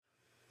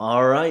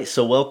All right,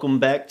 so welcome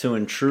back to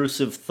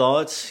Intrusive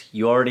Thoughts.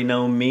 You already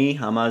know me,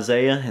 I'm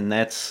Isaiah, and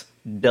that's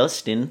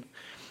Dustin.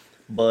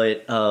 But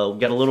we've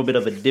got a little bit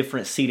of a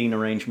different seating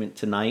arrangement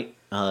tonight.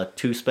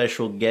 Two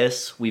special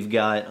guests. We've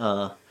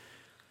got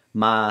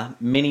my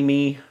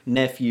mini-me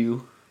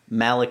nephew,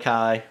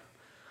 Malachi,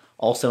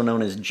 also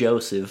known as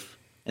Joseph.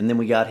 And then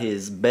we got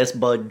his best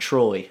bud,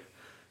 Troy.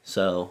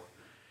 So,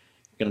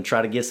 gonna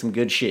try to get some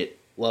good shit.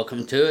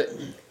 Welcome to it.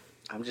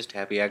 I'm just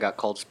happy I got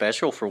called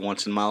special for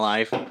once in my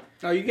life.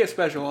 Oh, you get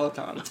special all the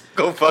time.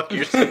 Go fuck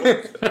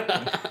yourself.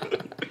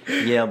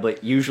 Yeah,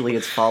 but usually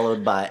it's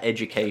followed by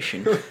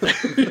education.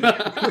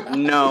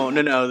 No.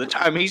 The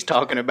time he's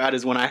talking about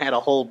is when I had a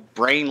whole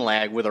brain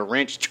lag with a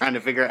wrench trying to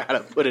figure out how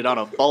to put it on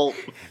a bolt.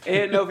 I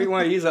didn't know if he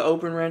wanted to use an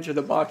open wrench or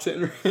the box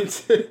end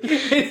wrench.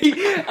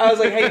 I was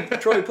like, hey,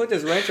 Troy, put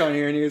this wrench on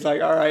here. And he was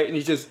like, all right. And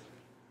he's just...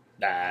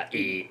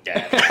 Eat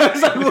that. I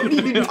was like, what are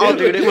you doing? Oh,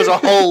 dude, it was a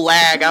whole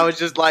lag. I was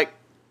just like...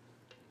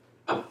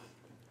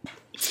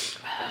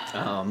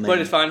 Oh, man. But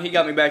it's fine. He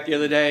got me back the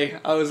other day.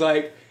 I was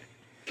like,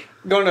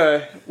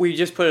 we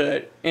just put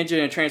an engine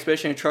and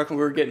transmission in a truck and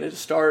we were getting it to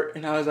start.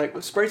 And I was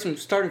like, spray some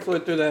starting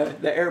fluid through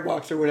the air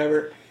box or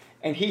whatever.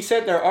 And he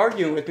sat there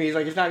arguing with me. He's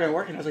like, it's not going to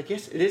work. And I was like,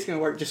 yes, it is going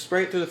to work. Just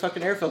spray it through the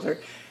fucking air filter.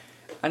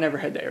 I never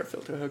had the air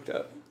filter hooked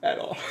up at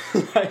all.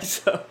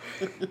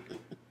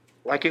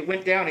 Like it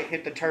went down, it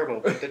hit the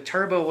turbo. But the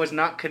turbo was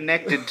not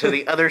connected to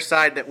the other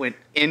side that went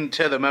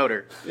into the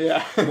motor.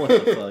 Yeah. What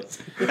the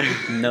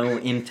fuck? No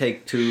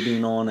intake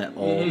tubing on at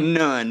all.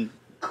 None.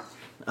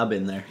 I've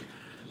been there.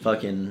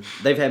 Fucking,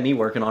 they've had me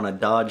working on a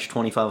Dodge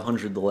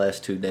 2500 the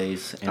last 2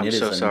 days, and I'm it is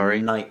so a sorry.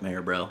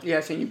 nightmare, bro. Yeah,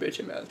 I seen you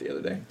bitching about it the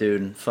other day.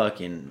 Dude,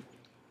 fucking,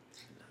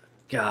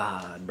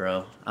 God,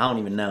 bro. I don't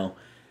even know.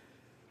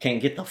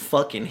 Can't get the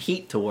fucking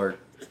heat to work.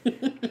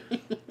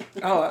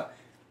 Oh,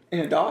 in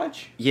a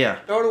Dodge? Yeah.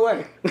 Throw it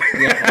away.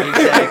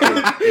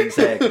 Yeah,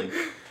 exactly.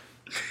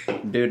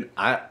 Dude,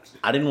 I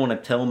didn't want to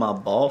tell my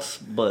boss,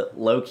 but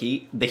low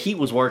key, the heat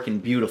was working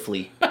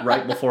beautifully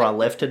right before I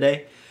left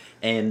today,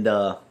 and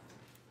I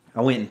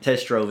went and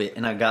test drove it,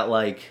 and I got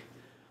like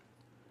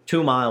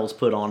 2 miles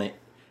put on it,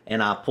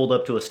 and I pulled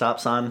up to a stop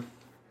sign.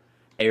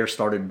 Air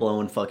started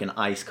blowing fucking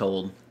ice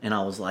cold, and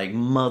I was like,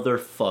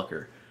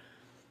 motherfucker.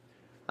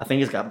 I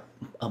think it's got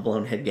a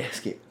blown head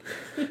gasket.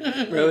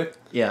 Really?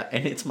 Yeah,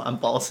 and it's my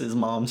boss's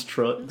mom's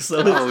truck,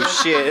 so Oh,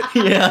 shit.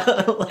 yeah,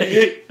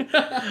 like,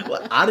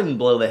 well, I didn't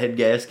blow the head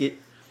gasket,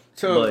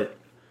 but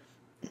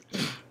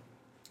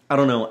I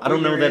don't know. I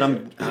don't know that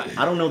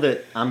I don't know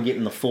that I'm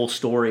getting the full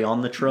story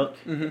on the truck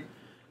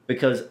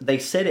because they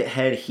said it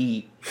had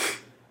heat,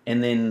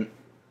 and then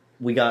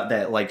we got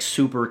that like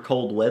super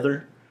cold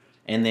weather,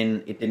 and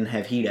then it didn't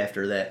have heat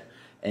after that,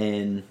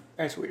 and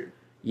That's weird.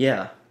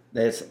 yeah,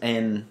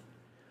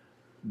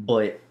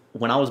 but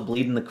when I was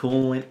bleeding the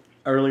coolant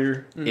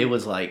earlier, it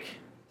was like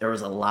there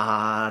was a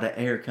lot of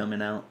air coming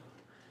out.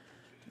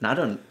 And I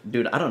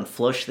done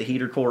flushed the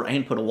heater core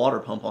and put a water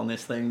pump on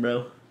this thing,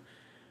 bro.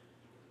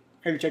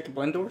 Have you checked the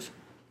blend doors?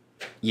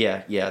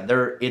 Yeah,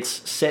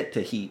 it's set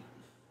to heat.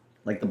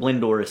 Like the blend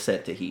door is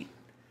set to heat.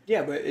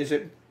 Yeah, but is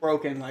it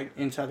broken like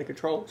inside the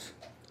controls?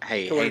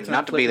 Hey, So it's not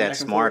not to be flipping that back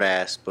and smart forth?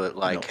 ass, but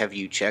like, No. have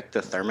you checked the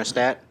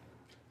thermostat?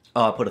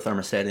 Oh, I put a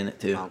thermostat in it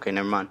too. Okay,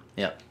 never mind.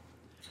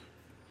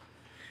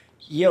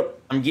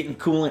 Yep, I'm getting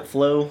coolant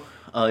flow.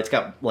 It's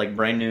got like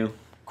brand new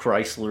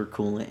Chrysler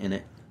coolant in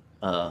it,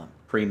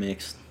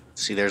 pre-mixed.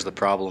 See, there's the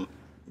problem.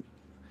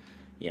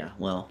 Yeah,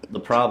 well,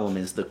 the problem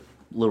is the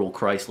little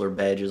Chrysler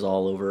badges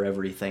all over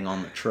everything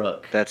on the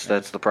truck. That's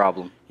the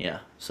problem.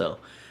 Yeah, so,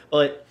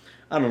 but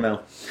I don't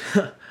know.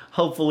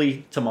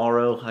 Hopefully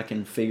tomorrow I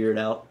can figure it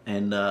out,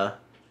 and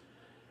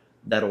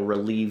that'll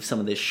relieve some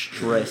of this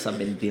stress I've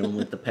been dealing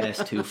with the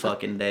past 2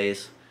 fucking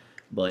days.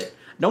 But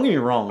don't get me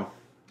wrong,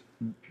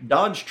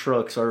 Dodge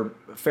trucks are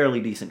fairly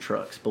decent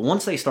trucks, but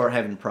once they start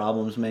having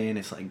problems, man,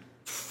 it's like,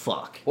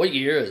 fuck. What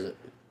year is it?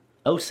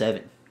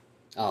 07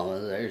 Oh,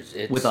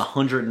 it's with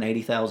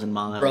 180,000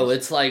 miles. bro.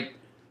 It's like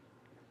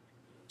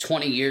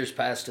 20 years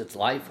past its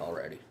life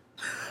already.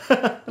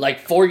 Like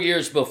 4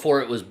 years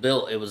before it was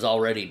built, it was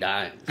already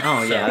dying.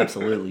 Oh yeah,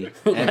 absolutely,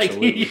 Like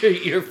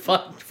absolutely. you're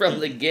fucked from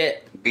the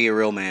get. Be a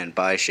real man.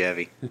 Buy a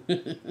Chevy.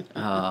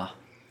 Buy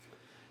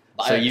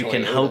So a you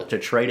can Toyota. hope to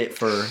trade it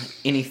for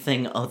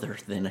anything other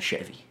than a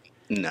Chevy.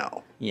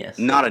 No. Yes.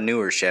 Not a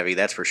newer Chevy,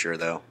 that's for sure,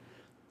 though.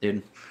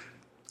 Dude.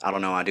 I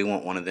don't know. I do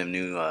want one of them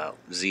new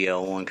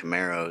ZL1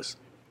 Camaros.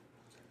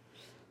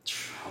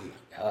 Oh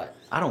my god!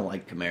 I don't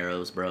like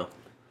Camaros, bro.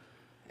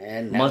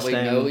 And now we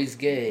know he's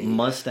gay.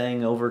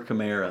 Mustang over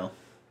Camaro.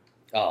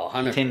 Oh,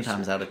 100%. 10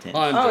 times out of 10.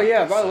 100%. Oh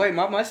yeah, by the way,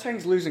 my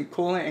Mustang's losing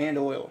coolant and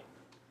oil.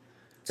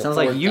 It's a Sounds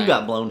like Ford you thing.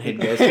 got blown head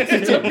gaskets.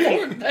 It's a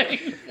Ford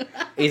thing.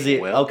 Is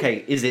it, Well-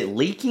 okay, is it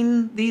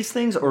leaking these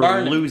things or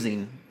Burning.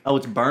 losing? Oh,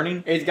 it's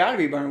burning? It's got to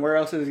be burning. Where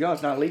else is it going?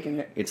 It's not leaking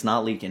it. It's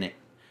not leaking it.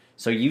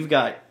 So you've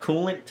got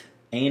coolant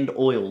and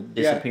oil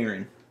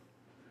disappearing.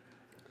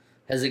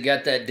 Has it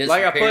got that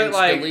Like I put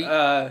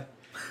disappearance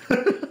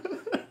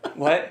delete?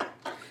 what?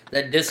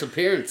 That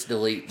disappearance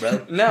delete,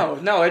 bro.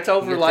 No, it's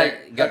over Got like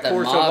that- got a that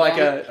course of mod like on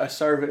it? a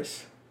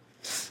service.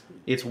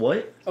 It's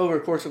what? Over a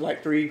course of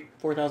like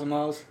 4,000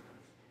 miles.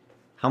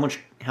 How much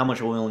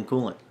oil and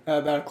coolant?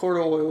 About a quart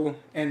of oil,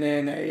 and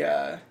then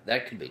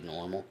That could be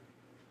normal.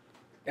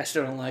 I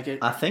still don't like it.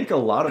 I think a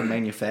lot of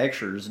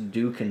manufacturers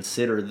do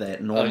consider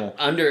that normal.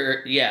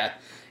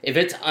 If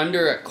it's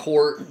under a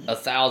quart,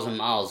 1,000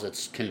 miles,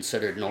 it's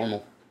considered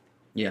normal.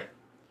 Yeah.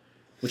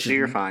 Which So is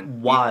you're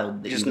fine.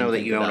 wild. Just even know that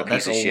think you own about. a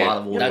piece That's of a shit. lot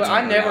of oil. Yeah, That's but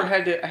I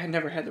not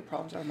never had the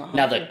problems out of my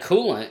Now Honda. the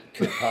coolant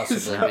could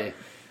possibly be.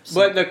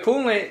 But the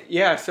coolant,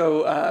 yeah.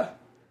 So I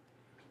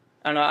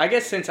don't know. I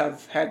guess since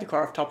I've had the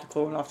car, I've topped the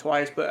coolant off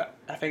twice, but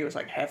I think it was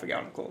like half a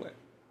gallon of coolant.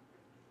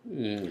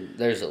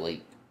 There's a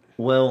leak.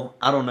 Well,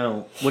 I don't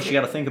know. What you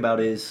got to think about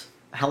is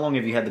how long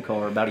have you had the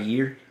car? About a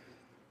year?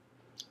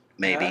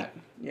 Maybe.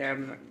 Yeah,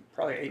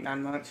 probably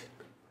 8-9 months.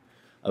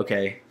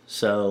 Okay.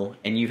 So,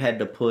 and you had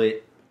to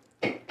put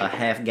a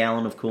half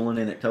gallon of coolant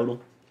in it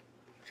total?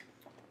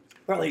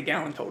 Probably a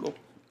gallon total.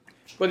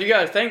 But you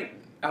gotta think,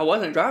 I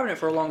wasn't driving it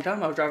for a long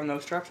time. I was driving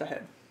those trucks I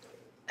had.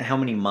 How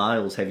many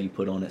miles have you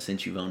put on it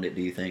since you've owned it,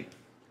 do you think?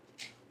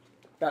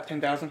 About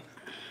 10,000.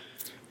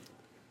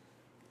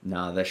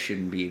 Nah, that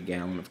shouldn't be a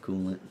gallon of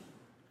coolant.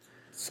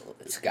 So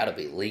it's got to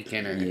be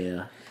leaking or.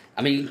 Yeah.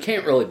 I mean, you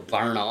can't really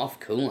burn off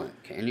coolant,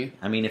 can you?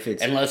 I mean, if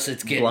it's Unless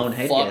it's getting blown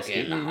head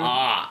fucking gasket.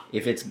 hot.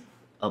 If it's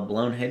a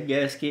blown head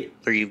gasket,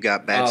 Or you've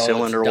got bad it's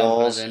cylinder dumping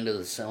walls. it into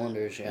the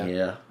cylinders, yeah.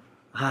 yeah.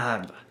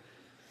 How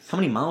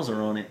many miles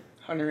are on it?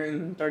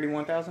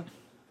 131,000.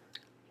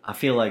 I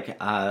feel like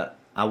I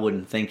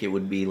wouldn't think it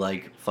would be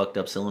like fucked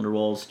up cylinder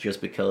walls just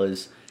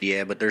because.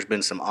 Yeah, but there's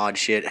been some odd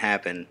shit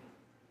happen.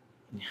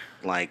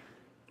 Like,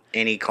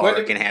 any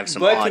car can have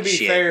some but odd to be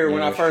shit. fair, when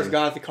Yeah, I that's first true.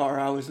 got the car,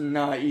 I was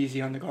not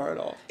easy on the car at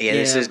all. Yeah,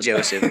 this Yeah, is but-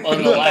 Joseph. Well,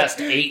 the last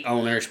 8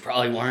 owners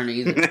probably weren't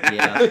either.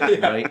 Yeah,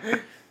 right.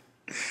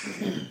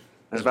 I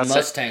was about to say,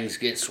 Mustangs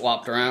get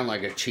swapped around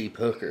like a cheap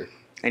hooker.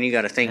 and you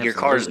got to think your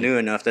car's Absolutely. new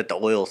enough that the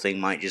oil thing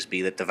might just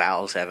be that the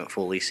valves haven't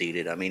fully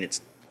seated. I mean,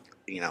 it's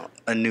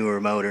a newer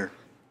motor.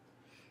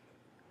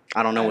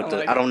 I don't know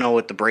I don't know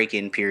what the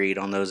break-in period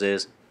on those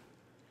is.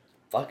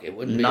 Fuck, it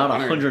wouldn't be Not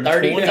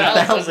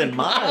 120,000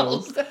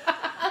 miles.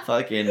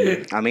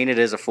 Fucking. I mean, it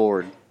is a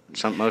Ford.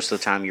 Most of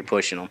the time you're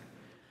pushing them.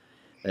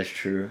 That's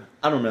true.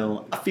 I don't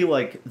know. I feel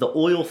like the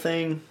oil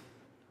thing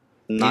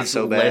Not is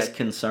so less bad.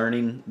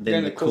 concerning than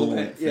Than the the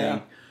coolant coolant, thing.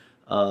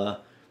 yeah.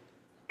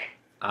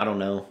 I don't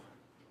know.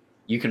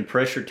 You can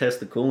pressure test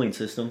the cooling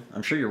system.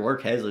 I'm sure your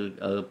work has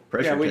a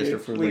pressure Yeah, we tester do.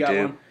 for We the. got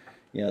do. one.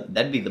 Yeah,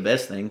 that'd be the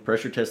best thing.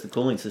 Pressure test the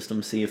cooling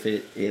system. See if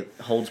it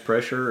holds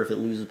pressure or if it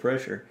loses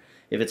pressure.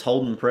 If it's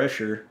holding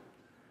pressure,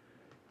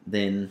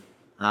 then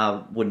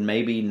I would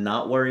maybe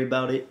not worry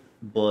about it.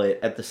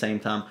 But at the same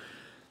time,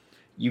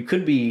 you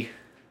could be.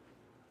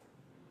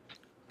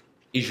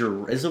 Is your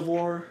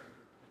reservoir?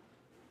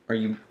 Are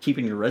you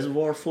keeping your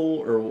reservoir full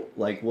or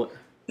like what?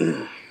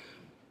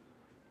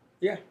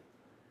 Yeah.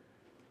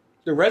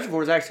 The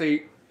reservoir is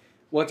actually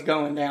what's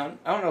going down.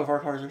 I don't know if our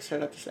cars are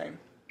set up the same.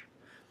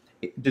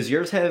 Does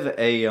yours have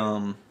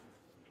a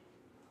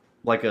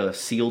like a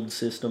sealed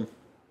system?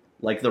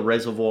 Like the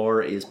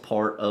reservoir is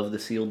part of the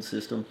sealed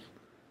system?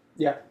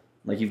 Yeah.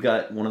 Like you've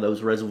got one of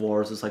those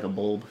reservoirs that's like a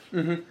bulb?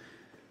 Mm-hmm.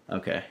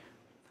 Okay.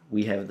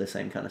 We have the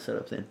same kind of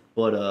setup then.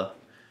 But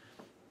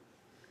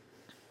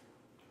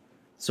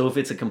so if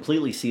it's a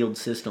completely sealed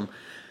system,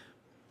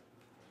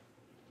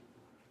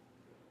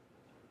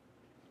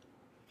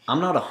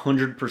 I'm not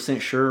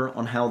 100% sure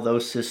on how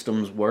those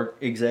systems work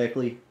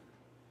exactly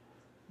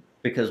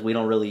because we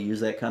don't really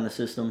use that kind of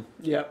system.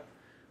 Yeah.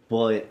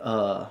 But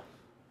I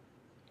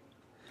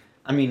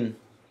mean,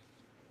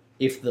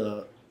 if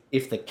the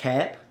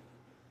cap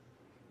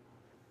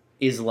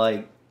is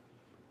like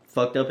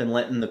fucked up and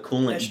letting the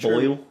coolant That's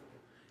boil, true.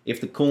 if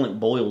the coolant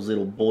boils,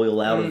 it'll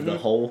boil out of the Mhm.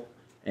 hole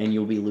and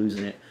you'll be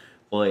losing it.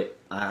 But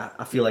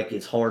I feel like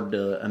it's hard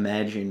to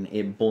imagine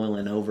it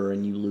boiling over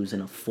and you losing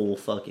a full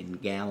fucking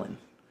gallon.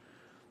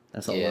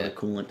 That's a lot of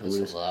coolant to that's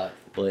lose. a lot.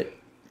 But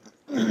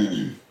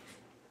I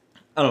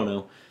don't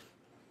know.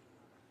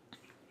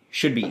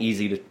 Should be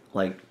easy to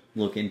like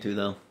look into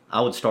though.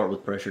 I would start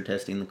with pressure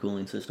testing the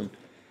cooling system.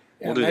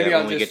 Yeah, We'll do maybe that I'll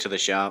when we just get to the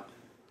shop.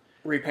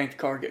 repaint the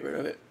car, get rid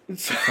of it.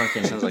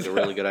 Fucking Sounds like a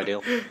really good idea.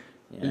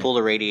 yeah, Pull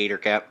the radiator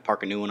cap,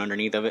 park a new one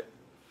underneath of it.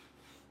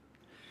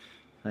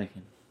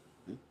 fucking.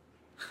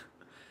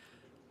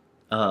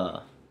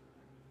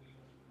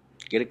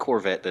 Get a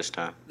Corvette this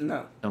time.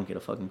 No. Don't get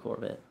a fucking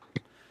Corvette.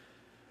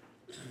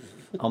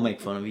 I'll make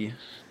fun of you.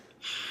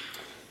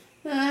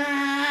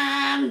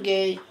 I'm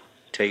gay.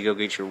 Till you go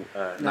get your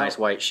nice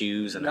white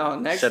shoes and No, a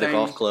next set of thing-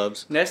 golf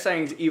clubs. Next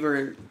thing's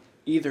either an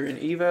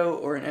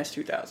Evo or an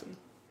S2000.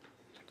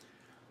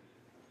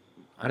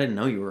 I didn't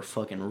know you were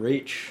fucking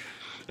rich.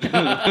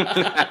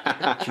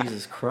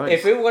 Jesus Christ.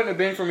 If it wouldn't have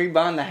been for me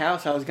buying the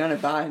house, I was gonna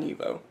buy an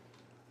Evo.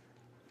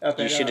 Up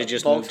You at, should have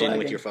just moved in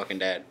with Volkswagen. your fucking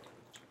dad.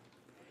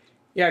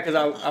 Yeah, because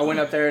I went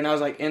up there and I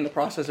was like in the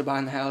process of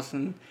buying the house,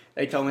 and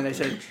they told me, they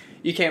said,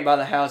 you can't buy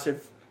the house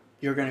if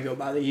you're gonna go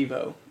buy the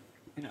Evo.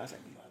 And I was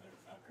like,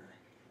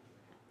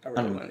 I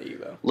really want the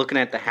Evo. Looking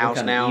at the house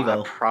kind of now,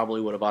 Evo? I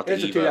probably would have bought the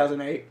It's a Evo.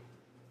 2008.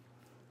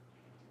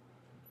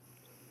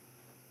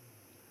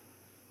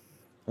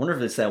 I wonder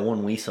if it's that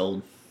one we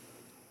sold.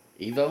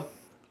 Evo?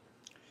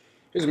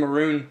 It's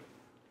maroon.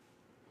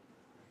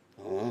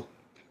 Oh,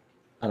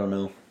 I don't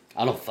know.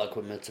 I don't fuck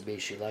with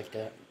Mitsubishi like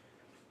that.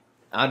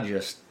 I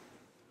just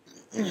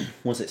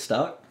was it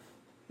stock,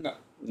 No.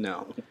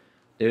 No.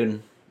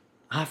 dude?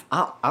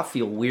 I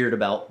feel weird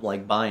about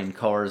like buying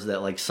cars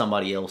that like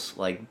somebody else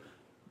like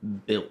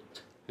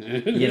built.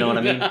 You know what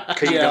I mean?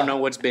 Because you Yeah. don't know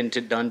what's been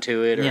done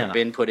to it or Yeah.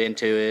 been put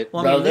into it.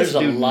 Well, I Bro, mean, this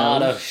there's a dude lot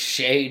knows. of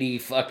shady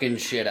fucking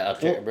shit out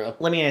there, Well, bro.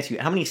 let me ask you,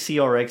 how many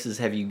CRXs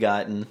have you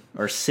gotten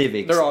or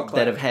Civics They're all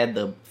that have had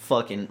the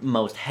fucking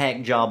most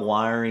hack job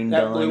wiring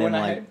That done blue and one I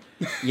like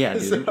had. yeah,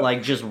 dude, So-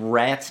 like just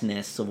rat's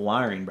nests of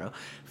wiring, bro.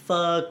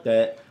 Fuck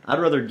that. I'd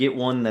rather get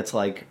one that's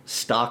like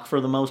stock for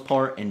the most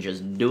part and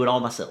just do it all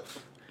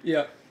myself.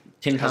 Yeah.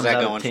 10 How's times that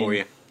out going of 10. for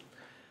you?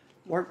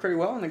 Worked pretty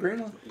well in the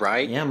green one.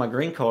 Right? Yeah, my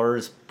green car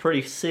is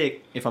pretty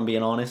sick, if I'm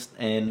being honest.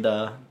 And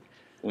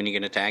When you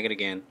going to tag it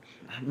again?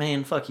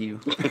 man, fuck you.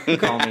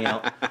 Call me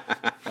out.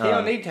 You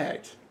don't need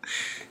tags.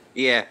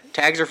 Yeah,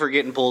 tags are for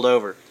getting pulled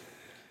over.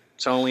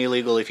 It's only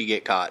illegal if you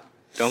get caught.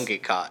 Don't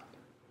get caught.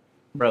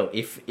 Bro,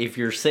 if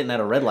you're sitting at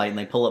a red light and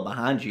they pull up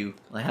behind you,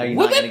 like how are you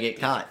What not the- gonna get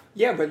caught?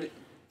 Yeah, but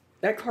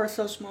that car's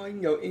so small you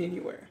can go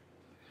anywhere.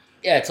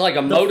 Yeah, it's like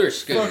a motor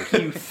scooter.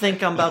 Fuck you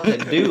think I'm about to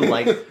do?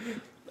 Like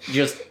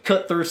just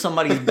cut through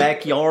somebody's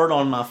backyard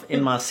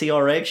in my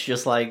CRX,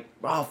 just like,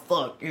 oh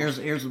fuck, here's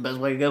the best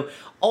way to go.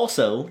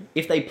 Also,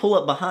 if they pull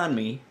up behind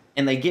me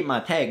and they get my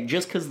tag,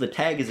 just because the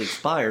tag is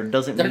expired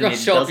doesn't They're mean gonna it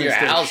show up doesn't your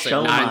still house at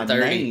show my 9:30.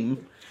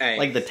 name. Hey,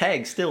 Like the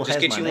tag still just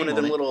has get my you name one of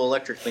them on it. little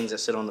electric things that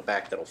sit on the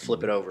back that'll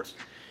flip it over.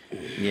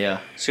 Yeah.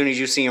 As soon as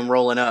you see them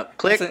rolling up,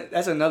 click,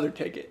 That's another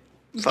ticket.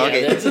 fuck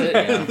Yeah, that's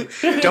it.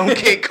 it. Don't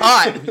get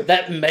caught.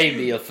 That may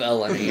be a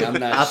felony. I'm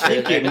not I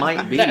sure. think it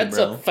might be, That's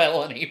bro. a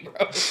felony,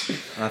 bro.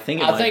 I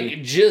think it I might think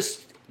be.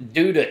 just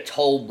due to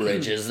toll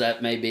bridges,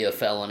 that may be a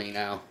felony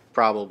now.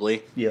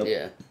 Probably. Yep.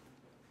 Yeah.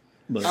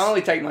 But I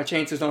only take my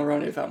chances on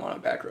running if I'm on a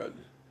back road.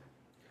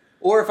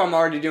 Or if I'm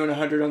already doing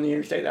 100 on the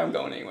interstate, I'm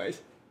going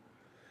anyways.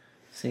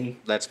 see,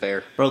 That's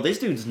fair. bro, this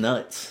dude's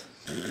nuts.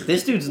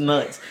 This dude's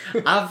nuts.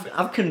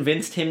 I've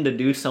convinced him to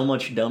do so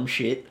much dumb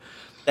shit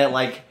that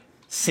like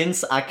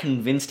since I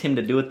convinced him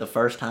to do it the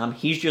first time,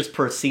 he's just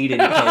proceeded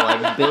to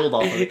like build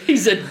off of it.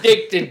 He's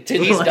addicted to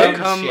He's these dumb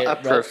become shit, a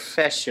bro.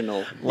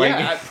 professional. Like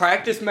yeah,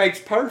 practice makes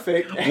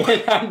perfect,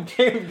 and I'm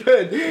damn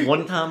good.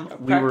 one time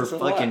we were practice a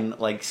lot. fucking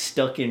like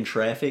stuck in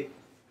traffic,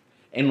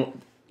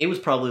 and it was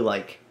probably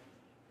like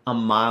a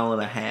mile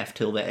and a half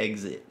till the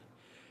exit,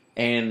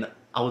 and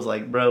I was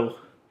like, bro,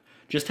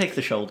 just take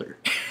the shoulder.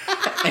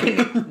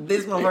 And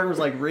this motherfucker was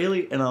like,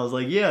 really? And I was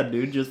like, yeah,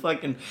 dude, just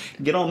fucking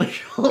get on the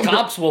shoulder.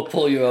 Cops will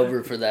pull you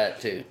over for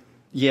that too.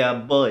 Yeah,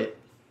 but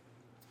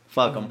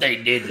fuck them. They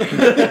did.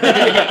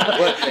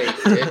 What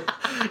they did.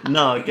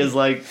 No, because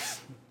like,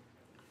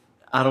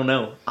 I don't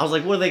know. I was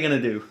like, what are they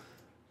gonna do?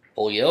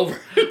 Pull you over.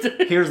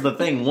 Here's the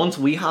thing: once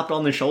we hopped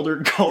on the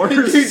shoulder,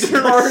 cars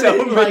They're are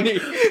already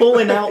like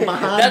pulling out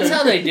behind. That's them.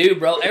 how they do,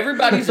 bro.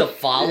 Everybody's a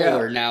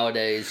follower Yeah.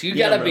 nowadays. You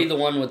Yeah, gotta bro. be the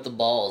one with the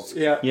balls.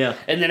 Yeah. Yeah,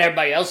 And then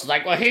everybody else is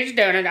like, well, he's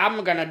doing it.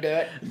 I'm gonna do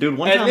it. dude.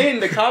 One And time, then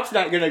the cop's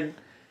not going to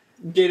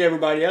get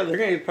everybody else. They're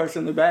going to get the person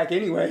in the back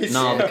anyways.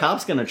 no, the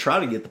cop's gonna try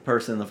to get the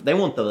person. They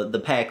want the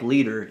pack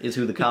leader is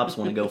who the cops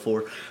want to go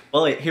for.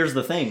 But here's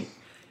the thing: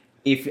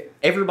 if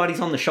everybody's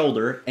on the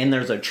shoulder and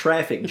there's a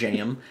traffic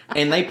jam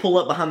and they pull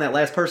up behind that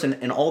last person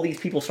and all these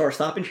people start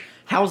stopping,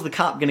 how's the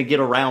cop gonna get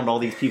around all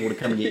these people to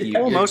come get you?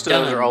 Well, You're most of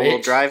those done, are all-wheel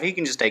bitch. drive. He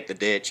can just take the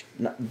ditch.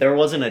 No, there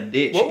wasn't a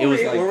ditch. What It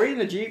was like, were we in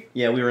the Jeep?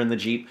 yeah, we were in the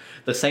Jeep,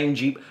 the same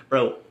Jeep,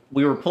 bro.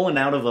 We were pulling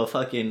out of a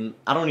fucking.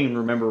 I don't even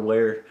remember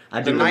where.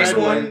 I do The nice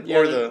remember one?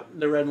 where. Yeah, Or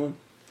the red one.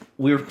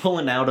 We were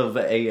pulling out of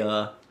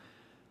a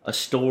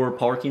store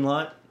parking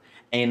lot,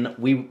 and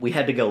we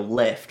had to go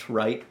left,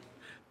 right?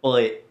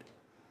 But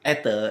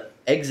at the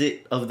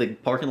exit of the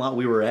parking lot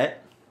we were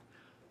at,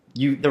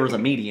 there was a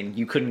median.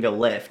 You couldn't go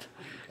left.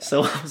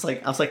 So I was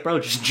like, bro,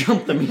 just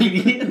jump the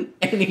median,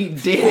 and he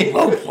did.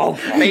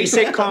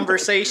 Basic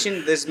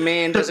conversation. This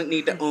man doesn't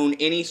need to own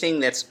anything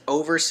that's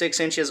over 6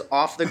 inches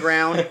off the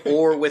ground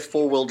or with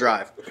four-wheel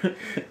drive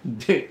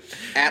Dude.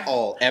 at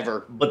all,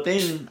 ever. But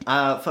then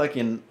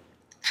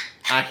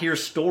I hear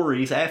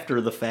stories after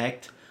the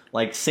fact.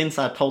 Like, since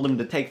I told him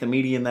to take the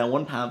median that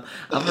one time,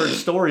 I've heard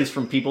stories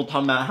from people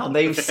talking about how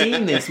they've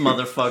seen this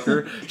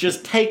motherfucker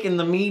just taking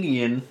the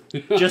median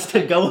just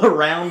to go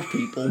around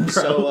people, bro.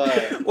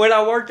 So, When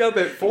I worked up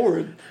at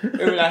Ford, and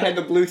when I had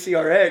the blue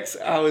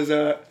CRX, I was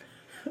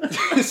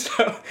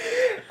So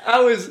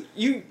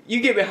you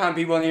get behind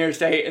people on the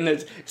interstate and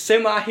there's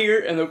semi here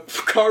and the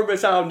car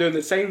beside them doing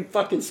the same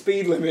fucking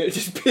speed limit. It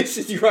just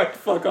pisses you right the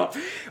fuck off.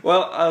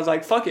 Well, I was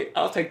like, fuck it,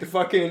 I'll take the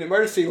fucking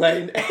emergency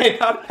lane, and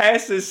I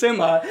passed this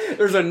semi.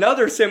 There's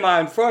another semi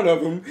in front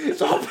of him,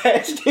 so I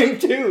passed him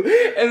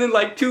too, and then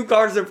like 2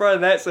 cars in front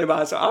of that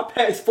semi, so I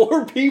passed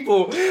 4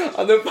 people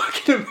on the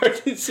fucking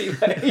emergency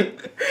lane.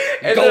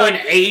 And Going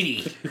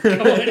 80.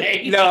 Going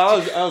 80. No,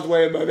 I was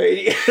way above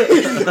 80.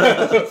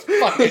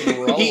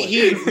 Fucking rolling.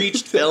 He had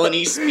reached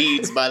felony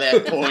speeds by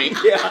that point.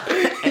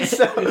 Yeah.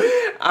 So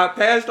I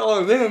passed all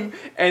of them,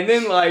 and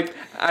then like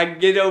I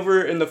get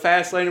over in the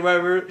fast lane or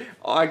whatever.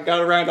 I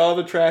got around all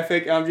the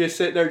traffic. I'm just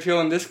sitting there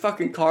chilling. This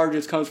fucking car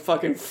just comes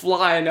fucking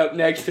flying up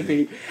next to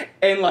me,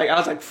 and like I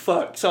was like,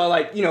 "Fuck!" So I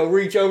like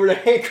reach over to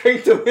hand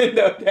crank the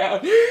window down,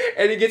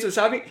 and he gets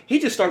beside me. He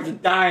just starts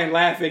dying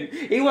laughing.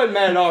 He wasn't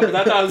mad at all because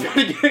I thought I was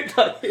going to get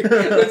like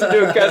listen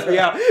to him cuss me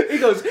out. He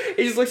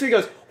just looks at me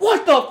and goes,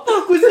 "What the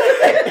fuck was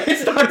that?" And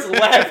starts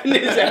laughing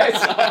his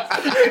ass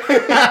off.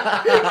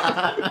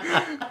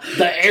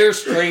 The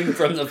airstream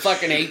from the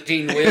fucking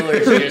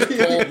 18-wheelers just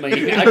pulled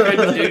me. I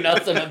couldn't do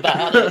nothing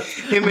about it.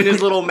 Him and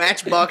his little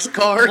Matchbox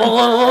car.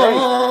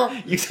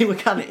 You see what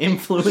kind of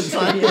influence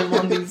I am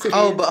on these kids?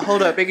 Oh, but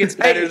hold up, it gets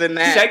better than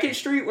that. 2nd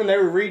Street, when they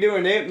were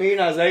redoing it, me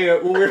and Isaiah,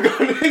 when we were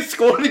going to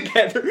school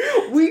together,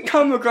 we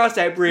come across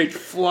that bridge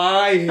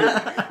flying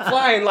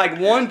like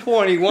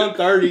 120,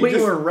 130. We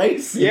were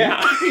racing.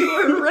 Yeah. We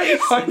were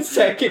racing. On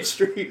 2nd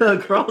Street.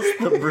 Across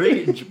the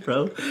bridge,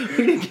 bro.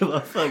 We didn't give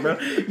a fuck, bro.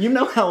 You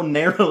know how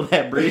narrow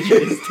that bridge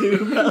is,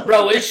 too, bro.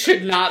 Bro, it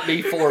should not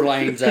be 4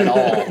 lanes at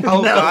all.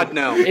 Oh, God,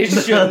 no. It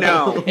should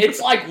No.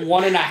 It's like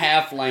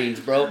 1.5 lanes,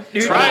 bro.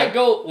 Dude, when I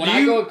do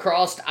you- go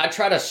across, I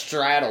try to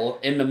straddle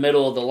in the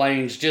middle of the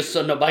lanes just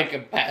so nobody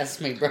can pass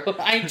me, bro.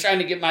 I ain't trying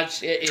to get my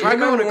shit in. Try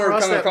going Remember when we were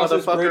across coming that across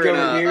this motherfucker bridge in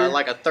over here,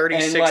 like a and,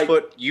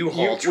 36-foot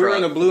U-Haul we were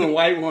in a truck. blue and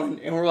white one,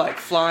 and we're like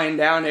flying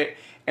down it,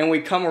 and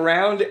we come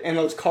around, and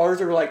those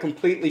cars are like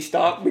completely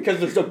stopped because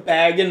there's a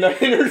bag in the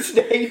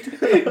interstate.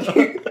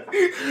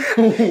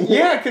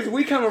 Yeah, because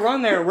we come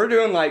around there, and we're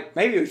doing like,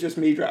 maybe it was just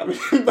me driving,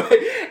 but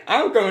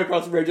I'm coming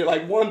across the bridge at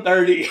like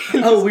 130.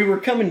 Oh, we were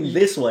coming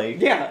this way.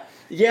 Yeah.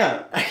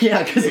 Yeah,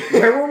 because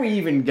where were we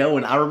even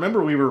going? I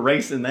remember we were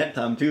racing that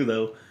time, too,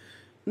 though.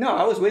 No,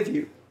 I was with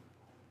you.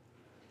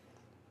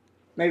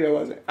 Maybe I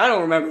wasn't. I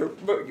don't remember,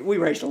 but we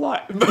raced a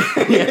lot.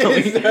 But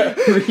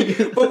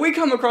we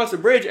come across the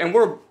bridge, and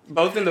we're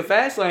both in the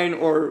fast lane,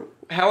 or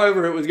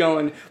however it was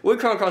going. We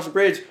come across the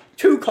bridge,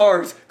 2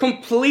 cars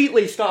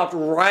completely stopped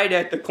right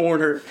at the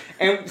corner.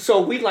 And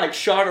so we like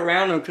shot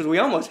around them because we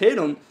almost hit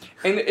them.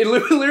 And it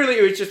literally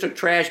it was just a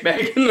trash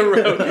bag in the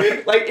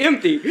road. Like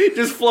empty,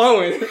 just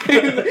flowing.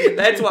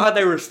 That's why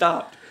they were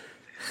stopped.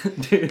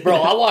 Dude. Bro,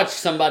 I watched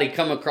somebody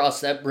come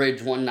across that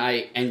bridge one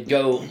night and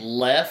go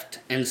left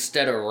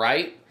instead of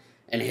right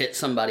and hit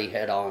somebody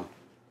head on.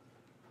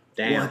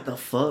 Damn. What the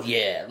fuck?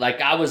 Yeah,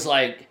 like I was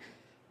like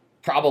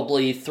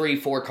probably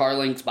 3-4 car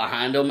lengths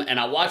behind them, and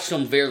I watched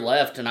them veer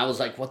left, and I was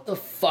like, what the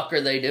fuck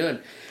are they doing?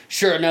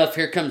 Sure enough,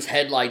 here comes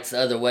headlights the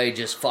other way,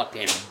 just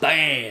fucking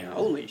bam.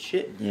 Holy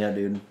shit. Yeah,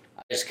 dude.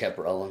 I just kept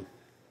rolling.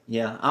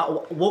 Yeah.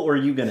 What were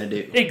you gonna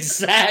do?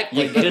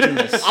 Exactly. You couldn't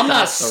have I'm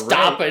not stopped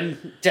the wreck.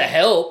 stopping to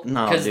help,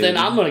 No, because then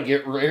dude. I'm going to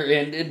get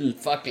rear-ended and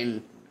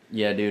fucking...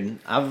 Yeah, dude.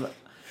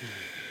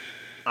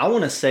 I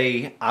want to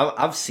say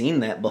I've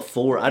seen that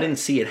before. I didn't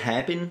see it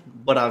happen,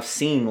 but I've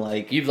seen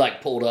like You've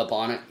like pulled up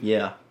on it.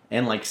 yeah,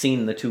 and like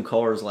seen the 2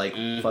 cars like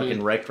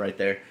fucking wrecked right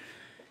there.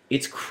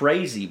 It's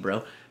crazy,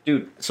 bro.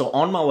 Dude, so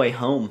on my way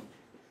home,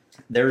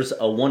 there's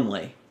a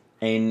one-way,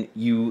 and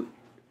you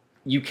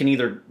can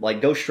either like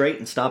go straight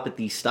and stop at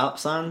these stop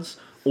signs,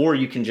 or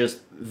you can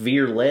just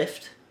veer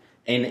left,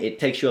 and it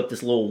takes you up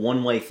this little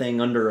one-way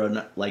thing under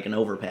an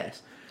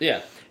overpass.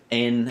 Yeah.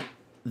 And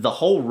the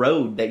whole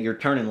road that you're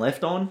turning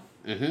left on,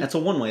 that's a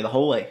one-way the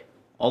whole way,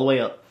 all the way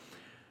up.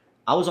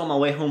 I was on my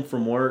way home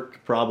from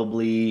work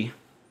probably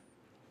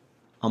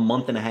a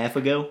month and a half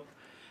ago,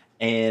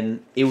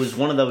 and it was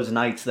one of those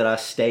nights that I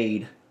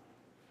stayed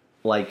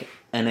like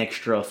an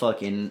extra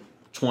fucking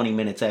 20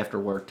 minutes after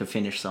work to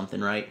finish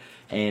something, right?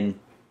 And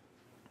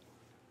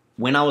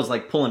when I was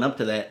like pulling up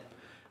to that,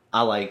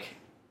 I like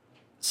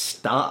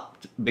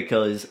stopped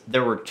because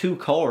there were 2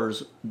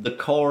 cars. A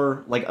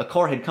car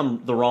had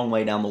come the wrong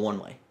way down the one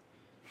way,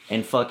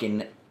 and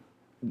fucking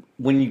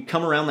when you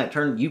come around that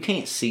turn, you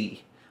can't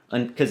see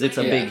because it's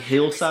a big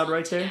hillside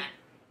right there.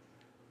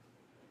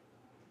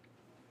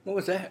 What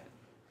was that?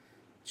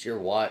 It's your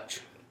watch.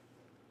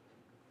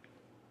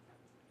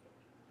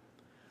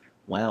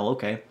 Wow,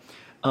 okay.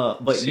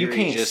 But Siri you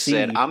can't just see.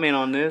 said, I'm in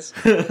on this.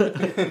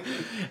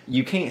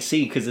 You can't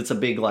see because it's a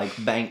big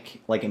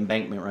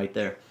embankment right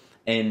there.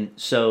 And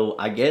so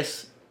I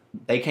guess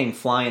they came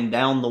flying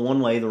down the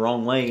one way the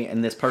wrong way,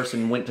 and this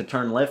person went to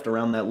turn left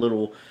around that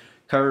little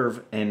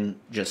curve and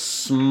just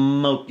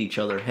smoked each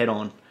other head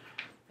on.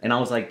 And I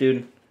was like,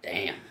 dude,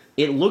 Damn.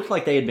 it looked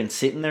like they had been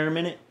sitting there a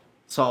minute.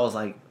 So I was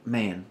like,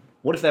 man,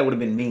 what if that would have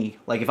been me?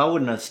 Like if I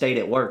wouldn't have stayed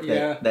at work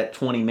Yeah. that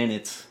 20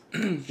 minutes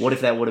what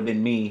if that would have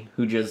been me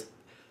who just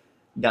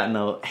got in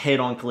a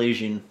head-on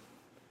collision?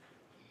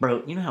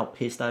 Bro, you know how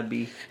pissed I'd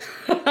be?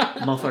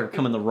 Motherfucker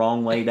coming the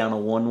wrong way down a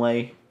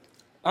one-way.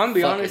 I'm gonna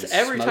be Fucking honest,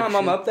 every smoke time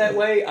I'm shoot. up that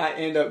way, I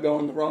end up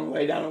going the wrong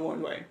way down a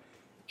one-way.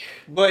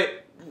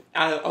 But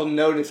I'll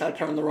notice I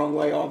turn the wrong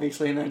way,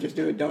 obviously, and I just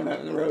do a donut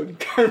in the road and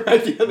turn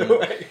right the other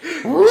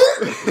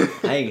way.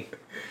 Hey,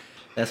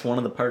 that's one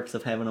of the perks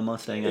of having a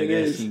Mustang, I It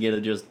guess. is. You get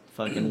to just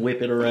fucking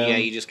whip it around. Yeah,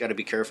 you just got to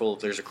be careful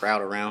if there's a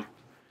crowd around.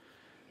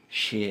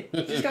 Shit.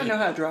 Just gotta know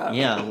how to drive.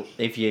 Yeah,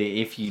 if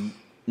you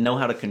know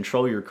how to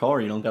control your car,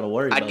 you don't got to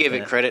worry about I'd give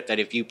that. it credit that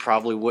if you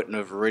probably wouldn't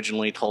have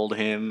originally told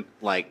him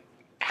like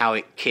how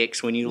it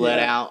kicks when you let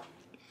Yeah. out.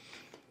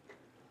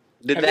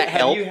 Did that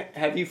help?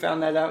 Have you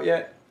found that out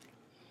yet?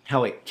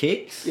 How it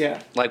kicks?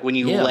 Yeah. Like when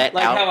you Yeah. let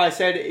Like out. how I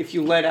said, if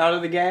you let out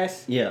of the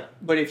gas, Yeah.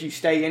 but if you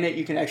stay in it,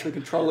 you can actually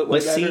control it way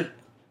But better. see,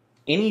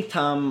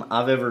 anytime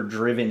I've ever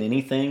driven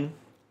anything,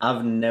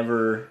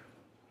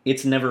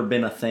 it's never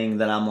been a thing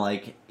that I'm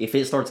like, if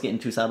it starts getting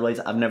too sideways,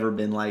 I've never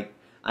been like,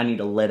 I need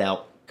to let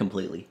out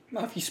completely.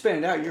 Well, if you spin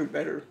it out, you're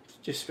better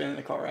just spinning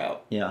the car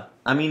out. Yeah.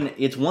 I mean,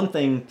 it's one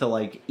thing to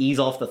like ease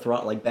off the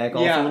throttle, like back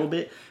off Yeah. a little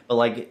bit, but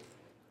like,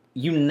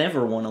 you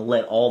never want to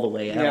let all the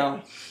way out. Yeah.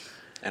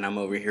 And I'm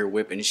over here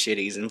whipping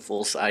shitties in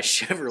full size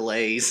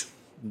Chevrolets.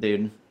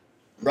 Dude.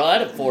 Bro, I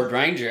had a Ford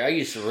Ranger. I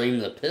used to ream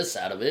the piss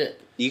out of it.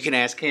 You can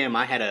ask him.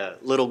 I had a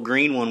little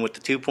green one with the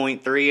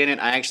 2.3 in it.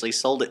 I actually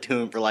sold it to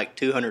him for like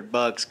 $200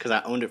 because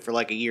I owned it for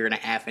like a year and a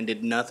half and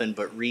did nothing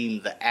but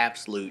ream the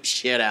absolute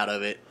shit out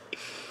of it.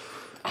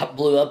 I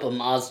blew up a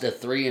Mazda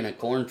 3 in a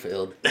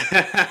cornfield.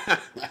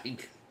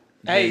 Like,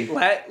 Hey,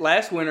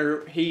 last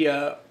winter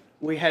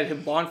we had a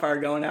bonfire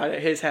going out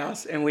at his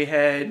house, and we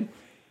had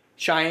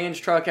Cheyenne's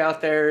truck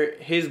out there,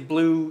 his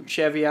blue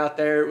Chevy out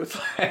there. It was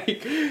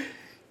like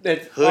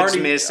that Hood's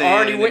missing,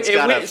 it's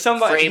got a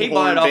somebody frame he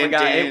bought it off a horn guy.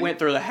 vent It in. went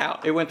through the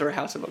house. It went through a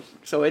house of them.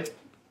 So it's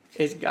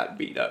got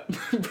beat up.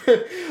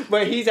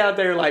 But he's out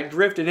there like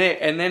drifting it,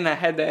 and then I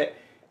had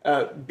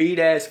that beat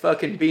ass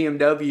fucking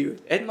BMW.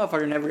 That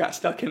motherfucker never got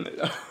stuck in it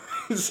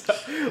though. So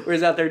we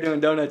was out there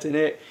doing donuts in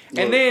it.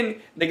 And then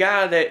the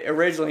guy that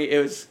originally, it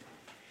was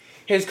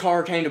his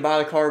car came to buy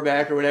the car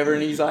back or whatever,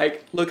 and he's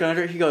like looking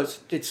under it. He goes,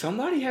 "Did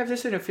somebody have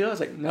this in a field?" I was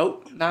like,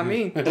 "Nope, not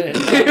me.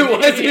 It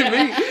wasn't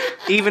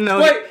me." Even though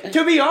But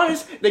to be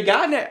honest, the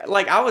guy that,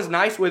 like, I was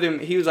nice with him.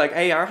 He was like,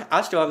 "Hey,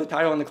 I still have the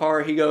title on the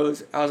car." He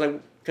goes, I was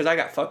like, because I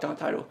got fucked on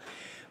title,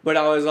 but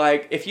I was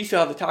like, "If you still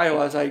have the title,"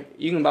 I was like,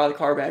 "You can buy the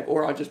car back,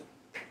 or I'll just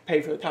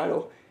pay for the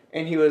title."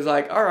 And he was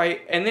like, "All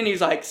right." And then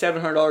he's like,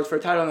 $700 for a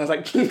title, and I was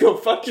like, "You can go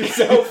fuck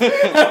yourself."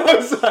 I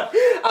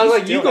was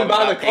like, "You can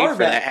buy the car for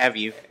that, back." have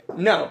you?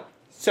 No.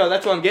 So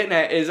that's what I'm getting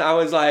at is I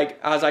was like,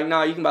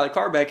 "No, you can buy the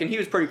car back." And he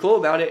was pretty cool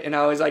about it. And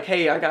I was like,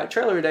 "Hey, I got a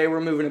trailer today. We're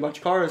moving a bunch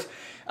of cars."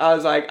 I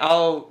was like,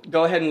 "I'll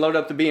go ahead and load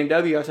up the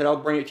BMW." I said, "I'll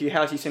bring it to your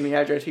house. You send me the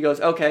address." He goes,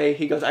 "Okay."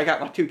 He goes, "I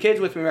got my 2 kids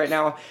with me right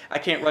now. I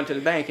can't run to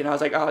the bank." And I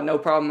was like, "Oh, no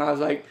problem." I was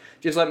like,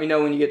 "Just let me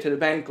know when you get to the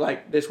bank,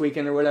 like this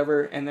weekend or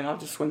whatever, and then I'll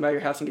just swing by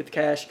your house and get the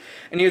cash."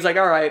 And he was like,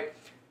 "All right."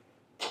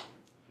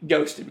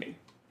 Ghosted me.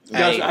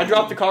 Ghosted. I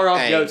dropped the car off,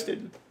 Hey.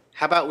 ghosted.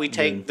 How about we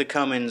take the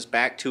Cummins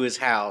back to his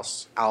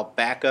house? I'll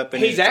back up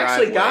in He's his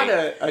actually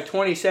driveway, got a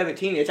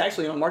 2017. It's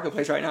actually on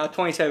Marketplace right now. A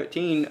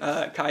 2017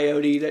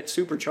 Coyote that's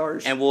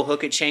supercharged. and we'll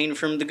hook a chain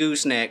from the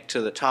gooseneck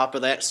to the top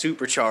of that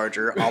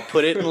supercharger. I'll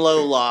put it in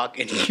low lock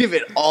and give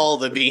it all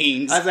the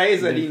beans. Isaiah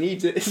said he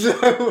needs it.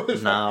 So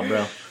Nah,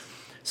 bro.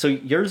 So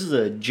yours is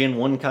a Gen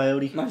 1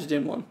 Coyote? mine's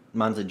Gen 1.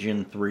 Mine's a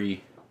Gen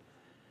 3.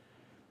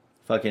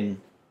 Fucking...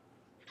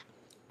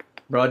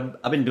 Bro,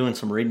 I've been doing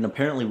some reading.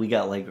 Apparently we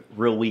got, like,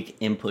 real weak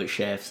input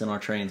shafts in our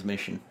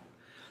transmission.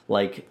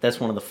 Like,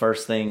 that's one of the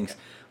first things. I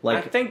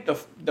Like, think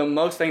the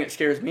most thing that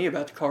scares me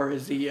about the car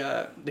is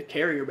the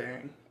carrier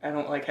bearing. I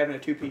don't like having a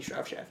 2-piece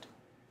drive shaft.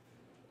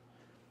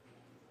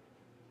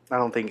 I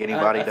don't think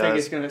anybody I think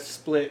it's does. going to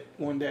split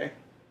one day.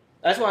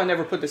 That's why I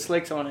never put the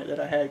slicks on it that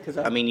I had. Cause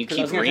I mean, you 'cause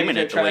I keep was gonna take reaming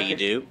to it the way you track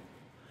do.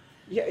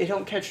 Yeah, it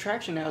don't catch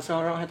traction now, so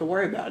I don't have to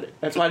worry about it.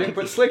 That's why I didn't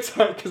put slicks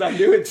on it, because I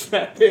knew it'd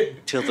snap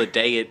it. Till the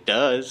day it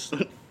does.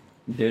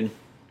 dude,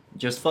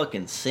 just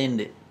fucking send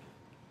it.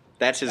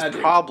 That's his I do.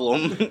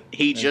 problem.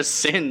 He just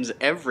sends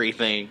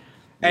everything.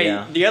 Hey,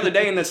 Yeah. the other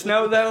day in the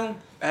snow, though,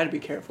 I had to be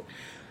careful.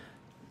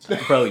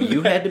 Bro,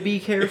 you had to be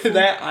careful.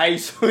 That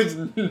ice was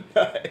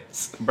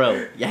nuts.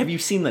 Bro, have you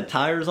seen the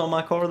tires on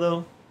my car,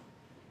 though?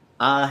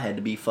 I had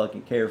to be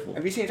fucking careful.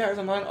 Have you seen tires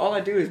on mine? All I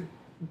do is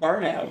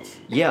burnouts.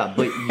 Yeah,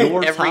 but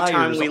your Every time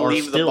tires we are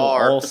leave the still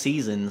bar. all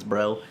seasons,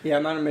 bro. Yeah,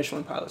 mine are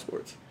Michelin Pilot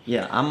Sports.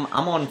 Yeah, I'm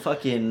on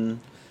fucking...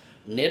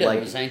 Nittos,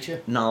 Like- ain't you?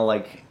 No,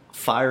 like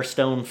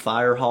Firestone,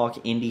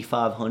 Firehawk, Indy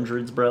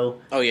 500s, bro.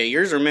 Oh yeah,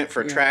 yours are meant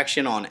for Yeah.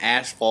 traction on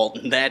asphalt,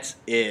 and that's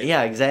it.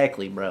 Yeah,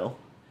 exactly, bro.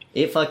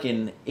 It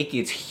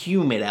gets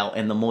humid out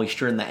and the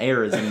moisture in the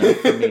air is enough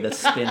for me to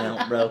spin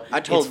out, bro.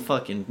 I told- it's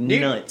fucking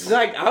Dude, nuts.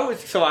 Like,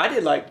 I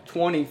did like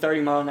 20,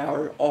 30 mile an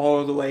hour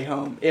all the way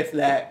home, if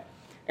that.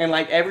 And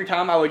like every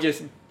time I would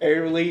just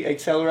barely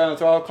accelerate on the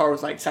throttle, car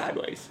was like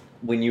sideways.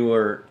 When you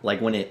were,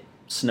 like, when it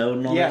snowed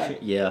and all Yeah. that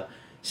shit? Yeah.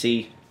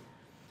 See,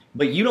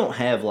 but you don't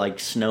have like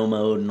snow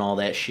mode and all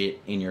that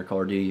shit in your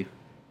car, do you?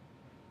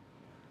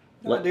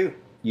 No, I do.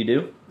 You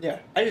do? Yeah,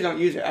 I just don't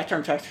use it. I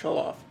turn traction control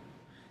off.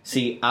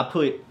 See, I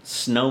put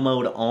snow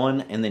mode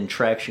on and then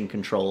traction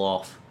control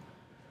off.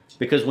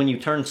 Because when you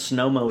turn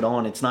snow mode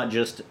on, it's not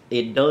just,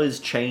 it does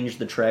change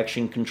the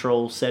traction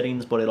control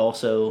settings, but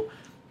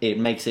it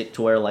makes it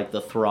to where like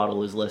the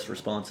throttle is less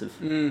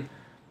responsive.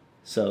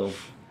 So,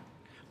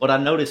 but I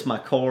noticed my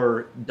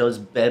car does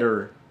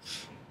better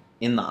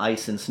in the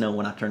ice and snow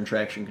when I turn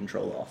traction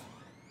control off.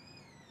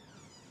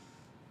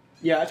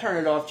 Yeah, I turn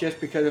it off just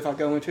because if I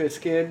go into a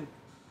skid,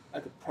 I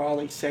could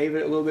probably save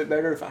it a little bit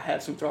better if I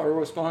had some throttle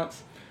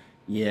response.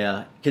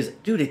 Yeah, because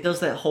dude, it does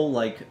that whole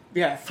like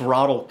Yeah.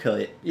 throttle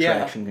cut Yeah.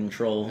 traction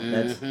control.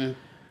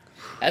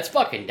 That's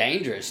fucking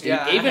dangerous, dude.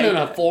 Yeah, I Even hate in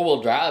a that.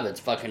 4-wheel drive, it's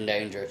fucking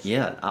dangerous.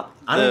 I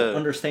don't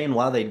understand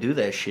why they do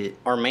that shit.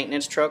 Our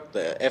maintenance truck,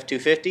 the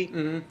F-250,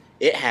 Mm-hmm.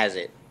 it has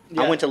it.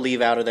 Yeah. I went to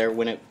leave out of there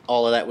when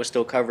all of that was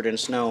still covered in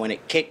snow, and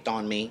it kicked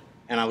on me.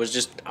 And I was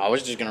just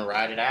gonna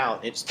ride it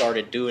out. It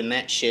started doing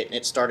that shit, and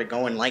it started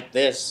going like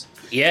this.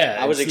 Yeah,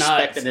 I was it's not-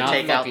 expecting it's to not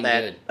take out fucking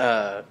that.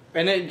 good.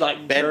 And it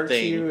like Bed jerks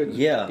thing. you. And,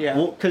 Yeah, yeah.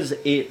 well, because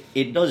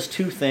it does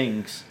two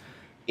things.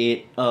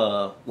 It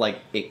like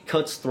it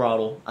cuts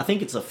throttle. I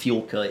think it's a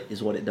fuel cut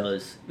is what it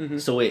does.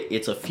 So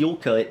it's a fuel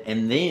cut,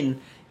 and then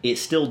it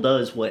still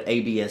does what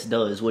ABS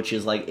does, which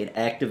is like it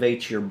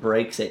activates your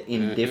brakes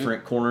in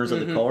different corners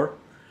of the car,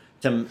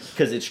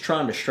 because it's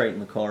trying to straighten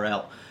the car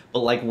out. But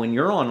like when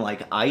you're on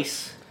like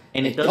ice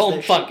and it does Don't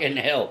that shit, fucking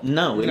help.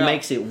 no, it No.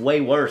 makes it way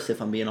worse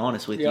if I'm being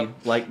honest with Yep. you.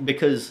 Like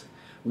because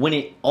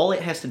when all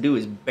it has to do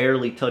is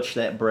barely touch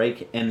that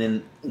brake, and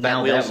then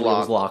now wheel's that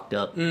wheel's locked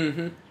up.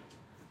 Mm-hmm.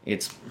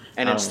 It's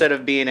And instead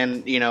of being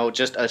in,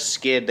 just a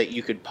skid that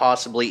you could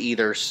possibly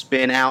either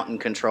spin out and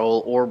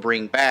control or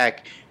bring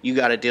back, you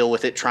got to deal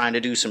with it trying to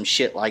do some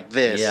shit like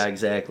this. yeah,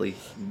 exactly.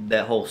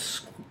 That whole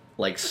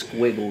like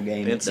squiggle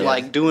game. It's it does.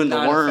 like doing the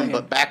Not a worm fan.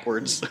 but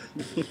backwards.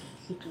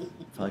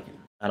 Fucking,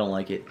 I don't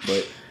like it,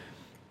 but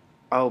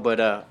But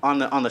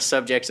on the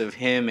subjects of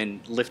him and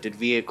lifted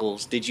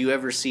vehicles, did you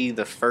ever see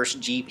the first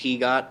Jeep he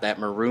got, that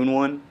maroon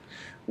one,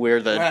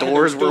 where the Wow,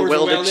 doors the were doors were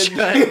welded welded.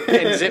 shut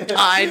and zip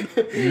tied?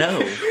 no.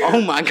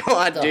 Oh my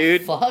god, The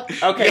dude! fuck?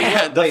 Okay,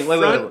 Yeah, the wait,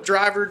 front wait.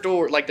 driver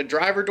door, like the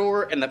driver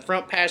door and the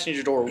front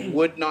passenger door,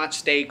 would not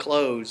stay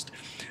closed.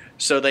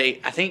 So I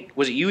think,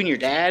 was it you and your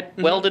dad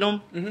welded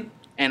them? Mm-hmm.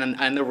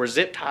 And there were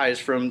zip ties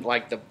from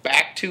like the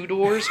back two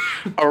doors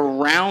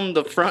around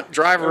the front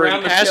driver Around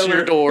and the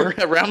passenger pillar.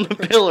 door, around the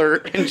pillar,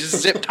 and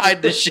just zip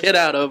tied the shit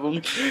out of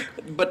them.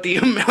 But the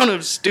amount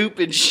of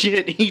stupid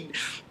shit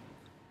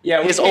Yeah,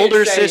 we his can't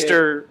older say it.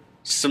 sister,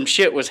 some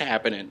shit was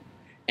happening.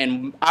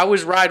 And I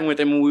was riding with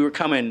him when we were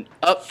coming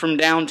up from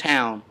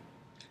downtown.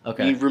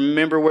 Okay. You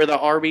remember where the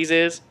Arby's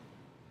is?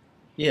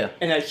 Yeah.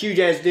 in that huge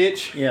ass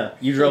ditch. Yeah.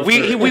 You drove. We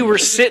through. we were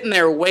sitting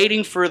there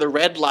waiting for the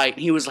red light.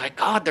 And he was like,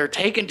 "God, they're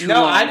taking too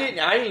No, long." I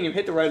didn't even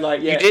hit the red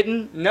light yet. You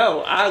didn't?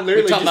 No, I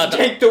literally talking just about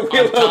take the on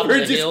wheel top of over the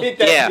and just hill? hit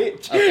that Yeah.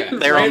 ditch. Okay.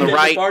 They're on Rammed the it in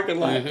right. parking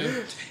lot.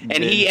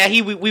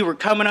 And we were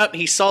coming up.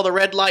 He saw the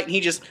red light, and he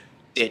just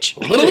ditch.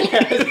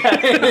 I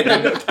didn't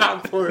have no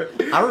time for it.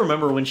 I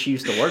remember when she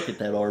used to work at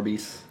that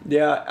Arby's.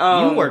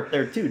 Yeah, You worked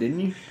there too, didn't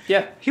you?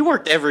 Yeah, He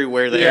worked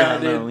everywhere there. yeah, I I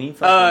know, did. he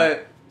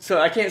fucking- So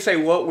I can't say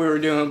what we were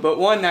doing, but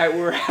one night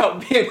we were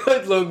out being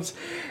hoodlums,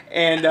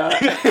 and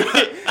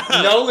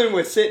Nolan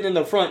was sitting in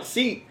the front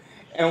seat,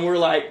 and we're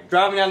like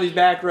driving down these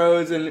back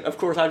roads, and of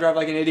course I drive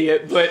like an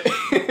idiot, but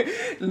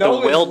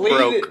Nolan's weld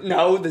leaning. broke.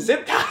 No, the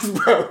zip ties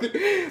broke,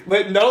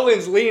 but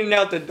Nolan's leaning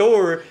out the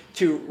door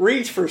to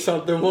reach for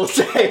something, we'll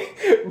say.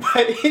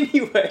 But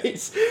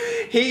anyways,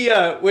 he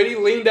when he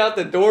leaned out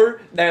the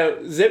door, the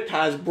zip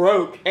ties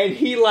broke, and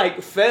he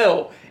like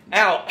fell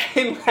out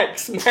and like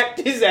smacked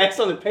his ass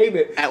on the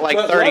pavement At like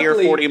But 30 or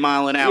luckily, 40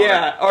 mile an hour.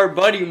 Yeah, our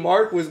buddy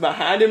Mark was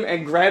behind him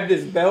and grabbed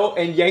his belt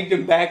and yanked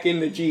him back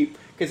in the Jeep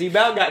because he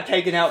about got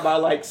taken out by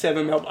like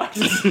 7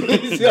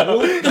 mailboxes.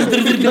 So,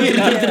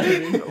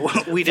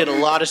 yeah. We did a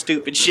lot of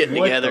stupid shit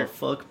What together. the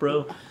fuck,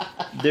 bro?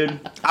 Dude,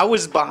 I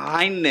was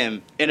behind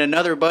them in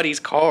another buddy's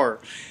car,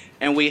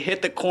 and we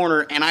hit the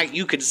corner, and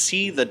you could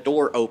see the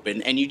door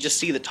open, and you just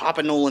see the top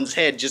of Nolan's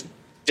head just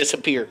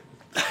disappear.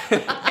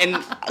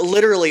 And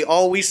literally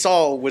all we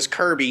saw was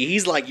Kirby.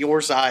 He's like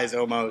your size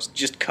almost.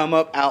 Just come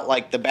up out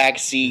like the back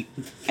seat,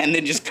 and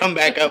then just come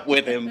back up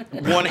with him,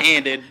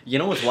 one-handed. you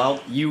know what's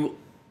wild?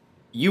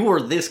 You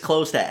were this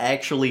close to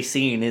actually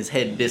seeing his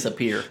head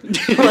disappear.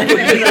 Like, you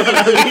know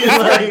what I mean?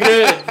 Like,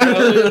 Good,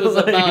 bro. It was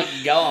about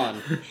gone.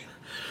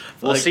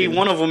 Well, see, fucking-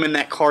 one of them in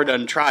that car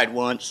done tried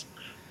once.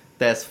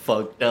 That's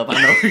fucked up.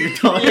 I know what you're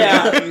talking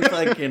Yeah. about. You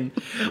fucking,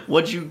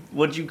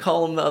 what'd you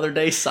call him the other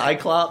day?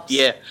 Cyclops?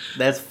 Yeah.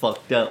 That's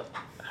fucked up.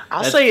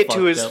 I'll That's say it to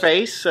fucked his up.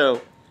 face,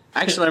 so...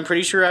 Actually, I'm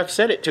pretty sure I've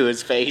said it to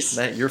his face.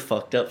 You're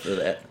fucked up for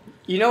that.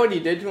 You know what he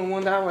did to him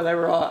one time where they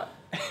were all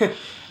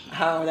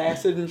high on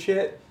acid and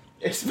shit?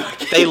 It's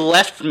fucking. They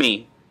left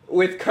me.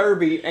 with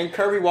Kirby, and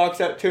Kirby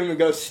walks up to him and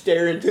goes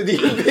stare into the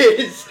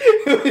abyss.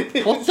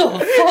 What the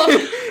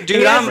fuck? Dude,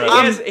 He I'm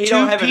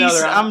don't have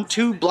another eye. I'm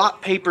 2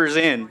 block papers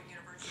in,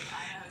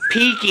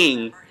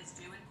 peeking,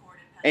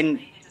 and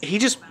he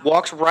just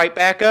walks right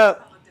back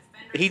up.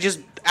 He just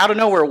out of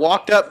nowhere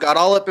walked up, got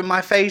all up in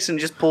my face, and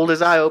just pulled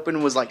his eye open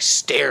and was like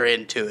stare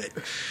into it.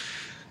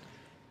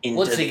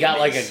 What's he got,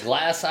 like a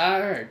glass eye?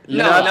 Or?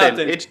 No,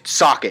 Nothing. It's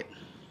socket.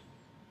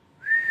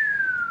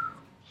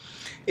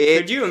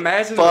 Could you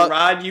imagine the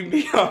ride you'd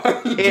be on?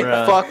 It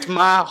Bruh. fucked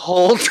my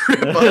whole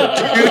trip up, dude. Dude,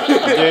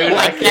 I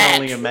Like can that.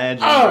 only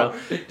imagine, Oh.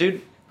 bro.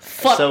 Dude,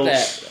 Fuck so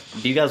that.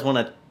 do you guys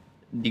want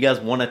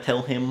to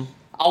tell him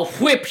I'll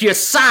whip your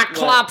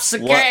Cyclops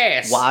of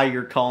gas. why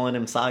you're calling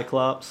him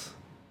Cyclops?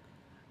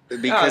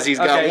 Because he's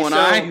got one so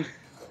eye.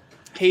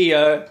 He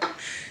I guess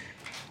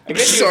he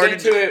was Started-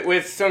 into it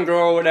with some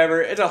girl or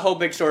whatever. It's a whole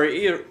big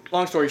story.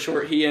 Long story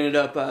short, he ended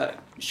up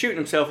shooting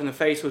himself in the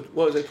face with,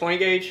 what was it, 20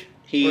 gauge?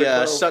 He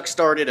Or 12?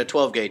 started a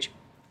 12 gauge.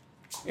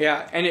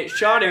 Yeah, and it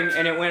shot him,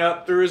 and it went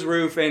up through his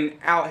roof and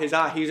out his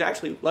eye. He was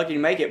actually lucky to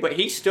make it, but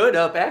he stood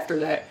up after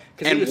that.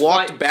 'cause he And was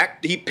walked fight-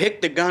 back. He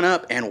picked the gun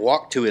up and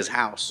walked to his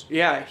house.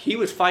 Yeah, he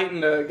was fighting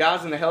the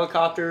guys in the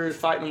helicopters,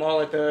 fighting them all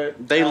at the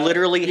They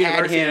literally had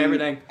university and him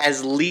everything.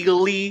 as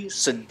legally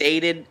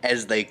sedated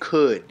as they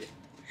could.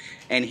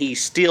 And he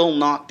still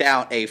knocked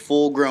out a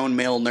full-grown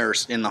male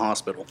nurse in the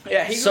hospital.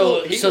 Yeah, he's a So,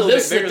 little- he's a so little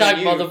this is bit the bigger type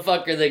than of you.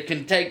 motherfucker that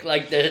can take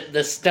like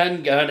the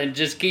stun gun and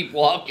just keep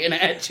walking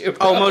at you.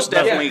 Oh, bro. most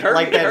definitely. Kirby-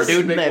 Like that Kirby's a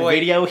dude in big that boy.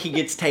 video, he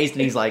gets tased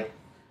and he's like,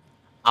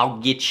 "I'll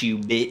get you,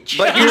 bitch."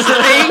 But here's the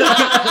thing.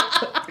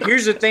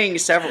 Here's the thing.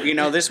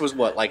 This was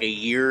what, like a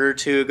year or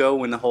 2 ago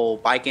when the whole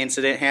bike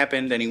incident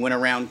happened, and he went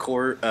around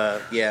court.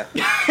 Yeah.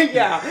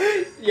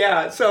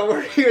 yeah. So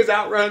where he was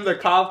outrunning the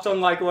cops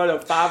on like what, a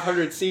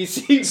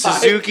 500cc bike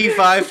Suzuki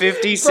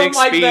 550, from 6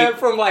 like speed. that,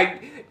 from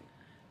like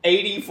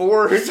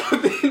 84 or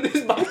something.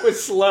 This bike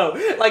was slow.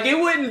 Like it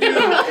wouldn't do.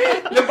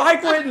 The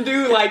bike wouldn't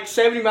do like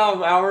 70 miles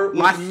an hour with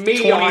My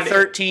me on it.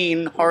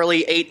 2013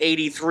 Harley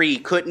 883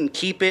 couldn't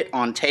keep it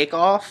on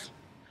takeoff.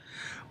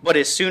 But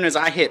as soon as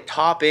I hit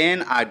top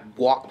end, I'd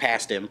walk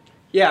past him.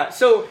 Yeah.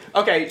 So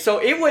okay. So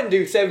it wouldn't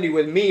do 70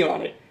 with me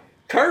on it.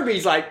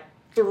 Kirby's like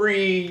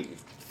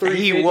 350.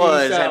 He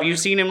was. Have something. you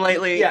seen him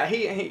lately? Yeah,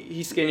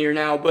 he's skinnier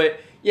now, but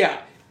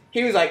yeah,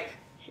 he was like,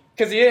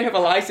 because he didn't have a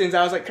license.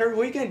 I was like, Kirby,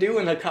 what are you gonna do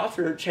when the cops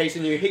are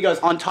chasing you? He goes,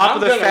 On top I'm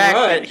of the gonna fact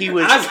run. that he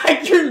was- I was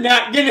like, you're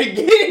not gonna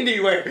get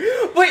anywhere.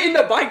 But in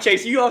the bike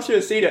chase, you all should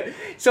have seen it.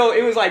 So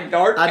it was like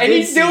dark, I and did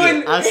he's see doing.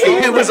 it. I saw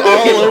It was all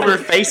over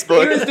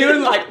Facebook. He was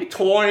doing like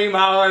 20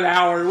 mile an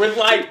hour with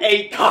like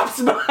 8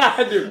 cops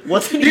behind him.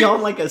 Wasn't he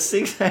on like a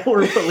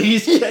 6-hour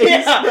police chase?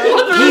 Yeah. bro?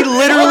 He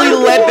literally All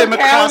led 4 them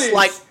across counties.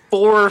 like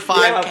 4 or 5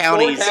 Yeah, 4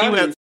 counties. He went.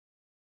 counties.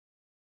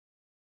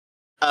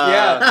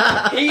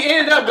 Yeah, he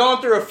ended up going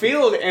through a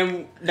field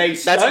and they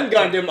stun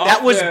gunned him. That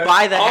off was the,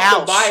 by the off house.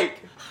 The bike.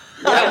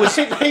 That was-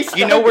 they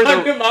you know where the-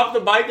 stun-gunned him off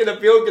the bike in the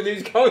field because he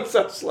was going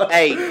so slow.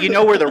 Hey, you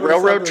know where the Or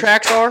railroad something.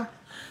 tracks are?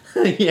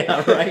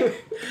 Yeah, right.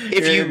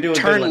 If Here, you do a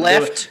good turn one, do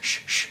left- it.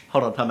 Shh.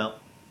 Hold on, time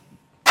out.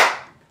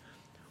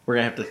 We're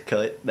gonna have to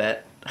cut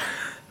that.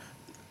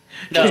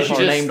 No, Because you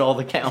just named all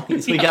the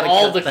counties. We gotta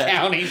all cut the that.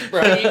 counties,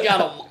 bro. You got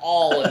them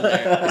all in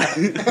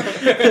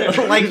there.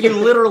 Like you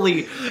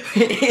literally,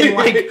 in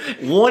like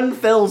one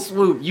fell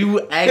swoop,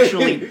 you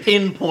actually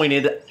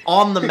pinpointed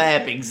on the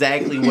map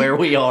exactly where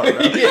we are.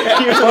 Bro.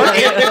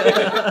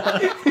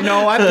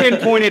 No, I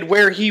pinpointed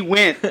where he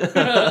went.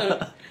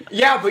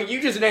 Yeah, but you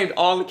just named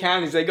all the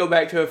counties. They go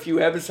back to a few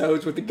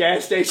episodes with the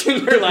gas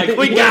station. They're like,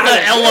 We got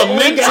an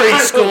elementary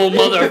school,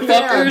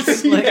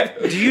 motherfuckers. Like,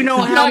 Do you know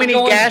I'm how not many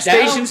going gas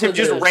down stations for have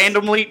just this.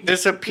 randomly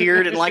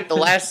disappeared in like the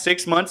last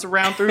 6 months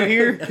around through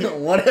here?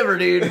 whatever,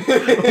 dude.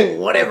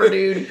 Whatever,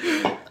 dude.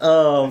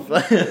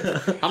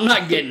 I'm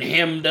not getting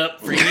hemmed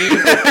up for you.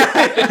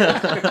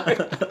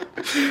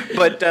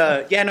 But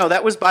yeah, no,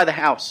 that was by the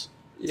house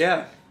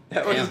yeah,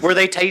 that was. where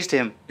they tased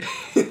him.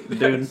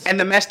 Dude. And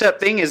the messed up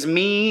thing is,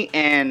 me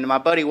and my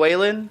buddy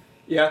Waylon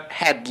Yeah,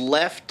 had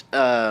left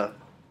the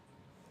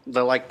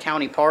like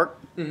county park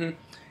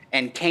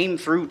and came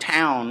through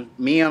town.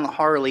 Me on the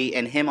Harley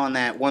and him on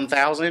that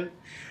 1000,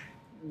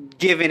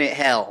 giving it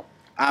hell.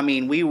 I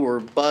mean, we were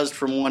buzzed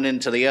from one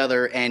end to the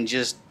other and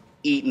just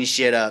eating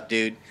shit up,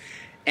 dude.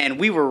 And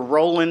we were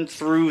rolling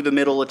through the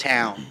middle of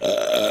town,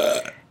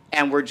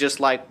 and we're just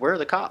like, "Where are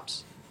the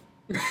cops?"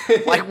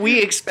 Like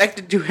we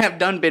expected to have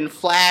been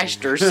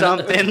flashed or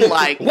something.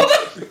 Like,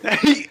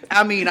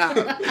 I mean,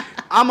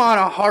 I'm on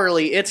a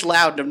Harley. It's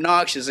loud and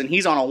obnoxious, and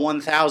he's on a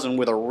 1000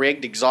 with a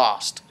rigged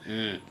exhaust,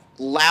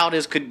 loud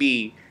as could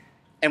be.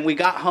 And we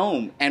got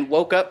home and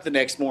woke up the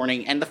next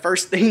morning, and the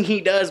first thing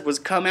he does was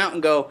come out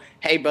and go,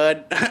 "Hey,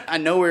 bud, I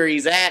know where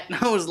he's at." And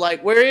I was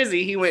like, "Where is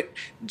he?" He went,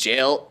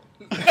 "Jail."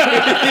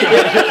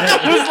 I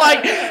was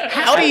like,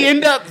 "How'd he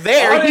end up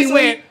there?"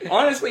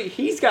 honestly,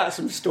 he's got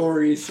some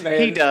stories,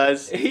 man. He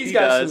does. He's He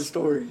got does. some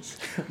stories.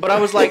 But I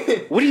was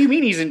like, "What do you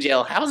mean he's in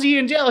jail? How's he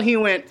in jail?" He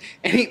went,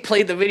 and he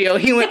played the video.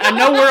 He went, "I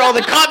know where all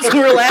the cops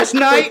were last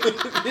night."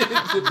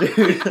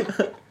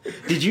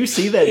 Did you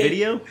see that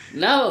video?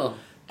 No.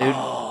 Dude,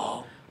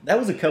 that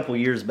was a couple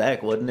years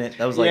back, wasn't it?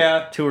 That was like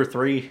Yeah. 2 or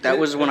 3. That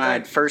was when I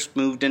had first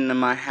moved into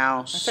my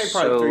house. I'd say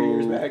probably 3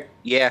 years back.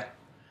 Yeah.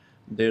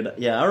 Dude,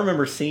 yeah, I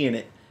remember seeing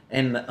it.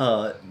 And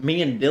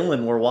me and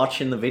Dylan were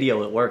watching the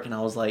video at work, and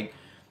I was like,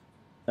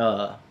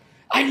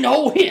 I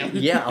know him.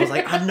 yeah, I was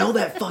like, I know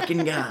that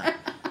fucking guy.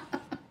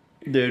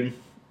 Dude.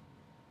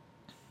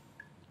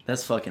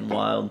 That's fucking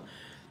wild.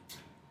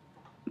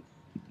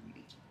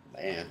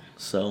 Man.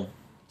 So,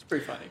 It's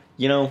pretty funny.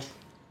 you know,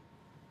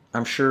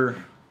 I'm sure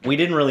we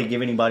didn't really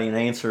give anybody an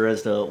answer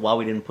as to why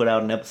we didn't put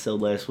out an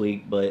episode last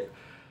week, but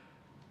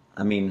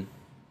I mean,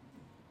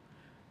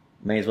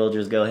 may as well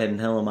just go ahead and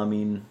tell them. I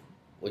mean,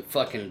 We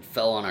fucking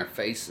fell on our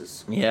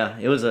faces. yeah,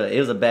 it was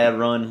a bad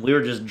run. We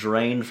were just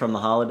drained from the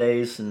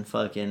holidays and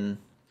fucking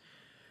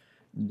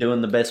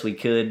doing the best we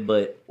could,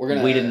 but We're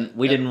gonna-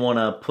 we didn't want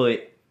to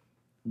put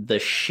the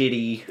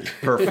shitty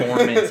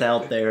performance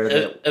out there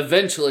that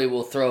Eventually,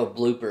 we'll throw a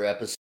blooper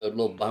episode, a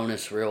little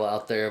bonus reel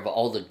out there of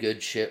all the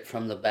good shit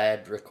from the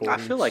bad I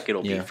recordings. feel like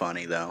it'll be Yeah.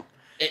 funny, though.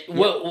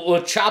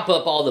 We'll chop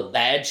up all the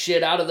bad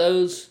shit out of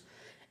those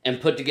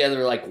and put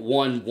together like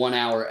one 1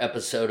 hour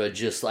episode of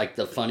just like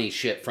the funny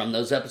shit from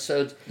those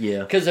episodes. yeah.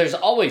 Because there's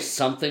always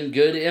something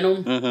good in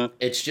them. Mm-hmm.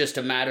 It's just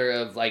a matter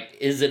of like,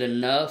 is it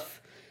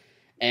enough?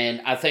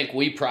 And I think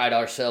we pride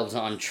ourselves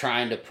on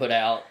trying to put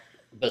out,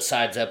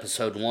 besides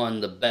episode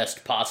 1, the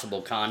best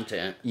possible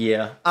content.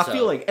 Yeah, I So-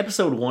 feel like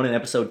episode 1 and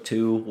episode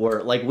 2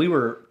 were like we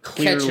were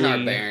clearly Catching our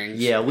bearings.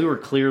 Yeah, we were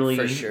clearly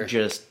For sure.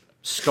 just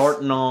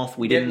starting off.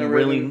 We Getting didn't the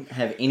really rhythm.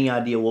 have any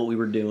idea what we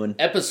were doing.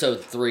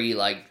 Episode 3,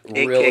 like,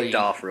 It really kicked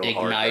off real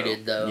hard,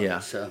 ignited, though. Yeah.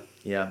 So,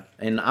 Yeah,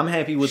 and I'm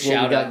happy with what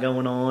Shout we got out.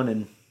 going on,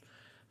 and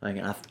like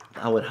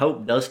I would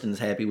hope Dustin's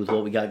happy with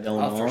what we got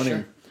going Oh, for on. sure.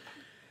 And,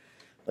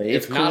 but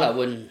it's if not, cool. I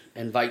wouldn't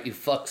invite you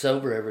fucks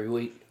over every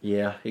week.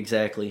 Yeah,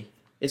 exactly.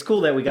 It's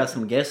cool that we got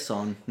some guests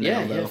on. Now,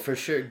 Yeah, though. yeah, for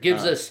sure.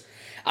 Gives us,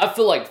 I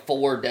feel like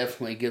 4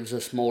 definitely gives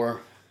us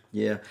more.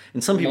 Yeah,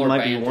 and some people More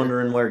might be banter.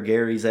 wondering where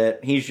Gary's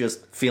at. He's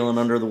just feeling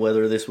under the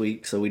weather this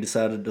week, so we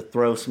decided to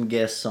throw some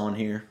guests on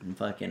here and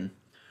fucking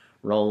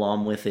roll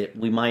on with it.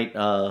 We might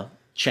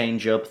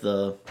change up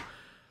the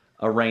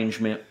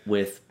arrangement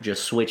with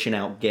just switching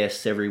out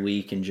guests every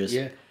week and just,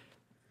 Yeah.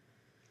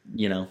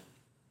 you know,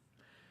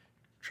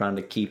 trying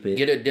to keep it.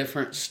 Get a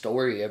different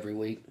story every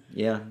week.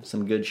 Yeah,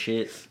 some good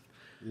shit.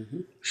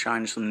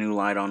 Shine some new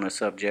light on the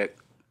subject.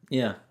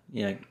 Yeah,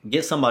 yeah.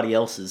 Get somebody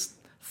else's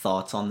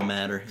thoughts on the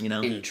matter, you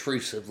know?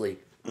 Intrusively.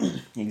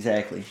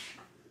 Exactly.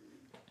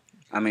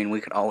 I mean,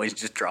 we could always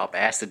just drop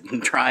acid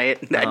and try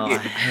it. That'd Oh,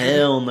 get-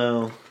 hell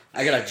no.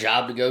 I got a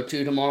job to go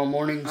to tomorrow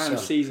morning. I'm So.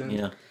 seasoned.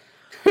 Yeah.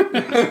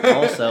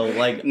 Also,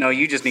 like, No,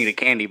 you just need a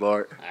candy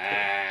bar.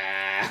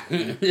 Ah.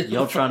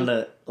 y'all trying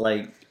to,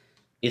 like,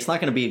 it's not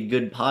going to be a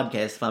good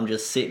podcast if I'm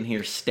just sitting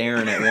here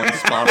staring at one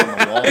spot on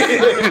the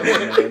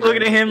wall.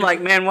 Looking at him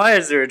like, man, why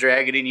is there a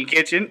dragon in your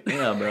kitchen?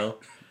 Yeah, bro.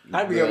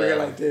 I'd be over here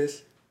like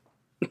this.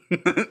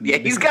 Yeah,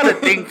 he's got a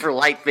thing for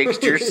light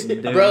fixtures.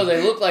 Dude. Bro,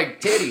 they look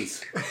like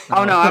titties.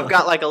 Oh no, I've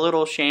got like a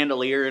little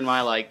chandelier in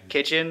my like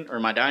kitchen or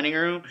my dining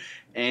room,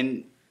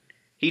 and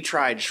he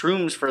tried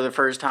shrooms for the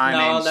first time.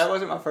 No, and, that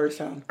wasn't my first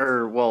time.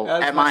 or well, That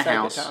was at my second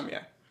house, time,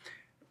 yeah.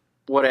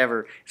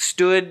 whatever.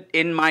 Stood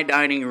in my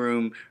dining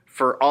room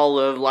for all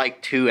of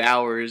like 2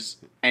 hours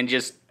and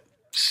just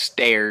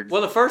stared.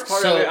 Well, the first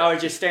part So- of it, I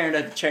was just staring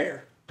at the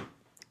chair.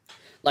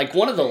 Like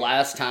one of the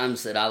last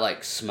times that I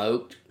like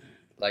smoked,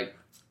 like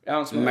I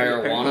don't smoke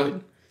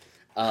marijuana,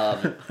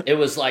 it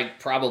was like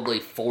probably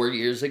 4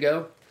 years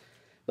ago.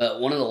 But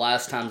one of the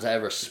last times I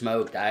ever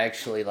smoked, I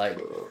actually like,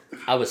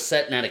 I was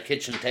sitting at a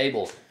kitchen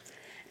table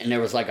and there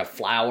was like a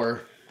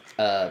flower,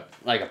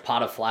 like a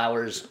pot of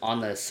flowers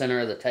on the center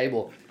of the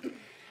table.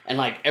 And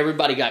like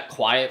everybody got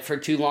quiet for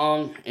too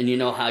long, and you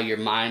know how your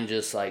mind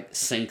just like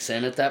sinks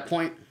in at that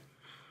point?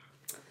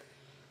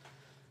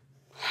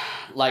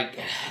 Like,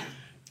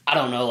 I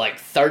don't know, like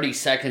 30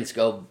 seconds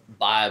go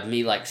by of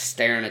me like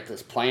staring at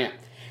this plant,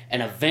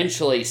 and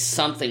eventually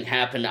something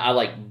happened. I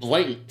like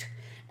blinked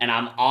and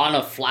I'm on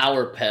a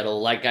flower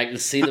petal, like I can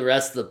see the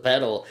rest of the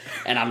petal,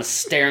 and I'm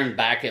staring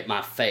back at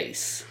my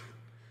face.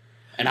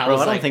 And I Bro,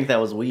 was I don't like, think that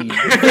was weed.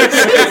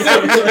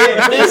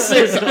 this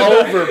is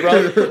over,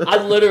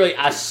 bro.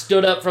 I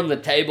stood up from the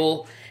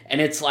table, and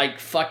it's like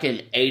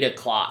fucking 8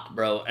 o'clock,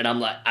 bro. And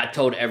I'm like, I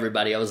told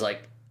everybody, I was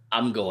like,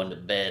 I'm going to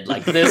bed.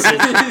 Like, this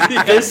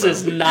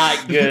is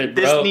not good,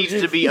 This bro. needs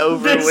to be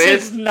over This with.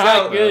 is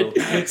not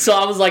good. So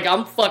I was like,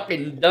 I'm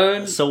fucking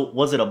done. So,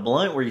 was it a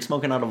blunt? Were you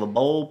smoking out of a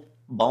bowl?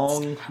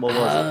 Bong? What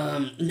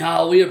was it?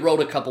 No, we had rolled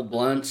a couple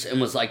blunts and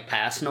was like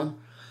passing them.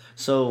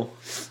 So,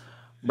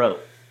 bro,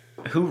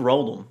 who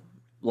rolled them?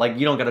 Like,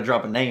 you don't got to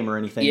drop a name or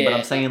anything, but Yeah.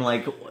 I'm saying,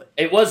 like,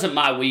 It wasn't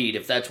my weed,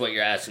 if that's what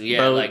you're asking. Yeah,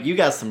 bro, like you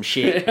got some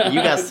shit.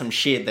 You got some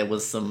shit that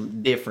was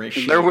some different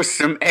shit. There was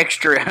some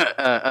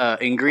extra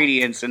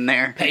ingredients in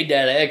there. paid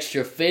that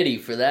extra 50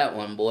 for that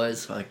one,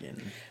 boys.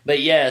 fucking. But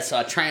yeah, so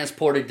I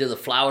transported to the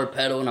flower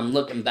petal, and I'm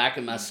looking back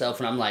at myself,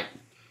 and I'm like,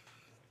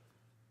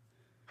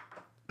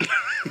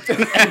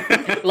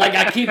 Like,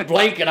 I keep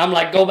blinking. I'm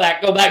like, go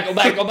back.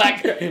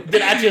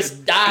 Did I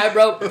just die,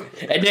 bro?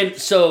 And then,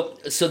 so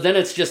then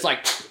it's just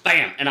like,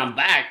 bam, and I'm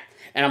back.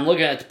 And I'm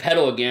looking at the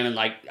pedal again, and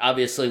like,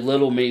 obviously,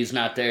 little me's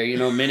not there,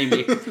 mini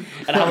me.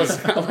 And I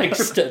was like,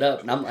 stood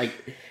up, and I'm like,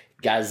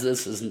 guys,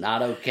 this is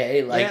not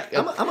okay. Like, yeah,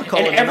 I'm a call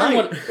and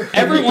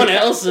everyone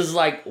else is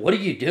like, what are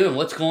you doing?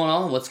 What's going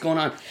on?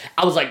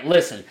 I was like,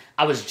 listen,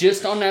 I was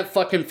just on that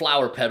fucking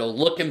flower pedal,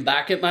 looking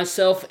back at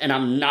myself, and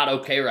I'm not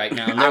okay right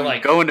now. And they're I'm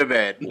like, going to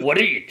bed. what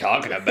are you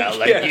talking about?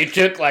 Like, you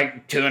took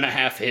like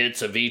 2.5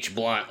 hits of each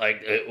blunt.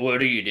 Like, what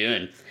are you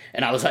doing?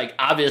 And I was like,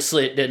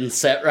 obviously it didn't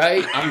set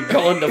right. I'm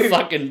going to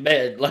fucking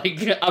bed.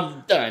 Like,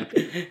 I'm done.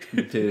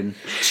 Dude.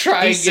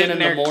 Try He's again sitting in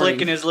there the morning.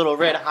 clicking his little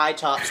red high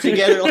tops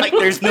together like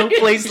there's no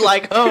place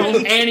like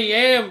home. Annie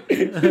M.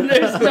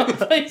 There's no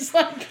place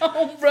like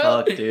home, bro.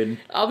 Fuck, dude.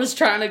 I was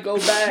trying to go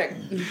back.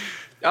 I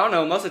don't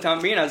know. Most of the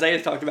time, me and Isaiah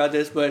talked about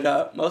this,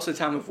 but most of the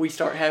time, if we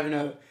start having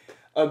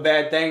a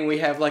bad thing, we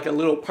have like a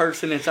little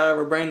person inside of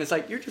our brain that's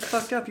like, "You're just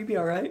fucked up. You be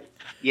all right."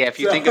 Yeah, if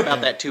you think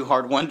about that too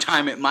hard one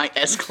time, it might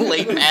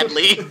escalate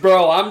madly.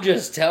 Bro, I'm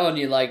just telling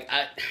you, like,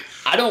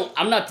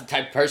 I'm not the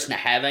type of person to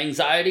have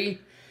anxiety.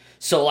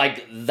 So,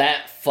 like,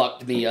 that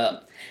fucked me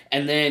up.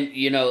 And then,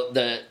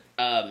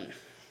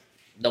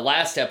 the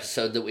last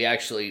episode that we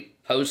actually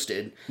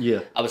posted, Yeah.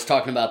 I was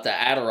talking about the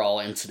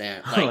Adderall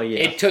incident. Like, Oh, yeah.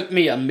 it took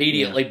me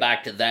immediately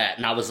back to that.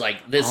 And I was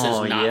like, this is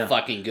not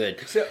fucking good.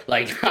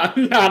 Like,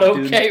 I'm not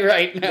okay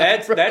right now.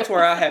 That's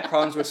where I had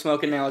problems with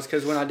smoking now, is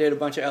because when I did a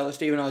bunch of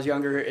LSD when I was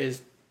younger,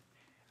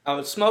 I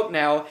would smoke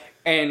now,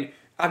 and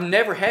I've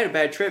never had a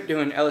bad trip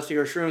doing LSD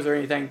or shrooms or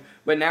anything,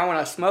 but now when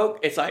I smoke,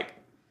 it's like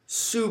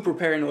super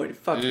paranoid.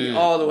 It fucks me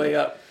all the way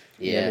up.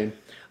 Yeah. Dude.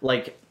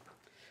 Like,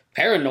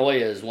 Paranoia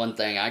is one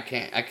thing. I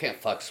can't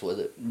fucks with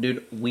it.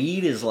 dude,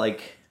 weed is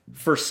like,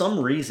 for some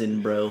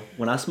reason, bro,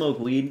 when I smoke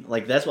weed,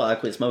 like, that's why I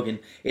quit smoking.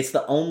 It's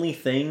the only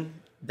thing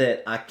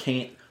that I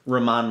can't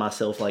remind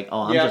myself, like,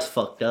 oh, I'm just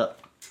fucked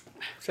up.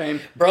 Same.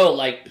 Bro,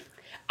 like,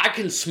 I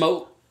can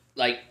smoke,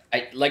 like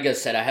I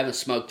said, I haven't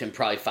smoked in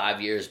probably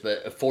 5 years,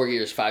 but 4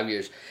 years, 5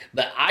 years.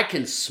 But I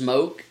can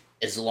smoke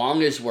as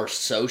long as we're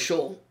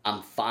social,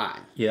 I'm fine.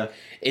 Yeah.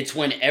 It's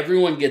when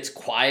everyone gets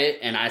quiet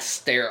and I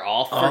stare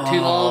off for too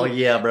long. Oh,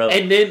 yeah, bro.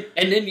 And then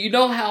you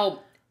know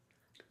how,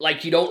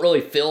 like, you don't really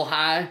feel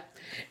high?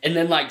 And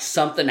then, like,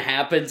 something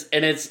happens,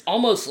 and it's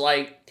almost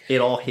like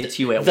It all hits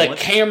you at the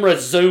once. camera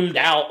zoomed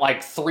out,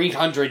 like,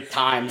 300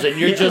 times, and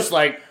you're just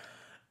like...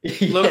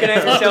 Looking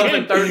at yourself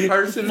in third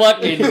person.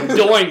 Fucking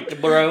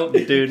doinked, bro.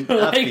 Dude,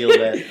 I feel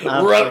that.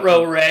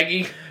 Rut-row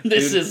raggy.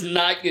 This is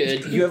not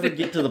good. You ever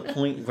get to the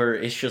point where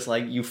it's just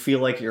like you feel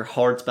like your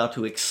heart's about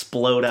to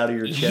explode out of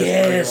your chest?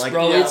 Yes, like,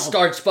 bro. "Oh, It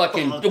starts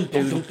fucking... fuck, dum,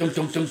 dum, dude." dum,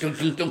 dum, dum, dum,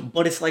 dum, dum.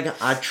 But it's like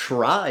I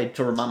tried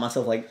to remind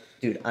myself, like,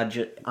 dude,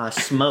 I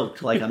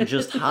smoked, like I'm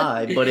just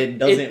high, but it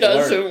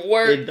doesn't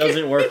work. It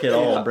doesn't work at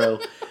all, bro.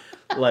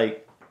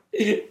 Like,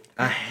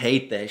 I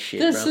hate that shit,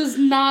 This bro. is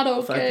not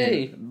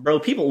okay.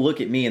 Bro, people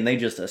look at me and they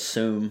just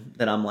assume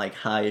that I'm like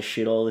high as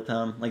shit all the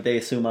time. Like they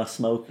assume I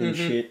smoke and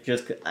shit.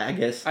 Just, I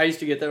guess I used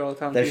to get that all the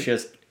time. that's too.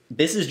 just.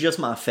 This is just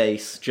my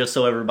face, just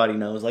so everybody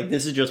knows. Like,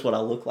 this is just what I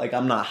look like.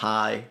 I'm not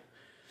high.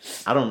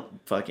 I don't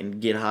fucking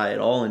get high at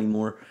all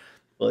anymore.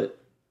 But,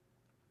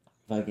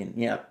 fucking,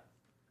 yeah.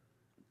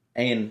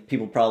 And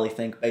people probably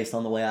think, based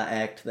on the way I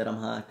act, that I'm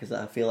high, because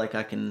I feel like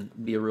I can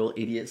be a real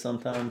idiot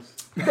sometimes.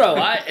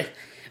 Bro,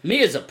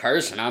 me as a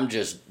person, I'm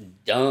just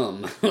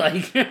dumb.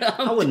 Like,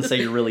 I wouldn't say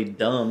you're really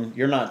dumb.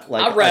 You're not,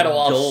 like, I rattle a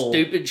off dull-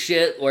 stupid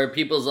shit where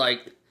people's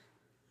like,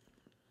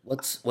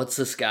 what's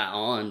this guy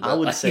on? But I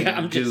would like, say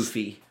I'm just-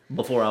 goofy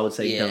before I would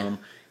say Yeah. dumb.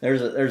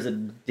 There's a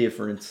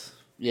difference.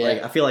 Yeah.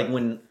 Like, I feel like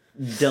when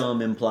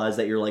dumb implies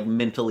that you're like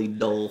mentally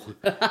dull.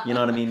 You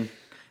know what I mean?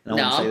 And I No,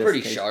 wouldn't say I'm that's pretty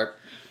the case. sharp.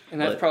 And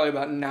that's But- probably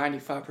about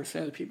 95%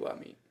 of the people I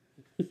meet.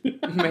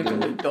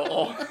 Mentally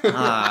dull.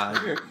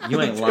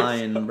 You ain't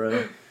lying,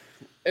 bro.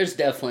 There's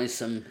definitely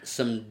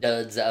some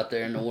duds out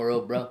there in the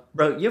world, bro.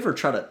 Bro, you ever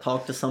try to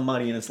talk to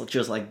somebody and it's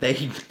just like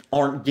they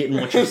aren't getting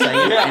what you're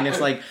saying? And it's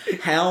like,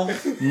 how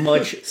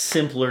much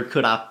simpler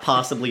could I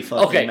possibly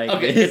fucking make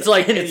Okay. this? It's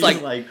like And it's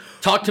just like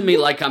talk to me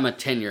like I'm a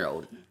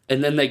 10-year-old,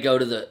 and then they go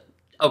to the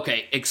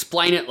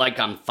explain it like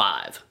I'm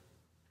 5,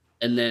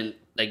 and then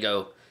they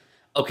go,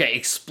 okay,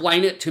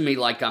 explain it to me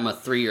like I'm a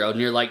 3-year-old,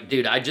 and you're like,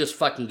 dude, I just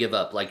fucking give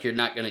up. Like, you're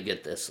not gonna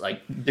get this.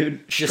 Like,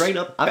 dude, straight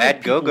up, I've Bad had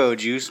people- go-go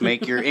juice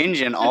make your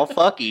engine all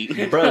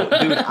fucky. Bro,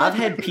 dude, I've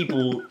had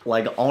people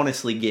like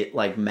honestly get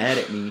like mad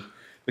at me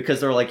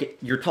because they're like,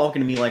 you're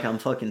talking to me like I'm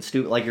fucking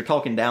stupid, like you're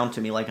talking down to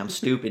me like I'm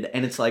stupid,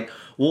 and it's like,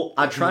 well,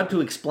 I tried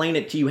to explain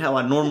it to you how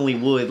I normally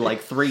would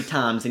like 3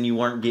 times and you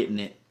weren't getting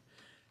it.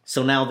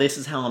 So now this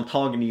is how I'm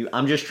talking to you.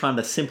 I'm just trying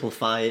to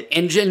simplify it.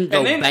 engine go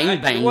And then bang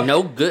bang,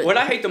 no good. What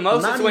I hate the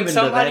most Not is when even to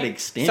that somebody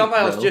extent,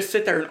 else bro. just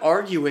sit there and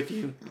argue with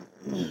you.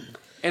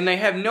 And they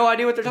have no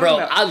idea what they're talking Bro,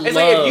 about. I It's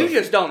like, if love- you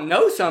just don't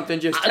know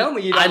something, just tell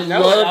me you don't I know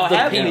love it. I'll the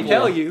happily people-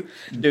 tell you.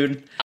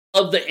 Dude,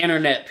 love the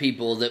internet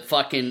people that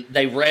fucking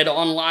they read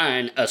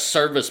online a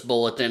service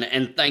bulletin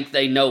and think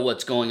they know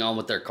what's going on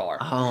with their car.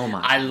 Oh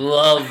my! I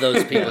love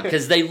those people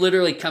because they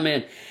literally come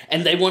in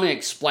and they want to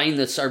explain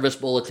the service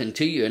bulletin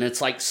to you, and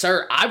it's like,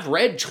 sir, I've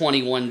read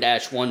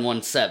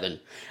 21-117.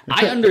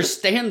 I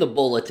understand the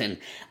bulletin.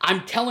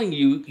 I'm telling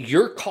you,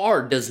 your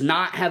car does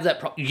not have that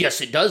problem.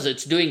 Yes, it does.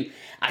 It's doing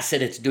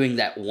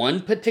that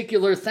one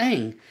particular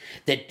thing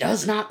that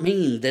does not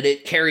mean that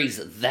it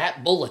carries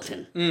that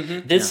bulletin.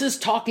 Mm-hmm. This is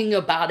talking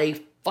about a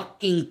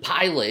fucking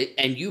Pilot,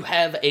 and you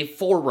have a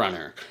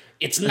Forerunner.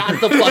 It's not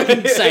the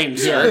fucking same,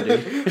 sir.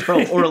 Dude.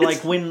 Bro, or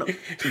like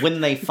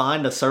when they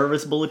find a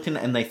service bulletin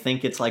and they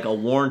think it's like a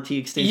warranty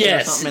extension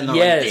or something, and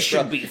they're like, this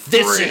should be free.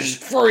 This is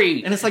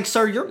free. And it's like,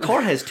 sir, your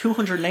car has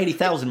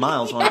 280,000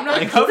 miles on it. I'm not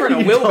Like, covering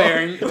a wheel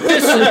bearing.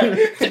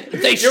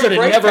 They should Your have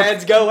brake never.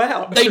 pads go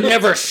out. They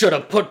never should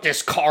have put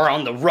this car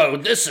on the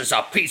road. This is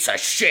a piece of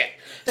shit.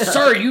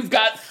 Sir, you've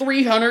got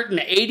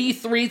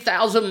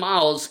 383,000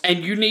 miles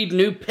and you need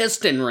new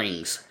piston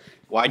rings.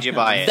 Why'd you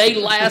buy it? They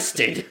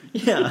lasted.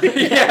 Yeah.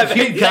 Yeah,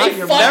 they got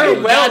your they're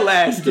fucking well got-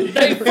 lasted.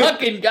 They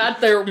fucking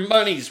got their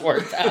money's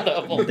worth out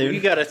of them. Dude.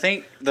 You got to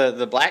think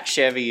the black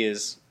Chevy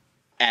is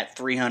at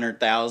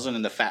 300,000,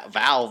 and the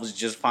valves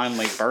just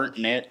finally burnt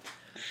in it.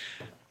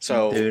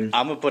 So Dude.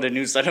 I'm gonna put a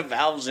new set of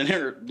valves in it,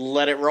 or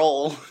let it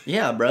roll.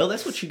 Yeah, bro,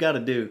 that's what you got to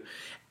do.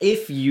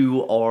 If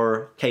you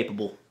are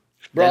capable.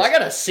 Bro, I That's-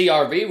 got a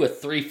CRV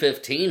with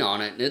 315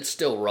 on it and it's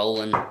still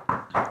rolling.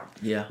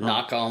 Yeah.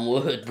 Knock on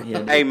wood. Yeah,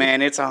 dude. Hey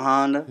man, it's a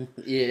Honda.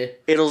 Yeah.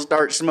 It'll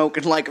start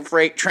smoking like a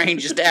freight train,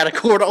 just add a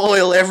quart of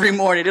oil every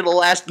morning. It'll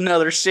last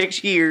another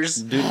 6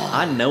 years. Dude,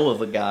 I know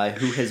of a guy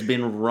who has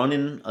been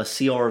running a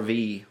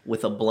CRV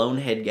with a blown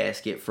head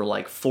gasket for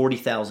like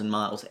 40,000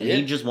 miles, and he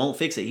Yeah. just won't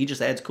fix it. He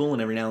just adds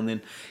coolant every now and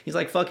then. He's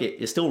like, fuck it.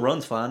 It still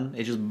runs fine.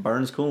 It just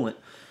burns coolant.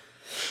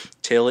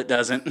 Till it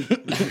doesn't.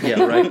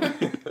 Yeah, right?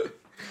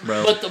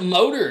 Bro. But the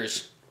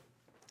motors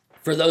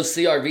for those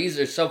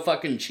CRVs are so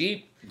fucking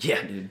cheap.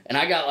 Yeah, dude. And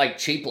I got like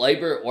cheap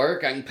labor at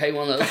work. I can pay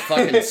one of those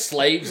fucking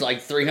slaves like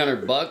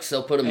 $300.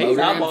 They'll put a He's motor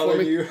in for eyeballing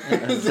me. you.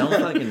 Don't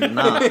fucking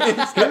nah.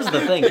 Here's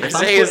the thing. If I'm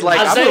Isaiah's putting- like,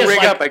 I'm Isaiah's gonna rig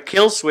like, up a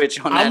kill switch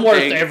on that I'm worth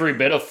thing. every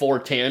bit of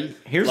 410.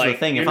 Here's Like, the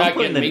thing: if you're I'm not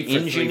putting an getting me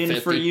for engine in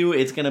for 350. you,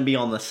 it's gonna be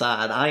on the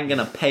side. I ain't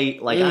gonna pay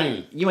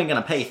you ain't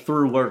gonna pay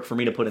through work for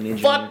me to put an engine.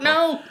 in Fuck your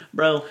car. no.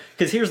 Bro.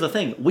 Because here's the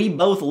thing: we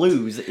both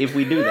lose if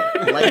we do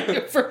that.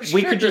 Like For we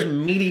sure. could just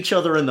meet each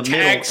other in the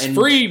Tax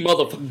middle and free,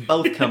 motherfucker.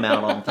 both come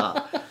out on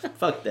top.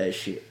 Fuck that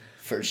shit.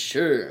 For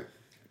sure.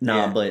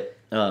 Nah, Yeah. but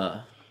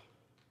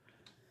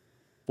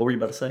what were you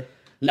about to say?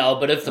 No,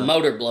 but if the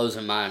motor blows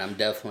in mine, I'm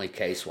definitely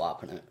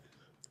K-swapping it.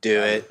 Do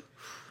it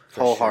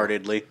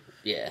wholeheartedly.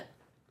 Yeah.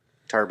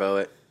 Turbo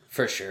it.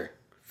 For sure.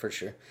 For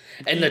sure.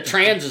 And the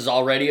trans is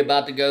already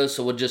about to go,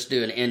 so we'll just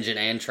do an engine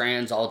and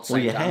trans all at the Well,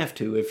 same you time. have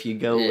to if you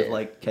go with Yeah.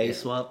 like K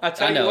swap. I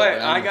tell I you know, what,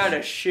 but I I'm- got a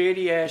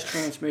shitty ass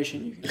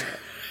transmission you can get.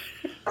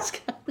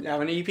 I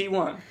have an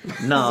EP1.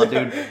 No,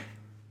 dude,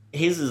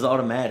 his is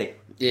automatic.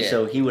 Yeah.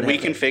 So he would. We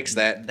have can to- fix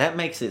that. That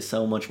makes it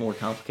so much more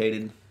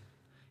complicated.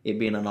 It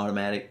being an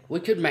automatic. We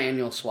could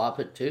manual swap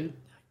it too.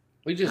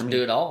 We just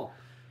do it all.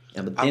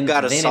 Yeah, but I've then,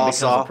 got a then it saw becomes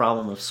saw. a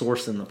problem of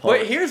sourcing the parts.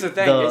 But here's the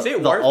thing, The, is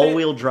it the worth it?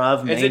 all-wheel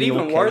drive Is it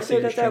manual even worth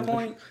it K-series at that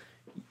transmission. point?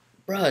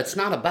 Bro, it's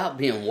not about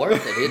being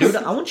worth it. Dude, It's,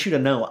 I want you to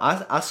know,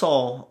 I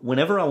saw,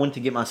 whenever I went to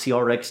get my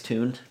CRX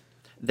tuned,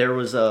 there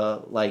was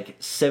a, like,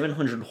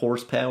 700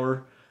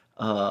 horsepower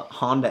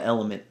Honda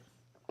Element.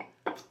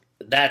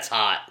 that's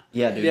hot.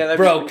 Yeah, dude. Yeah, that'd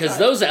Bro, be because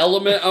pretty those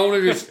element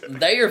owners,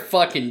 they are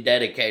fucking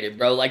dedicated,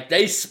 bro. Like,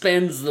 they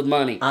spends the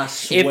money. I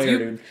swear,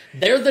 dude.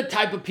 They're the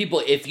type of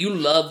people, if you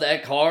love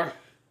that car,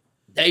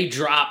 they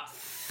drop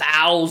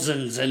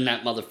thousands in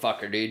that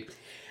motherfucker, dude.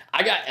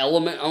 I got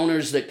element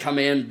owners that come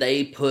in,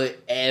 they put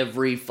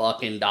every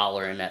fucking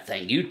dollar in that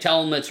thing. You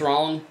tell them it's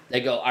wrong, they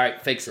go, all right,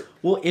 fix it.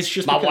 Well, it's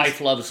just My because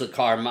wife loves the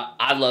car.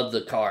 I love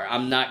the car.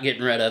 I'm not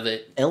getting rid of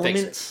it. Fix it.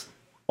 Elements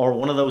are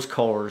one of those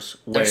cars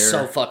where They're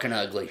so fucking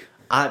ugly.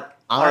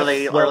 Are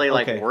they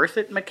like okay. worth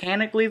it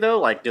mechanically though?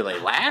 Like, do they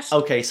last?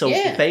 Okay, so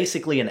Yeah.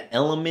 basically an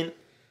Element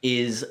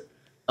is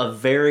a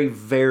very,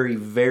 very,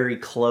 very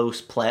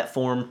close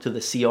platform to the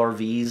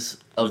CRVs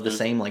of the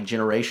same, like,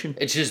 generation.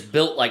 It's just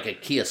built like a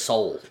Kia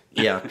Soul.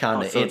 Yeah,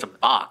 kind of. So it's a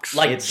box.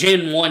 Like It's-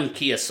 Gen 1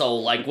 Kia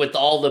Soul, like with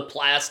all the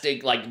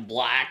plastic, like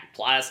black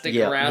plastic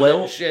Yeah, around it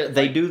well, and shit.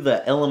 they like, do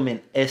the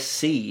Element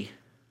SC,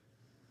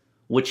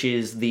 which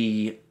is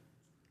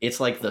it's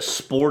like the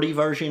sporty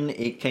version.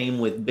 It came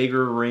with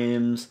bigger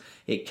rims.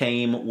 It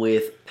came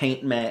with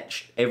paint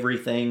matched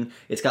everything.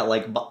 It's got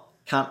like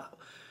not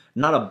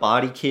a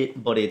body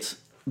kit, but it's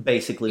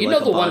basically You like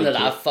know a the one body that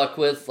kit. I fuck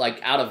with, like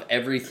out of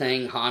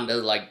everything Honda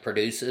like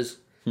produces?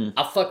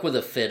 I fuck with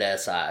a Fit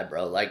SI,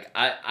 bro. Like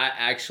I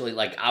actually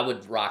like I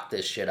would rock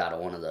this shit out of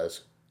one of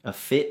those. A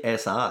Fit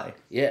SI.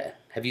 Yeah.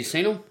 Have you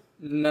seen them?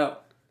 No.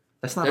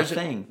 That's not There's a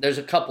thing. There's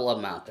a couple of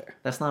them out there.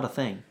 That's not a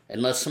thing.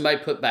 Unless somebody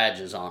put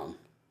badges on them.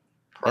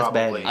 That's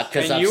bad. Probably.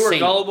 Because And I've you were seen 'em.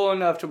 gullible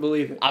enough to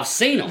believe it. I've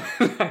seen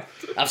them.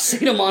 I've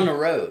seen them on the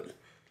road.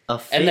 A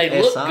Fit And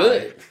they look SI.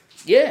 good.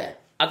 Yeah.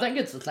 I think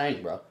it's the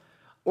thing, bro.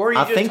 Or are you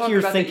I just think talking you're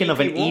about the thinking of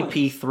an EP1?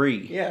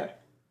 EP3. Yeah.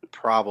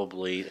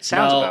 Probably. It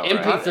sounds No,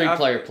 about right. MP3 I-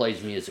 player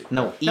plays music.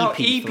 No, No,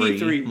 EP3,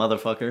 EP3.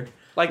 motherfucker.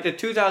 Like the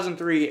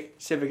 2003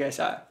 Civic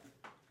Si. I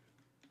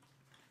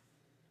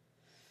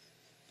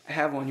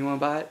have one. You want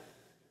to buy it?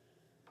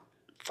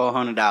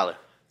 $400.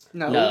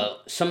 No,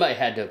 somebody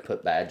had to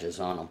put badges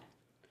on them.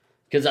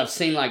 Because I've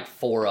seen like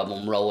 4 of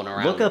them rolling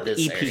around Look up this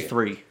EP3.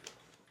 area.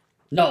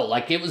 No,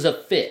 like it was a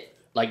fit.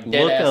 Like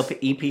dead Look ass. up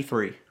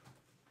EP3.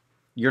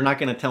 You're not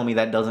going to tell me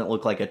that doesn't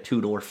look like a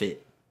 2-door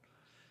fit.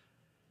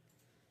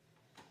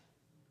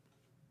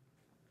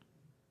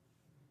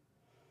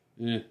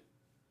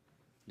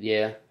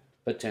 Yeah,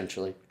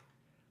 potentially.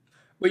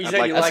 But you I'd said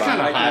like- you that's like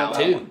kinda it, hot,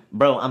 like too. one.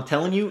 Bro, I'm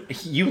telling you,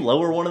 you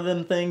lower one of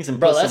them things and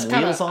Bro, put that's some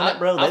kind wheels of. on it,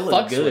 bro. They look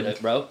fucks good. with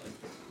it, bro.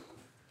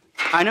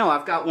 I know.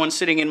 I've got one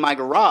sitting in my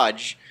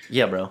garage.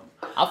 Yeah, bro.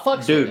 I fucks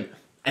with Dude, it.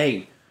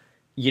 hey,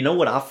 you know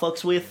what I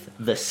fucks with?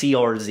 The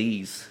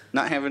CRZs.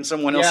 Not having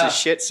someone Yeah. else's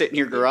shit sit in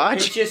your It's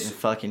garage. just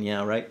Fucking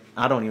yeah, right?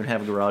 I don't even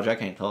have a garage. I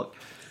can't talk.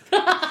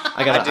 I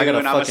I got do, a and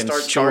I'm gonna fucking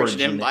start storage charging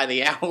him unit. by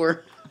the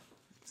hour.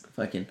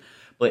 Fucking,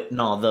 but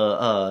no,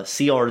 the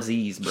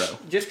CRZs, bro.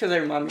 just because they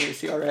remind me of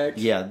the CRX.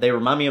 Yeah, they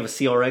remind me of a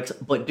CRX.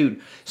 But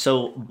dude,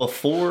 so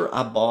before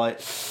I bought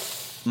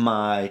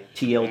my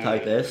TL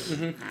Type S,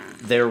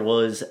 there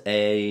was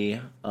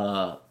a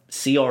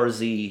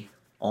CRZ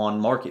on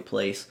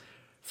Marketplace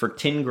for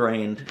 10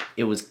 grand.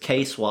 It was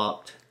K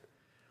swapped,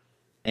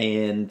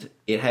 and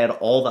it had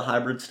all the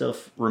hybrid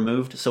stuff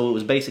removed, so it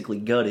was basically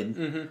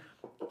gutted.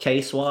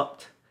 K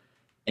swapped,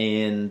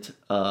 and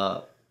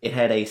it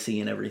had AC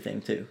and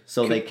everything too.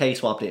 So they K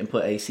swapped it and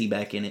put AC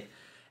back in it.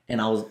 And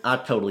I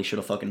totally should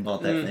have fucking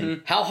bought that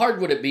thing. How hard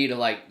would it be to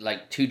like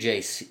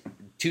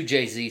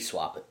 2JZ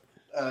swap it?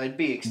 It'd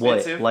be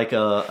What, like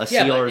a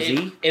Yeah, but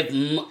CRZ?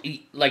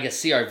 if like a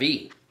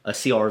CRV. A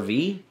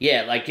CRV?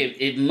 Yeah, like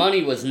if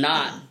money was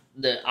not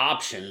the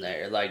option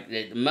there, like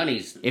the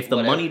money's If the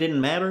whatever. money didn't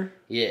matter,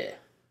 Yeah.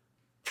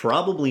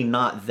 probably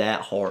not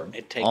that hard.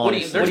 It takes- What do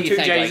you- honestly. what There's do you two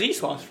think, Jay-Z like-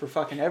 swaps for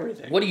fucking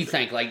everything. What do you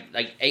think? Like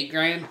 8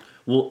 grand?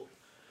 Well,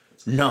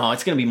 no,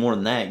 it's gonna be more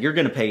than that. You're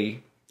gonna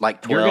pay.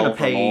 like You're 12 gonna or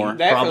pay more.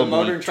 That for the motor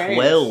probably and trains.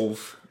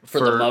 12 For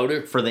the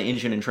motor? for the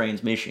engine and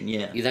transmission.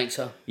 Yeah, You think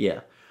so?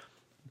 yeah.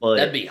 But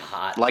That'd be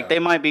hot. Like though. they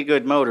might be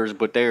good motors,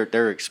 but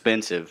they're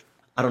expensive.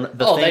 I don't know.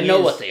 The Oh, they thing know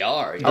is- what they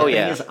are. The Oh, thing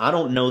yeah. is, I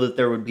don't know that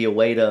there would be a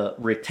way to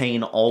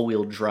retain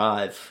all-wheel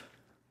drive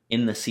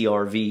in the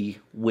CRV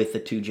with the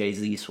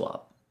 2JZ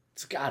swap.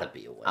 It's got to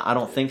be a way. I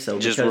don't think so.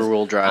 Just because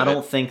rear-wheel drive I it.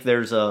 don't think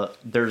there's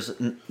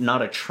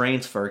not a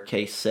transfer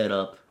case set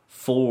up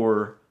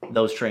for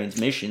those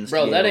transmissions. to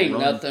Bro, be that able to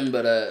ain't run.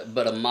 nothing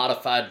but a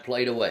modified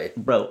plate away.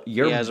 Bro,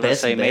 your Yeah, I was about to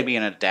best say bet, maybe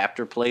an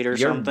adapter plate or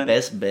your something.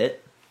 best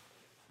bet,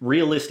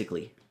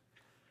 realistically,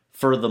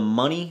 for the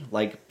money,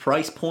 like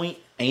price point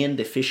and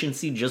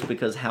efficiency, just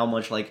because how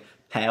much like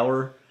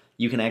power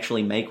you can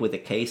actually make with a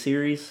K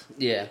series.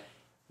 Yeah.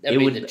 That'd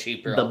be the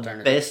cheaper the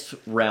alternative. best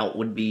route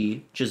would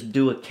be just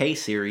do a K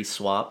series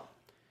swap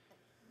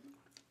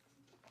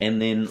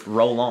and then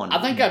roll on.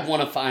 I think I'd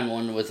want to find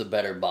one with a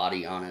better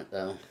body on it,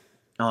 though.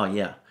 Oh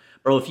yeah,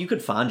 bro. If you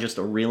could find just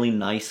a really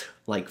nice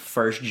like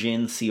first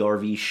gen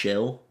CRV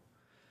shell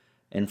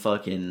and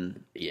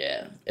fucking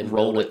Yeah. And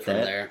roll roll it with from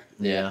that, there.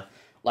 yeah,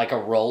 Like a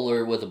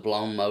roller with a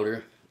blown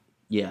motor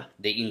yeah,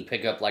 that you can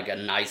pick up like a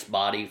nice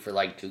body for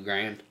like 2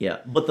 grand. yeah.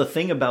 But the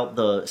thing about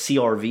the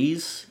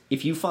CRVs,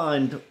 if you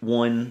find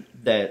one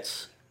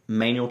that's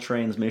manual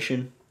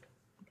transmission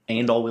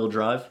and all wheel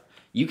drive,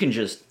 you can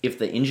just, if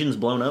the engine's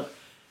blown up,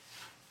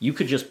 you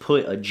could just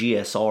put a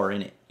GSR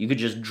in it. You could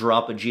just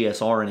drop a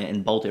GSR in it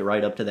and bolt it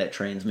right up to that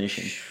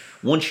transmission.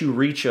 Once you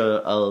reach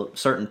a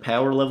certain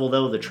power level,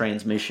 though, the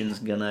transmission's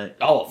gonna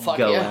Oh, fuck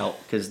go yeah.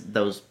 out because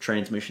those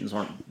transmissions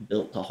aren't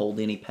built to hold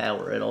any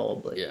power at all.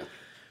 But Yeah.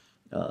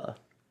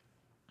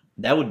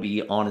 that would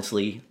be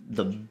honestly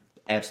the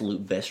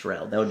absolute best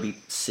route. That would be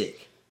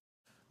sick.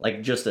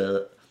 Like just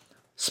a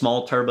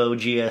small turbo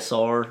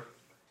GSR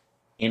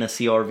in a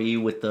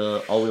CRV with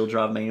the all-wheel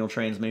drive manual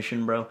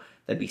transmission, bro.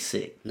 That'd be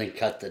sick. And then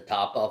cut the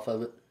top off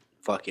of it.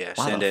 Fuck yeah,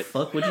 Why send the it.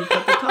 fuck would you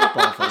cut the top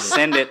off of it?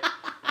 Send it.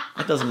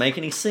 That doesn't make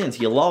any sense.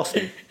 You lost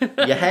me.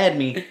 You had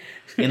me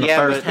in the Yeah,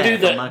 first but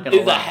half. Do I'm not the, gonna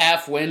do the lie.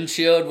 half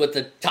windshield with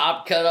the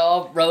top cut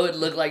off, bro. It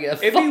looked like a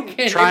If you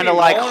fucking... Trying to you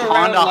like going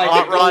around Honda like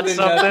hot a rod golden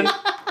something.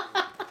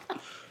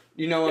 nugget.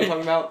 You know what I'm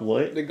talking about?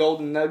 What? The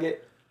golden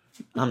nugget.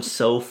 I'm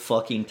so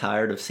fucking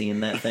tired of seeing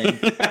that thing.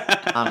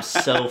 I'm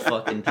so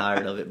fucking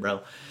tired of it,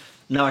 bro.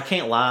 No, I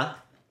can't lie.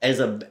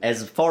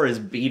 As far as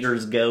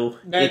beaters go,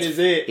 That is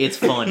it. It's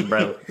fun,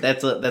 bro.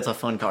 That's a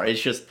fun car.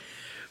 It's just,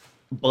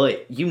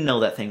 but you know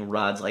that thing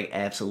rides like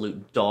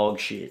absolute dog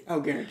shit. Oh,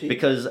 guaranteed.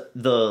 Because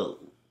the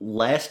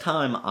last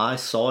time I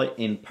saw it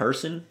in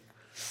person,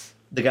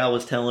 the guy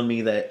was telling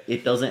me that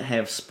it doesn't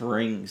have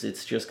springs.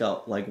 It's just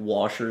got like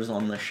washers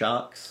on the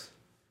shocks.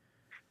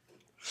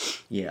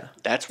 Yeah.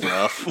 That's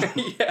rough.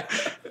 yeah.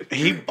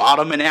 He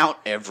bottoming out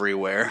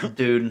everywhere.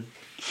 Dude,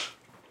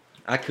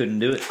 I couldn't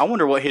do it. I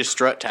wonder what his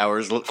strut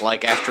towers look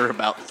like after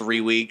about 3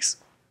 weeks.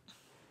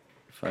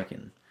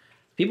 fucking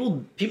people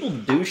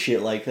do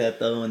shit like that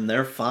though, and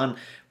they're fine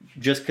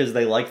just because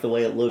they like the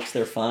way it looks.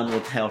 They're fine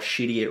with how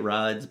shitty it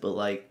rides, but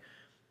like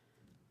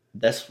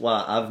that's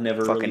why I've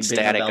never Fucking really been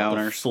static about the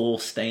owners. full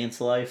stance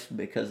life,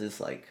 because it's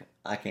like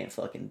I can't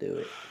fucking do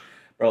it,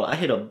 bro. I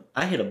hit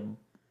a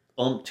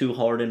bump too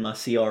hard in my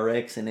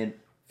CRX, and it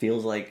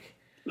feels like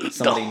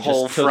somebody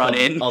whole just took front a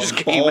end just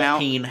came ball out.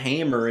 peen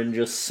hammer and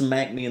just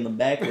smacked me in the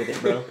back with it,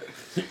 bro.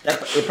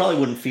 It probably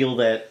wouldn't feel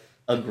that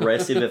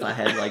aggressive if I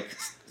had like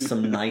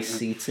some nice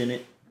seats in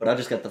it, but I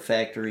just got the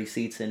factory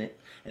seats in it,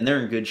 and they're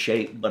in good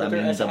shape. But I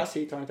They're mean, SI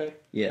seats, aren't they?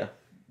 yeah,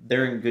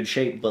 they're in good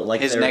shape. But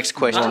like His they're- next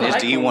question I is,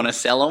 like do you them. want to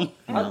sell them?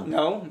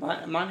 No,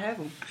 mine have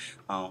them.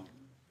 Oh,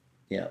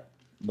 yeah,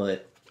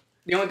 but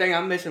The only thing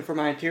I'm missing for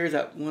my interior is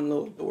that one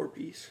little door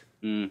piece.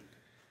 mm.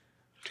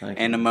 I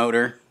And a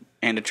motor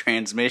and a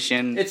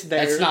transmission It's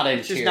there. That's not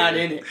It's just not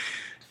interior. in it.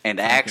 and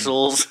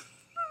axles.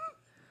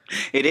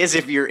 It is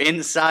if you're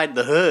inside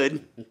the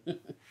hood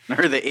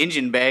or the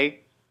engine bay.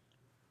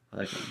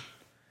 can.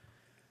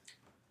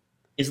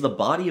 Is the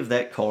body of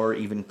that car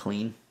even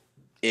clean?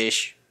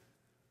 Ish.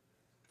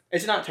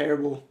 It's not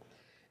terrible.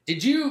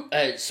 Did you,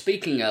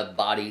 speaking of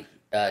body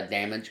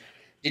damage,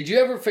 did you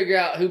ever figure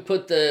out who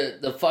put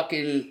the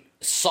fucking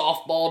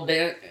softball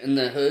dent in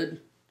the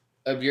hood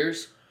of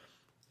yours?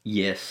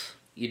 Yes.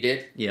 You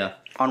did? Yeah.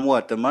 On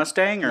what? The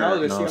Mustang or No,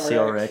 the No, CRX.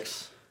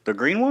 CRX. the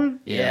green one?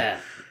 Yeah.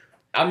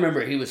 I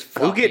remember he was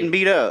fucking... Who getting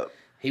beat up?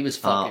 He was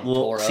fucking Well,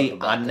 tore see, up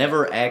about I that.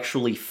 never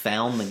actually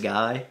found the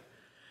guy,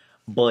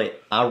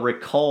 but I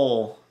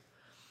recall,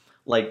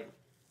 like,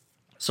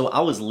 so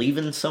I was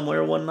leaving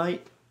somewhere one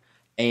night,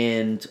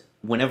 and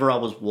whenever I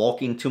was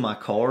walking to my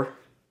car,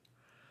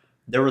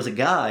 there was a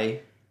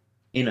guy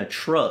in a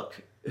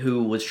truck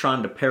who was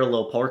trying to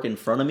parallel park in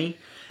front of me.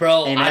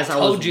 Bro, and I as I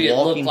told was you it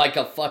looked walking- like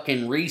a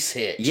fucking Reese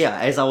hitch. Yeah,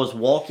 as I was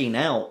walking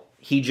out,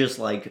 he just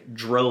like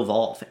drove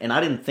off, and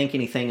I didn't think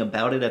anything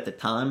about it at the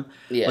time.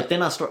 Yeah. But then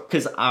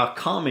because I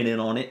commented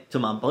on it to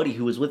my buddy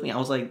who was with me. I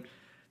was like,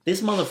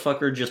 "This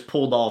motherfucker just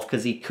pulled off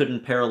because he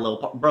couldn't parallel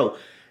park." Bro,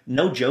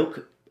 no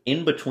joke.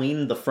 In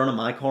between the front of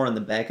my car and the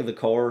back of the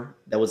car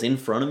that was in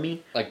front of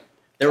me, Like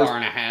There car was-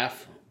 and a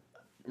half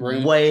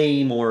room.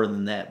 way more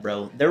than that,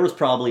 bro. There was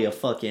probably a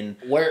fucking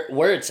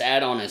Where it's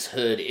at on his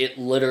hood, it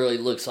literally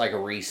looks like a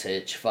Reese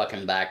hitch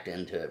fucking backed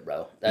into it,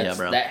 bro. Yeah,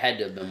 bro. That had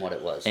to have been what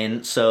it was.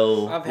 and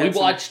so I've we had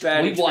some watched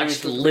bad we experience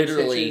watched with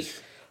literally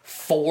hitches.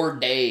 4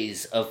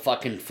 days of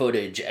fucking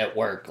footage at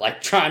work,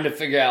 like trying to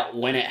figure out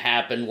when it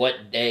happened,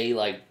 what day,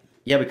 like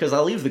yeah, because I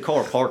leave the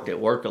car parked at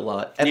work a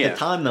lot. At Yeah. the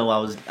time, though,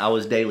 I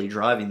was daily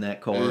driving that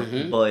car,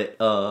 Mhm. but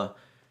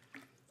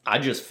I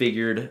just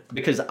figured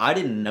because I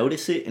didn't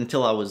notice it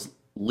until I was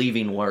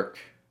leaving work.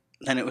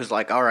 Then it was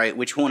like, all right,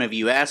 which one of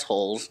you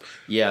assholes?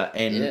 Yeah,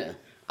 and yeah.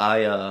 I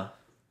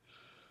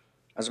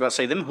was about to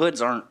say, them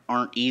hoods aren't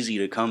he's easy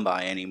to come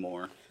by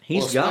anymore.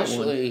 Well, got one.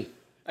 especially-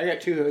 I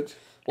got two hoods.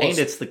 well,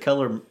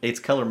 And it's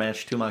color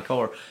matched to my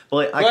car.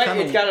 But I But kind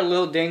it's of got a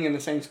little ding in the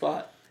same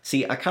spot.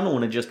 see. I kind of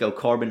want to just go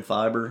carbon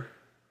fiber,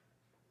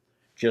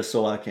 just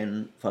so I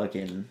can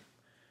fucking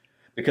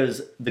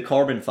because the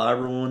carbon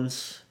fiber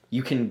ones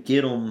you can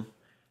get them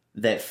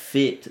that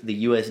fit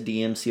the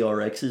USDM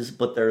CRXs,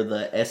 but they're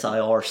the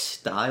SIR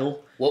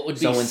style. what would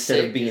be So instead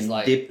sick of being is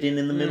like, dipped in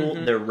the middle,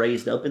 Mhm. they're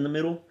raised up in the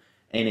middle,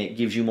 and it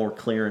gives you more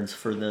clearance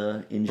for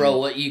the engine. bro,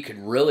 what you could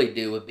really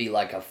do would be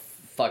like a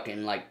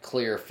fucking like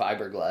clear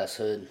fiberglass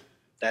hood.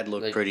 That'd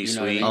look Like, pretty you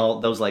know what I sweet. mean? all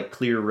those like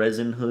clear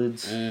resin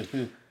hoods.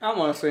 Mm-hmm. I'm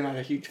honestly not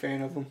a huge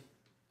fan of them.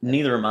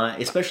 Neither am I.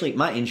 Especially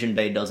my engine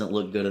bay doesn't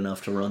look good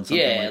enough to run something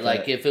Yeah, like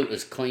like that. if it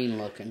was clean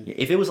looking,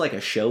 If it was like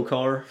a show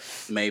car,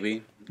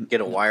 Maybe. Get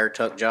a wire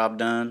tuck job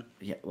done.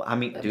 yeah, I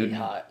mean, that'd dude, be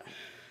hot.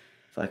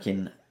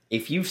 fucking.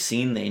 If you've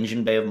seen the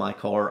engine bay of my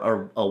car,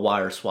 or a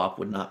wire swap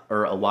would not,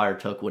 or a wire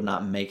tuck would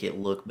not make it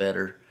look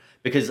better,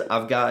 because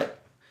I've got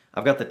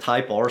the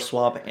Type R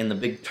swap and the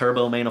big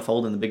turbo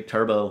manifold and the big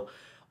turbo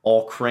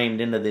all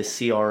crammed into this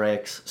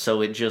CRX,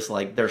 so it just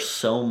like there's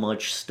so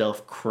much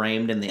stuff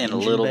crammed in the In a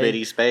engine little bay.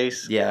 bitty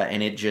space. Yeah,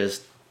 and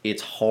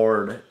it's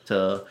hard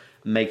to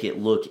make it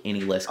look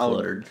any less Oh,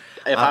 cluttered.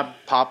 If I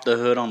pop the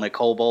hood on the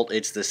Cobalt,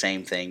 it's the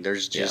same thing.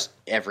 There's Yeah. just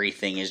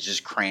everything is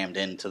just crammed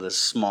into the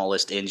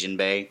smallest engine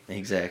bay.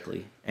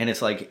 Exactly. And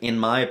it's like, in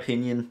my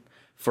opinion,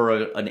 for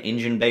an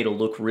engine bay to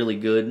look really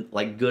good,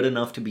 like good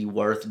enough to be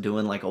worth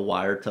doing like a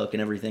wire tuck and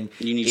everything,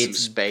 You need some it's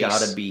space.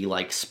 gotta be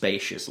like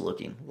spacious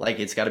looking. Like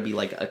it's gotta be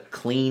like a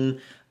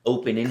clean,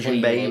 open engine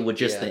Clean bay look, with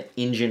just yeah. the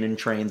engine and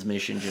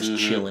transmission just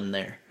Mm-hmm. chilling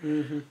there.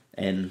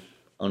 And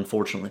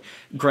unfortunately,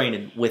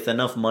 granted, with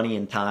enough money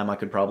and time, I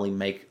could probably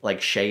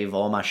shave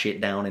all my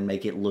shit down and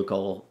make it look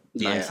all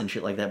nice Yeah. and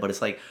shit like that. But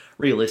it's like,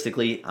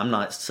 realistically, I'm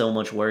not so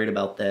much worried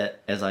about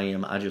that as I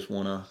am. I just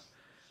want to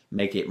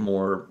make it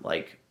more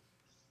like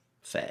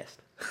fast.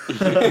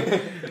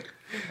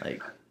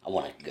 Like, I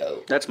want to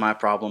go. That's my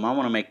problem. I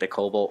want to make the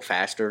Cobalt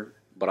faster,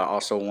 but I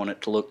also want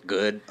it to look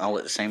good all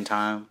at the same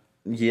time.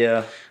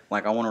 Yeah.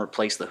 Like, I want to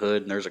replace the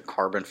hood, and there's a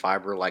carbon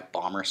fiber, like,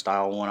 bomber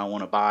style one I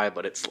want to buy,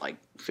 but it's like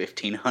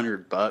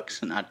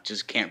 $1,500, and I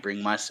just can't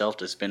bring myself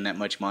to spend that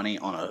much money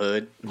on a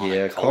hood.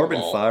 Yeah, Cobalt.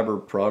 carbon fiber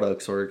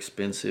products are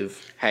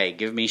expensive. Hey,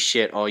 give me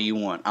shit all you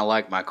want. I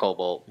like my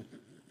Cobalt.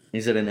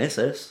 Is it an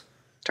SS?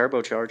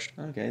 Turbocharged.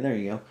 Okay, there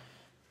you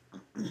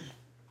go.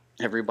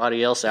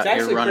 Everybody else out It's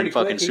here actually running pretty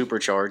fucking quick.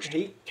 supercharged.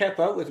 He kept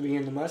up with me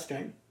in the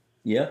Mustang.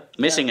 Yeah.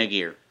 Missing a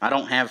gear. I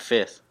don't have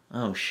fifth.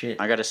 Oh shit.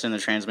 I got to send the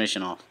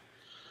transmission off.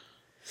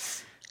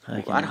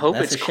 I'd hope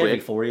that's it's a Chevy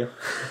quick. for you.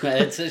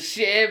 It's a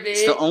Chevy.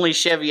 It's the only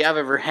Chevy I've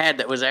ever had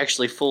that was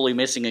actually fully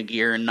missing a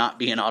gear and not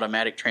be an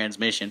automatic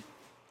transmission.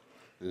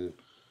 Dude.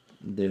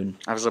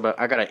 I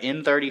got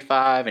an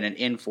N35 and an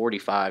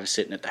N45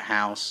 sitting at the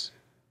house,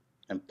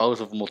 and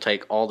both of them will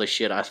take all the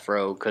shit I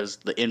throw because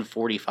the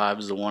N45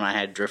 is the one I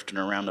had drifting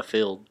around the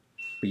field.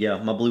 But yeah,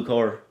 my blue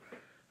car.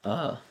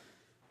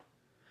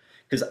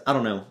 Because I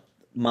don't know,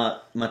 my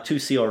two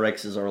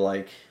CRXs are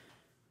like.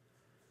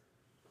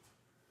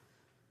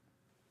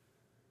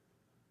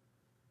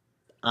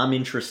 I'm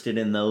interested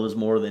in those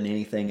more than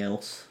anything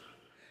else.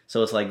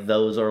 So it's like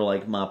those are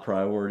like my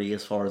priority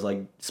as far as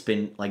like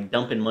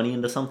dumping money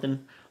into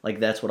something. Like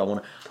that's what I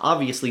want to.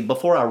 Obviously,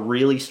 before I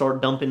really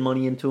start dumping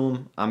money into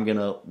them, I'm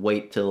gonna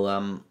wait till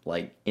I'm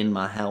like in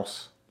my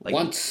house. Like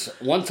Once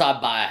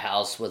I buy a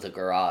house with a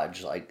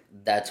garage, like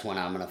that's when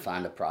I'm gonna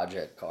find a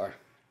project car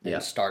and Yeah.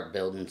 start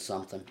building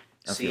something.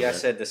 See, feel I that.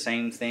 said the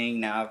same thing.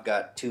 Now I've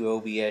got 2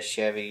 OBS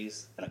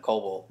Chevys and a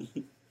Cobalt.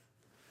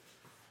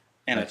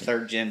 And a Okay.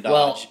 3rd gen Dodge.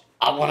 Well,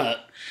 I want to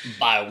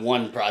buy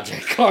one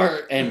project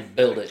car and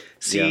build it.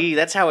 See,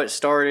 that's how it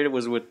started. It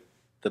was with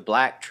the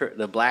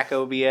black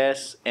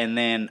OBS, and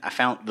then I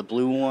found the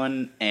blue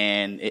one,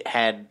 and it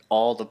had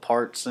all the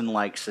parts and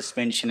like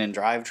suspension and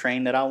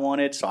drivetrain that I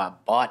wanted. So I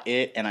bought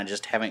it, and I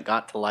just haven't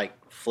got to like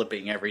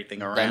flipping everything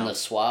Done around. the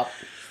swap.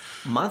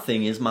 my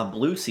thing is my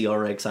blue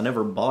CRX. I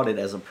never bought it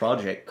as a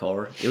project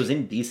car. It was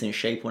in decent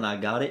shape when I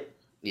got it.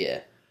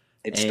 Yeah.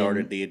 It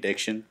started the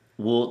addiction.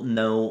 Well,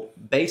 no,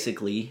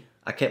 basically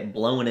I kept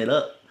blowing it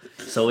up,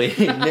 so it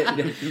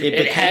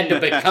It had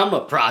to become a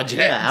project.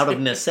 yeah, out of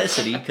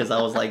necessity, because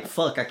I was like,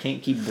 fuck, I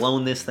can't keep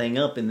blowing this thing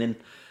up. And then,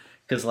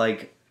 because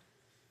like,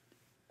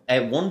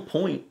 at one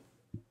point,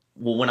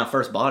 well, when I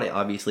first bought it,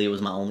 obviously it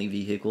was my only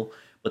vehicle.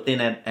 But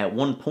then at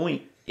one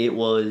point, it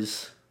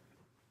was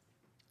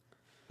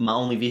my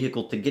only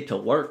vehicle to get to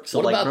work. So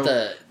What like, about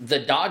bro, the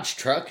Dodge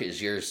truck is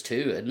yours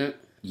too, isn't it?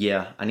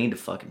 yeah, I need to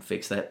fucking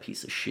fix that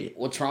piece of shit.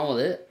 What's wrong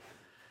with it?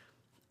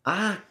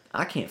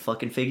 I can't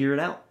fucking figure it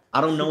out.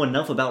 I don't know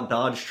enough about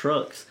Dodge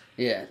trucks.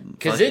 Yeah.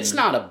 Because Fucking- it's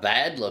not a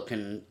bad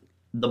looking.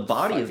 The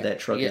body of Fucking- that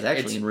truck yeah, is actually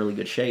it's- in really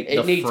good shape. It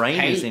The needs frame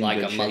paint is in like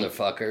good a shape.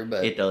 motherfucker,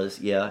 but It does,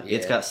 yeah.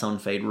 It's Yeah. got sun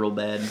fade real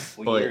bad.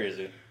 What but year is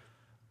it?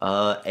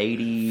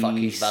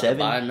 87,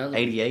 buy another one.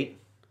 88.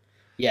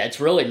 yeah, it's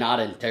really not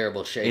in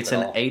terrible shape. It's at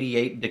an all.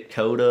 88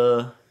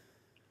 Dakota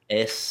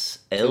SL.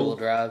 Two-wheel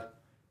drive.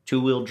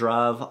 Two-wheel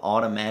drive,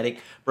 automatic.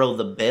 Bro,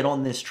 the bed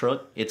on this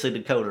truck, it's a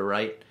Dakota,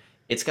 right?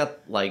 It's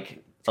got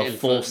like a 10-foot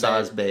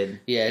full-size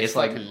bed. Yeah, it's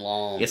like fucking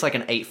long. It's like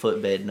an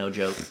 8-foot bed, no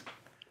joke.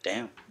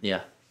 Damn.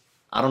 Yeah.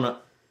 I don't know.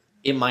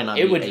 It might not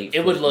It be would 8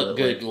 it would foot, look but,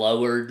 good like,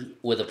 lowered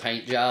with a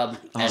paint job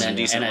and, some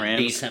decent a rims.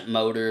 decent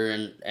motor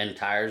and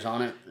tires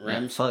on it.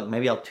 Rims. fuck,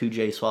 maybe I'll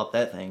 2J swap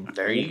that thing.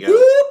 There you go.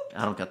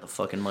 I don't got the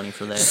fucking money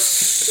for that.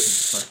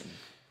 Fucking-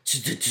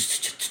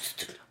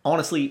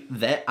 Honestly,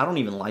 that I don't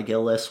even like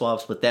LS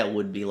swaps, but that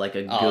would be like a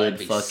Oh, good that'd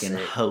be fucking sick.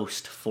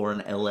 host for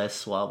an LS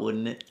swap,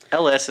 wouldn't it?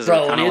 LSs Bro,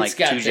 are kind and of it's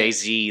like got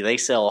 2JZ. They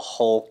sell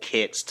whole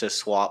kits to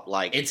swap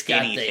like It's got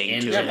the anything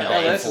engine to Yeah, an but bay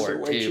LS LS. is for it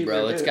way too, cheaper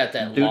bro. to It's do. got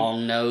that Dude,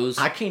 long nose.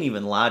 I can't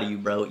even lie to you,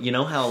 bro. You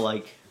know how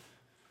like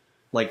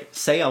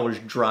say I was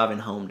driving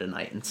home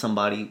tonight and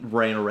somebody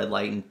ran a red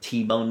light and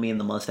T-boned me in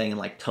the Mustang and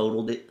like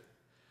totaled it.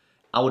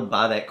 I would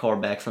buy that car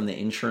back from the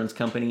insurance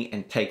company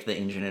and take the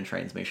engine and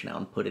transmission out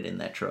and put it in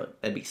that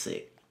truck. That'd be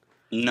sick.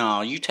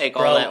 No, you take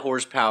Bro. all that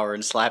horsepower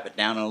and slap it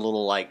down in a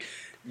little like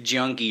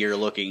junkier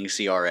looking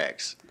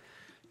CRX.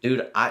 Dude,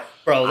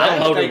 Bro, I that don't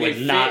motor think would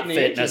it not fit in the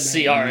fit in a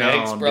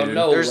engine, CRX, No, bro. dude.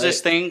 No There's way.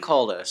 this thing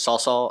called a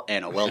sawsaw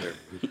and a welder.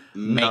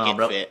 Make nah, it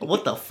bro. fit.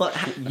 What the fuck?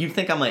 You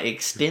think I'm gonna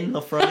extend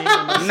the front end?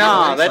 of my No,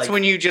 CRX? that's Like,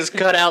 when you just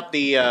cut out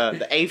the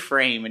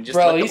A-frame and just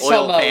Bro, let he's the oil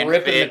talking about pan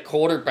ripping fit. the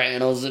quarter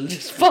panels and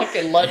just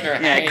fucking letting her Yeah,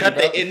 hang, cut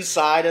bro. the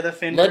inside of the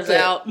fenders Let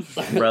out.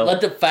 Bro.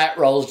 let the fat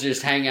rolls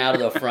just hang out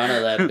of the front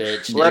of that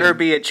bitch. Dude. Let her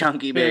be a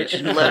chunky bitch.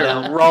 Let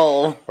her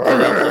roll.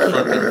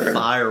 fucking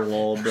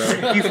firewall,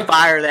 bro. You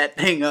fire that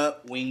thing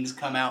up, wings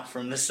come out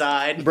from the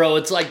side. Bro,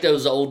 it's like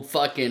those old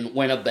fucking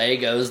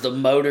Winnebagos. The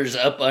motor's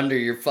up under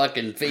your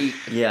fucking feet.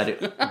 Yeah,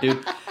 dude.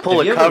 Pull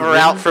have you a ever cover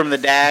out ridden- from the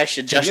dash,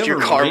 have adjust you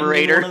your ever ridden in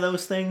carburetor. one of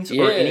those things,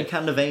 Yeah. or any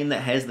kind of van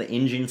that has the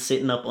engine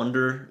sitting up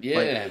under. Yeah.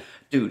 Like,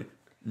 dude,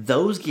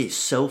 those get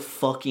so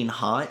fucking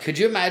hot. Could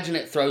you imagine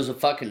it throws a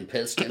fucking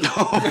piston?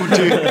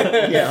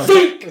 Yeah,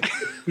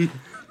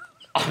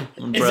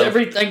 Is bro.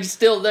 everything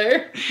still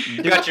there?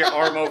 You got your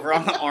arm over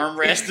on the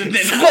armrest, and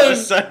then all of a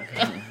sudden,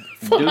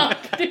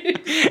 Fuck,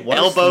 dude. Worse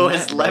Elbow than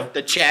has that, left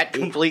bro. the chat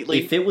completely.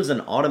 If it was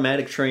an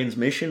automatic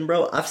transmission,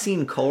 bro, I've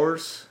seen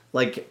cars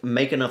like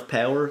make enough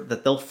power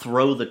that they'll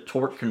throw the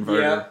torque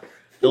converter. Yeah.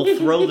 They'll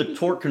throw the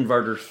torque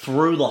converter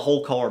through the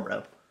whole car,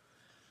 bro.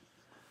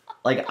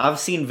 Like I've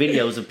seen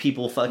videos of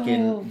people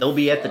fucking. They'll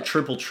be at the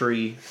triple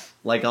tree,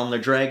 like on the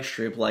drag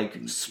strip, like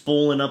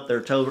spooling up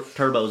their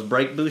turbos,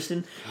 brake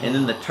boosting, and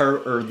then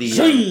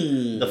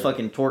the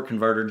fucking torque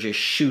converter just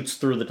shoots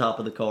through the top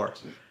of the car.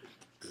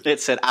 It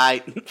said,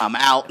 I'm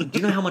out. Do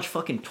you know how much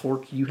fucking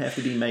torque you have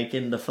to be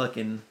making to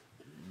fucking?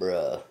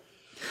 Bruh.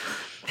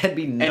 That'd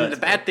be nuts. And the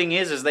bad thing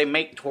is they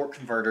make torque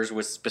converters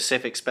with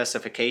specific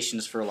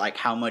specifications for like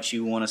how much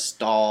you want to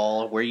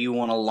stall, where you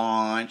want to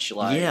launch.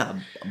 Like, yeah,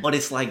 but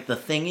it's like the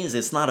thing is,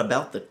 it's not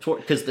about the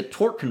torque because the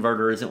torque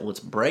converter isn't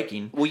what's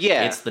breaking. Well,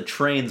 yeah. it's the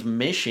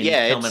transmission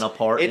yeah, coming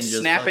apart. It's and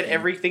just snapping fucking,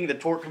 everything the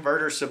torque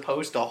converter's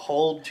supposed to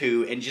hold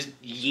to and just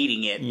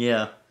yeeting it.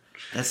 Yeah,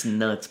 that's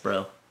nuts,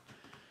 bro.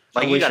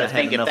 Like I you wish got to I had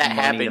think if enough that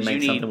money happens, to you make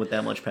need something with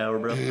that much power,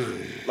 bro.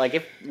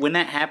 like when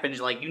that happens,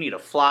 like you need a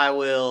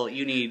flywheel,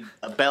 you need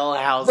a bell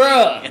housing,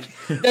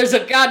 Bruh, there's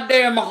a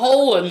goddamn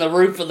hole in the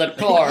roof of the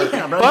car.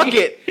 Yeah, bro.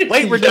 bucket,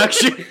 weight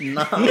reduction.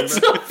 Nah, It's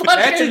bro. a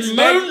fucking its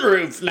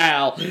moonroof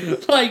now.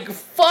 Like,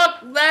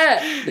 fuck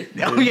that.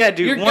 Oh yeah,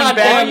 dude. You're One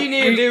goddamn- All bag. you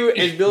need to do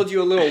is build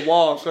you a little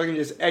wall so I can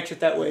just exit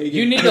that way again.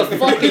 You need a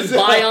fucking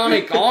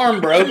bionic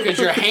arm, bro, because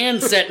your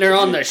hand sitting there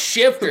on the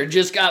shifter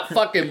just got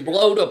fucking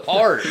blowed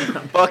apart.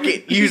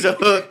 Bucket, use a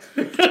hook.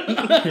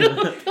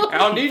 I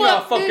don't need my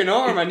Fuck, fucking dude.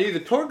 arm. I need the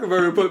torque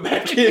converter put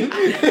back in.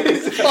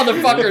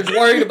 Motherfucker's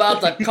worried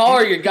about the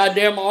car. Your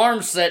goddamn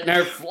arm's sitting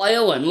there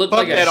flailing. Look Fuck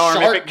like a that arm.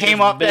 shark If it came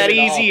just off bit that it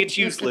easy, off. it's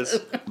useless.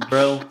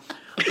 Bro.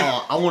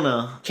 I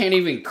wanna, Can't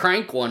even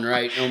crank one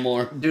right no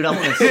more. dude. I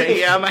wanna say,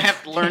 Yeah, I'm gonna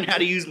have to learn how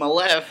to use my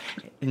left.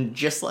 and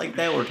just like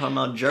that, we're talking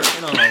about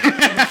jerking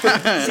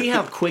off. See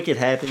how quick it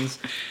happens.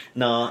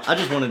 No, I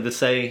just wanted to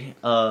say,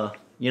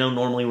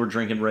 normally we're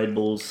drinking Red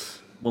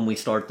Bulls when we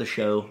start the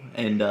show,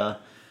 and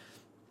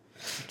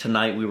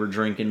tonight we were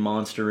drinking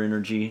Monster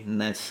Energy,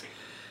 and that's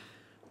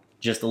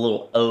just a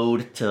little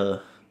ode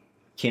to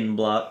Ken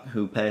Block,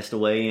 who passed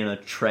away in a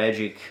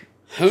tragic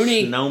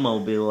Hooney.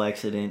 snowmobile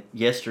accident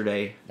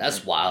yesterday.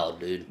 That's wild,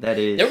 dude. That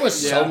is. There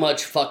was so Yeah.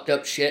 much fucked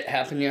up shit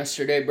happen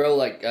yesterday, bro.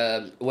 Like,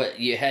 what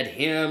you had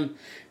him,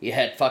 you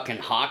had fucking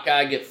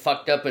Hawkeye get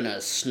fucked up in a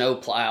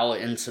snowplow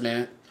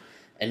incident,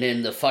 and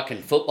then the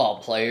fucking football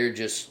player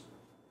just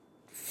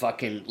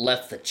fucking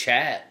left the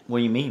chat. What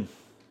do you mean?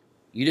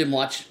 You didn't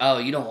watch? Oh,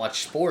 you don't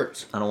watch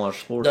sports. I don't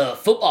watch sports. The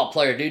football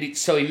player, dude.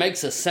 So he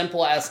makes a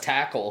simple ass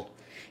tackle.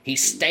 He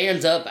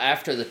stands up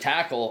after the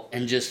tackle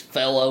and just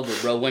fell over,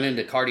 bro. Went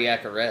into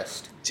cardiac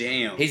arrest.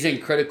 Damn. He's in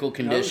critical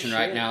condition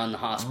right shit. now in the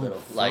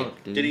hospital. Oh, like,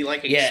 fuck, dude. Did he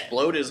like Yeah.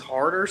 explode his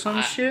heart or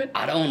some shit?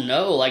 I don't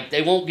know. Like,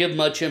 they won't give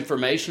much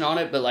information on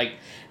it, but like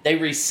they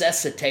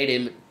resuscitate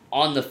him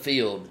on the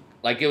field.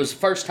 Like, it was the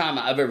first time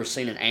I've ever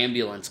seen an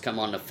ambulance come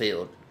on the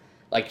field.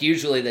 Like,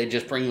 usually they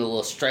just bring the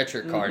little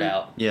stretcher cart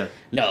out. Yeah.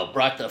 No,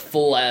 brought the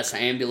full ass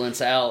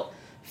ambulance out.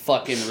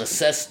 Fucking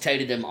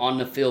resuscitated him on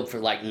the field for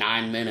like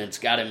 9 minutes.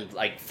 Got him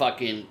like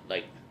fucking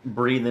like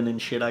Breathing and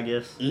shit, I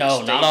guess.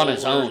 no, not on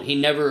his Stable own. He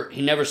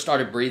never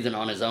started breathing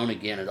on his own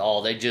again at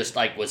all. They just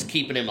like was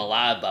keeping him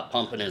alive by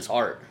pumping his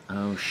heart.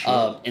 Oh shit.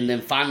 And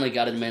then finally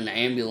got him in the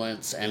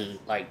ambulance, and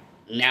like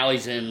now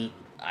he's in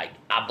I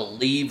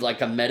believe like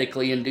a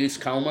medically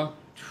induced coma.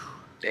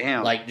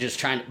 Damn. Like just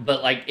trying.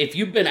 But like if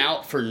you've been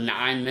out for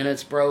 9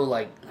 minutes, bro,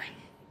 like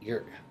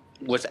you're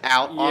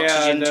without Yeah,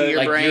 oxygen to the- your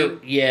like brain.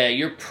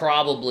 you're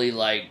probably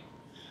like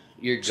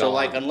you're gone. So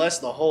like unless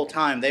the whole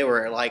time they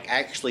were like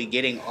actually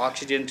getting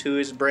oxygen to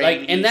his brain.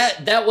 Like, and he's-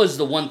 that was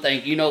the one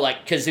thing,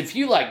 like, because if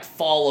you, like,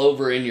 fall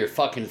over in your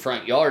fucking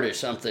front yard or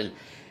something,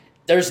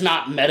 there's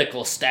not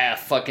medical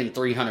staff fucking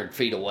 300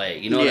 feet away.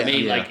 You know what I Yeah.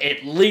 mean? Yeah. Like,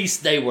 at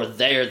least they were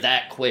there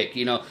that quick,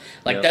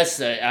 Like, Yep.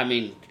 that's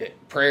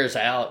prayers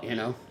out,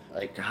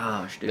 Like,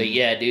 Gosh, dude. but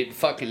yeah, dude,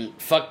 fucking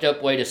fucked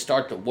up way to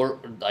start the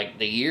work, like,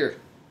 the year.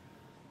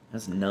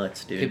 That's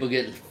nuts, dude. People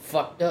getting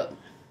fucked up.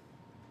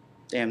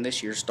 Damn,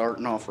 this year's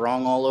starting off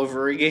wrong all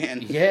over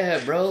again. Yeah,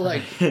 bro,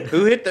 like,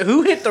 Who hit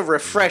the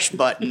refresh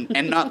button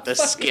and not the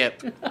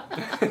skip?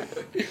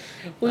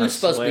 we I were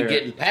supposed to swear. be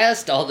getting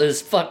past all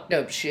this fucked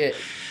up shit.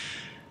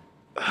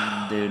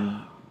 Dude.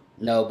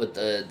 No, but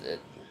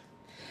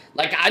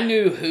like I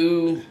knew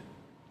who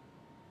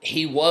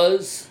he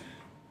was,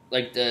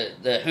 like the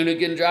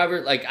Hoonigan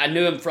driver. Like I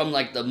knew him from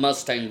like the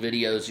Mustang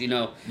videos,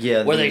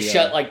 Yeah, where they the,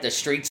 shut like the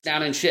streets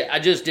down and shit. I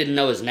just didn't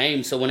know his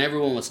name, so when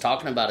everyone was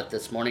talking about it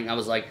this morning, I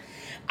was like,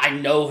 I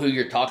know who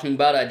you're talking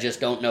about. I just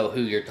don't know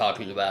who you're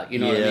talking about. You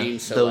know what I Yeah, mean?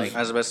 So those- like,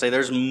 I was about to say,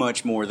 there's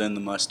much more than the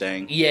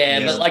Mustang. yeah,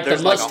 There's- but like the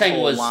there's, Mustang a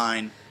whole was.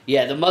 line.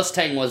 Yeah, the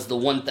Mustang was the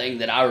one thing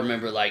that I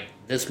remember. Like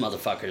this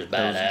motherfucker's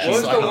badass. What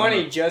was Like, the one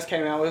he just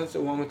came out with?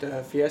 The one with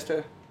the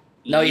Fiesta?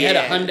 no, you had a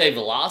Yeah. Hyundai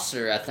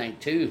Veloster, I think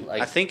too.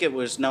 Like I think it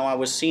was I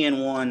was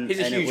seeing one, He's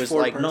a and it huge was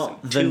Ford like person. No,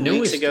 the 2 weeks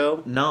newest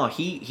ago. No,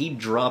 he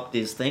dropped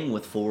his thing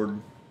with Ford.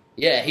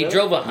 yeah, he Really?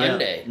 drove a Yeah.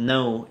 Hyundai.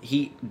 No,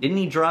 he didn't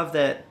he drive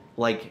that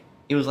like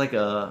It was like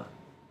a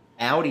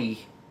Audi.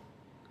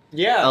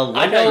 Yeah, I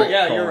Electric know.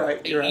 Yeah, car. you're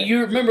right. You're right. You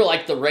remember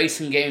like the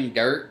racing game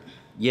Dirt?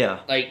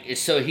 Yeah. Like,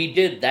 so he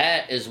did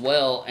that as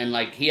well, and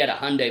like he had a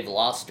Hyundai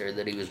Veloster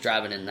that he was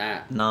driving in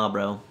that. Nah,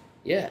 bro.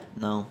 Yeah,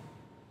 No.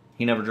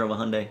 He never drove a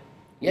Hyundai.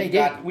 yeah, he We've did.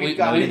 got- we've we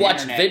got we an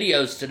watched internet.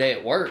 videos today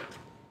at work.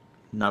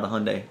 Not a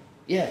Hyundai.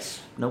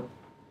 Yes. Nope.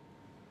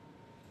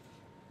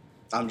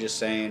 I'm just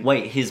saying.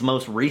 Wait, his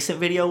most recent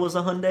video was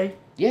a Hyundai?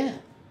 Yeah,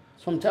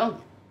 that's what I'm telling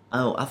you.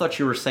 Oh, I thought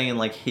you were saying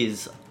like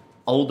his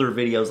older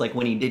videos, like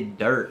when he did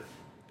Dirt.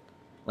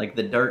 Like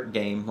the Dirt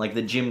game, like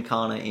the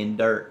Gymkhana in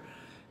Dirt.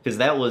 Because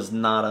that was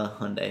not a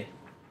Hyundai.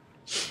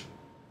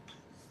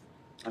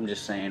 I'm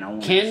just saying. I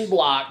want. Ken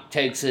Block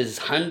takes his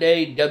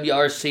Hyundai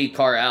WRC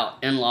car out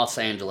in Los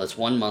Angeles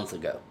 1 month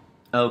ago.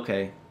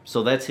 Okay,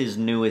 so that's his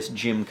newest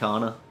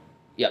Gymkhana?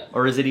 Yep.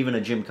 Or is it even a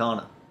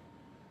Gymkhana?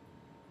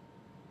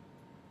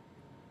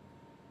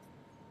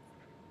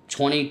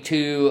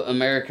 22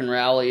 American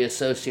Rally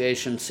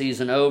Association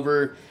season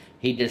over.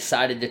 He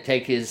decided to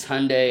take his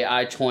Hyundai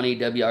i20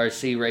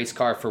 WRC race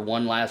car for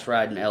one last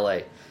ride in LA.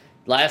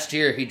 Last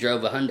year he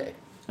drove a Hyundai.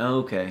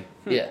 Okay.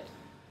 Yeah.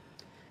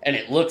 And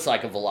it looks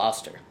like a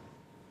Veloster.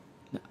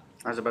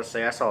 I was about to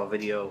say. I saw a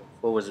video.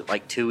 What was it?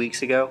 Like 2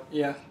 weeks ago.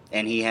 Yeah.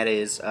 And he had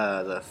his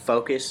the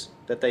Focus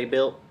that they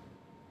built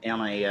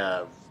on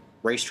a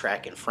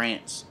racetrack in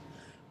France,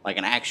 like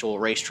an actual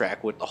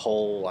racetrack with the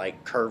whole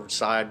like curved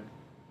side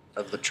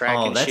of the track.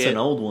 Oh, and that's shit. an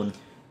old one.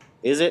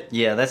 Is it?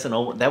 Yeah, that's an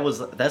old.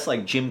 That's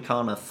like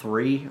Gymkhana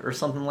 3 or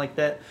something like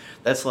that.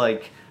 That's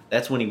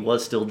when he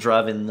was still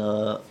driving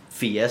the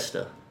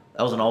Fiesta.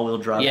 That was an all-wheel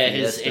drive. Yeah,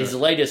 Fiesta. his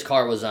latest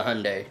car was a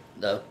Hyundai,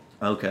 though.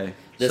 Okay.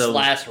 This so,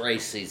 last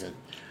race season.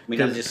 I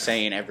mean, I'm just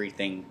saying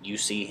everything you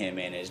see him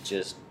in is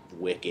just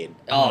wicked.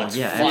 Oh, it's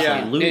yeah, fucking,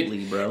 absolutely,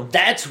 dude, bro.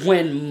 That's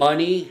when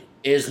money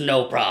is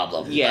no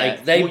problem. Yeah.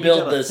 Like, they Well, you build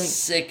gotta the think.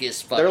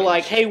 sickest fucking... They're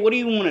like, hey, what do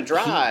you want to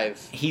drive?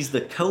 He's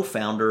the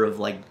co-founder of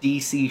like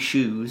DC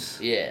Shoes.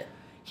 Yeah.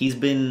 He's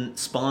been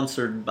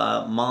sponsored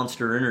by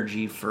Monster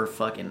Energy for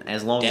fucking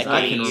as long as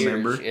I can Decades.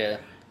 remember. Yeah.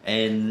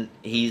 And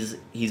he's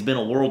been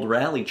a world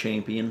rally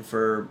champion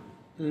for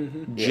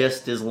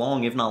just as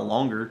long, if not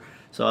longer.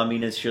 So I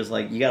mean, it's just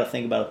like you got to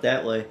think about it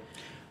that way.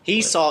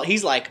 He's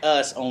like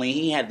us, only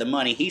he had the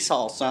money. He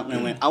saw something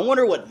and went, I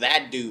wonder what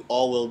that do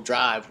all-wheel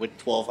drive with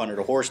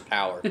 1,200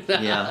 horsepower.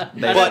 Yeah,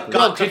 But basically.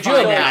 God, Could you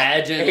find out.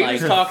 imagine? He like,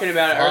 was talking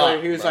about it fuck,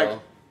 earlier. He was bro. like,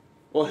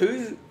 "Well,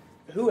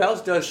 who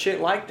else does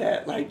shit like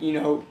that? Like, you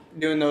know,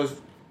 doing those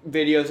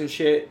videos and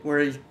shit where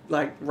he's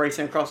like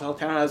racing across the whole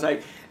town." I was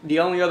like, "The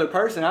only other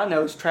person I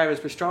know is Travis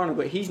Pastrana,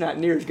 but he's not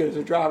near as good as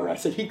a driver." I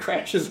said he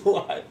crashes a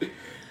lot.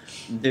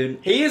 Dude,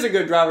 He is a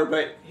good driver,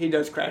 but he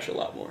does crash a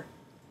lot more.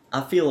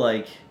 I feel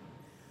like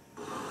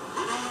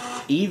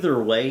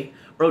either way,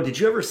 bro. Did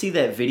you ever see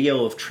that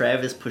video of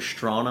Travis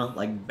Pastrana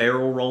like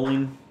barrel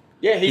rolling?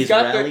 Yeah, His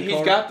rally he's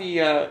car? got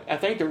the I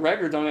think the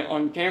records on it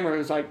on camera. It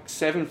was like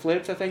 7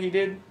 flips. I think he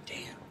did Damn.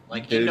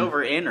 Like Dude. end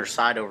over end or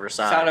side over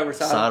side? side over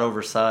side. Side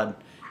over side.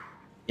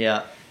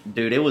 Yeah,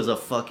 dude, it was a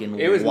fucking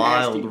It was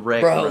wild nasty.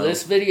 wreck, Bro, bro.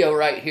 this video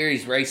right here,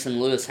 he's racing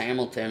Lewis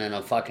Hamilton in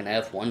a fucking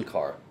F1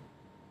 car.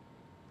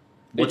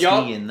 What's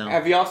y'all, he in though?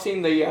 Have y'all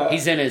seen the?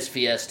 He's in his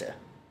Fiesta.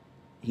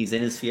 He's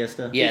in his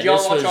Fiesta. Yeah, did y'all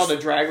this watch was- all the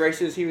drag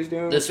races he was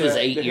doing? this with was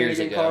the 8 years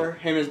Hennigan ago. Car?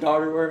 Him and his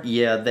daughter were.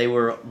 Yeah, they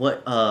were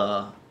what?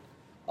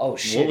 Oh,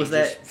 shit. What was he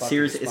just that fucking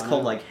series? It's spun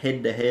called out. like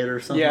Head to Head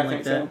or something Yeah, I like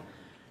think that. so.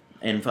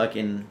 And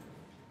fucking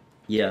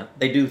yeah,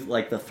 they do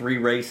like the 3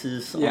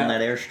 races Yeah. on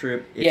that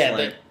airstrip. It's Yeah,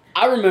 like, but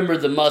I remember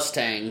the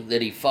Mustang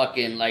that he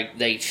fucking, like,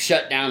 they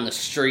shut down the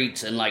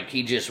streets and, like,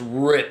 he just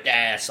ripped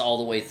ass all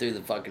the way through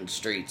the fucking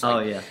streets. Like, oh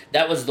yeah,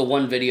 That was the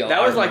one video That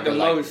I was, like, the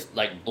remember, most-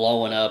 like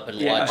blowing up and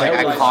Yeah, watching. Like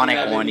That was- iconic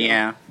yeah, one,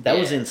 yeah. that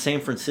was Yeah. in San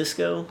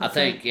Francisco. I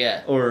think,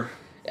 yeah. or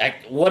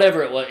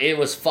Whatever it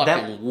was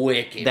fucking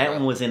wicked. that bro.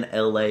 one was in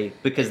L.A.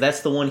 because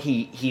that's the one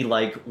he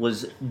like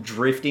was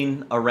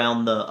drifting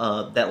around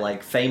the that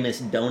like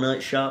famous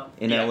donut shop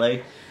in Yeah.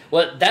 L.A.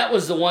 Well, that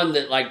was the one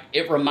that, like,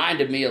 it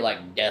reminded me of,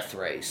 like, Death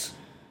Race.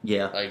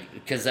 Yeah, Like,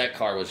 because that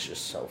car was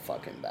just so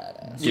fucking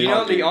badass. You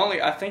know, the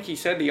only I think he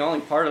said the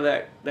only part of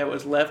that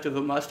was left of the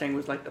Mustang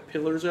was like the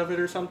pillars of it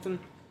or something.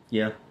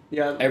 yeah,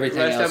 Yeah, Everything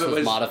the rest else of it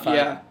was modified?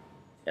 Yeah,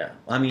 yeah.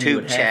 I mean, Tube you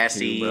would have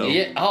chassis. to, bro.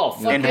 Yeah, oh,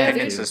 fuck yeah,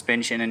 Independent dude.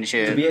 suspension and To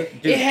shit. be-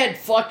 It dude, had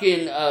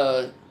fucking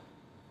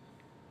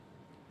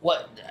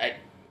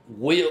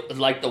wheel,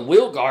 like the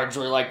wheel guards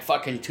were like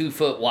fucking 2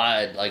 foot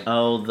wide. Like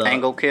oh the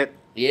Angle kit.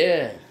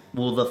 yeah,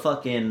 well the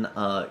fucking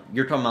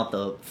you're talking about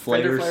the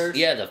Fender flares. flares?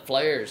 yeah, the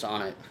flares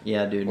on it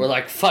Yeah, dude. were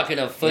like fucking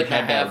a foot it and a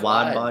had half that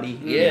wide body.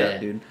 Yeah.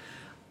 dude.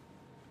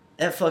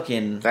 That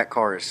fucking That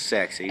car is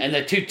sexy. And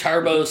the 2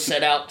 turbos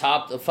set out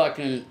top the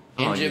fucking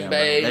Oh, engine yeah,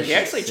 bay. man. That he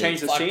actually shit's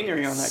changed the fucking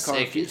scenery on that car a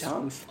sick few as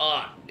times.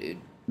 Fuck, dude.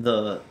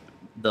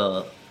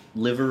 the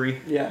livery.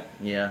 Yeah,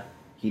 Yeah,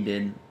 he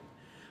did.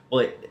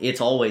 But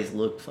it's always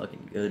looked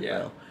fucking good, Yeah.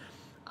 bro.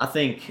 I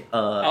think.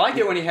 I liked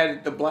it when he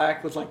had the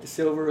black with like the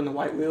silver and the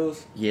white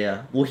wheels.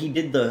 Yeah. Well, he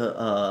did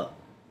the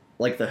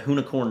like the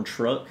unicorn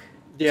truck.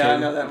 Yeah, I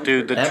know that one.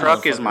 Dude, the That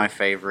truck is motherfucker- my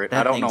favorite.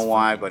 That I don't know thing's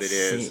why, fucking but it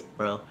is. sick,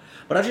 bro.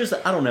 But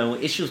I don't know.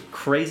 It's just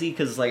crazy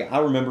because like I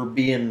remember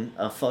being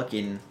a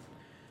fucking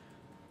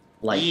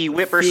like Yee,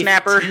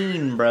 whippersnapper.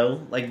 15,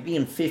 bro. Like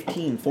being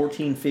 15,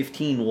 14,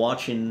 15,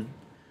 watching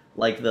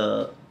like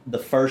the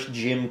first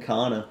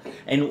Gymkhana.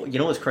 And you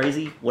know what's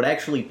crazy? What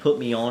actually put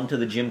me on to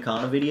the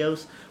Gymkhana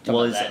videos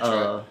was That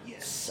truck.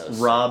 So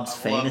sick. Rob's I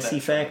love Fantasy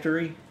that truck.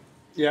 Factory.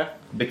 Yeah.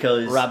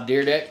 Because Rob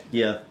Deerdeck.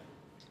 yeah,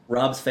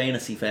 Rob's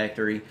Fantasy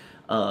Factory.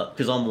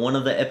 Because on one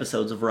of the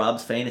episodes of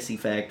Rob's Fantasy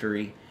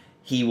Factory,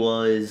 he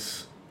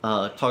was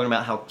talking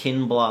about how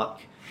Ken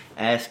Block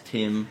asked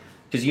him,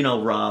 because you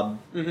know Rob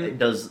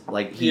does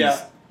like he's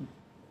Yeah.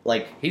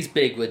 like He's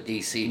big with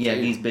DC. yeah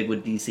too. he's big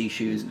with DC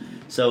shoes.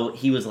 So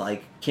he was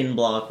like, Ken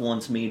Block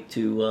wants me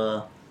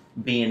to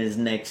be in his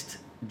next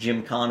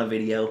Gymkhana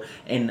video,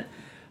 and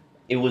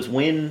it was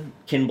when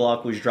Ken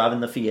Block was driving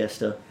the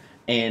Fiesta,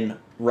 and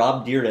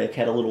Rob Deerdeck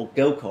had a little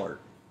go-kart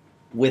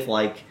with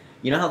like,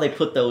 you know how they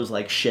put those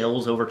like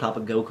shells over top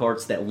of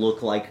go-karts that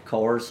look like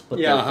cars, but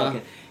Yeah, they're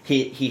fucking,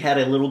 he had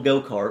a little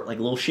go-kart, like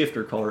a little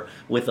shifter car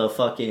with a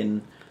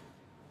fucking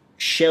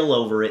shell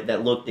over it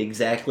that looked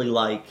exactly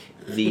like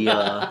the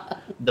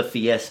the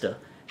Fiesta,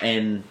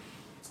 and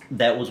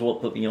that was what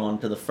put me on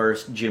to the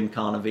first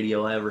Gymkhana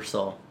video I ever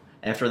saw.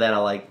 After that,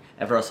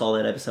 after I saw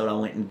that episode, I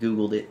went and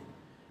Googled it,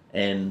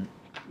 and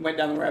Went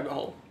down the rabbit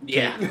hole.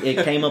 Yeah.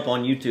 it came up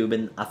on YouTube,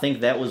 and I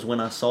think that was when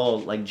I saw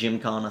like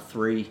Gymkhana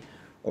 3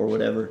 or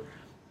whatever,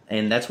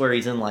 and that's where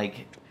he's in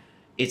like,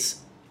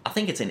 I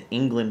think it's in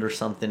England or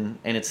something,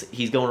 and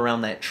he's going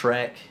around that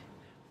track,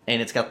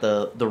 and it's got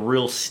the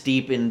real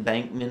steep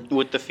embankment.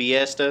 With the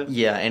Fiesta.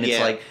 Yeah, and it's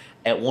Yeah. like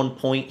at one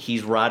point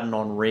he's riding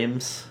on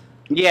rims.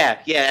 Yeah,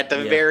 at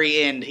the Yeah.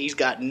 very end, he's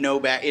got no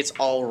back. It's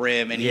all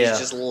rim, and Yeah. he's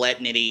just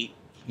letting it eat.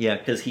 Yeah,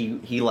 because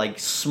he like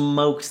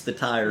smokes the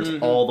tires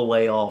all the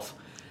way off,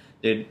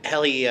 dude.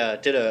 Hell, he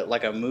did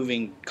a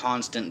moving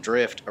constant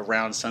drift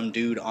around some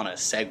dude on a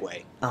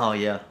Segway. Oh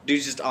yeah,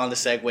 Dude's just on the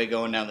Segway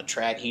going down the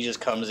track. He just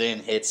comes in,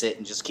 hits it,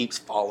 and just keeps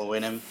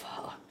following him.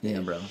 yeah,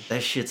 bro.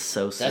 That shit's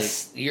so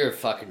sick, You're a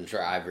fucking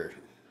driver.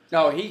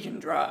 No, he can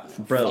drive.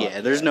 bro.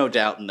 Yeah, there's no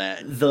doubt in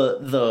that.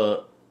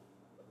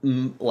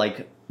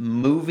 Like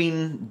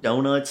moving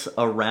donuts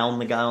around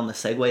the guy on the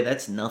Segway,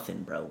 that's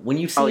nothing, bro. When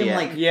you see Oh, him yeah.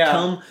 like Yeah.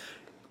 come,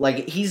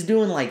 like he's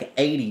doing like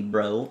 80,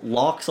 bro.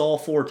 Locks all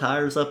four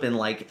tires up and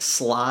like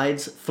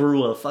slides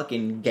through a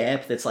fucking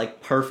gap that's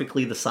like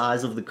perfectly the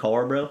size of the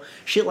car, bro.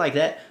 Shit like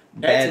that.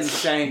 That's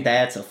insane.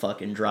 That's a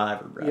fucking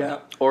driver, bro. Yeah.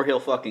 Or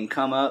he'll fucking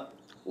come up,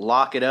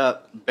 lock it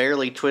up,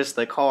 barely twist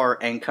the car,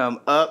 and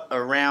come up,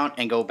 around,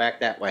 and go back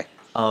that way.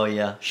 Oh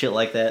yeah, shit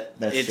like that.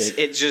 That's sick.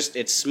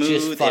 It's smooth,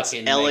 Just it's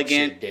fucking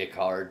elegant. makes your dick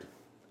hard.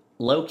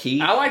 Low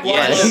key. I like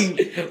Yes.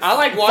 watching. I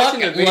like watching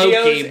the Fucking videos.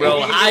 low key, bro. and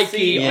you can High see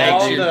key Yeah,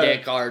 makes all your the-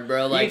 dick hard,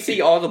 bro. You Like, can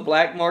see all the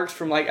black marks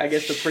from like I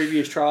guess the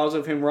previous trials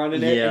of him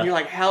running it, Yeah. and you're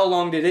like, how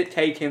long did it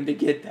take him to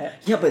get that?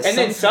 Yeah, but and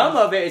then some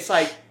sometimes- of it, it's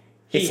like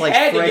he It's like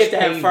had to fresh get that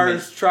pavement.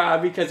 first try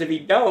because if he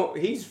don't,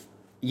 he's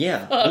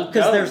Yeah, because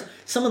No. there's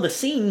some of the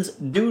scenes,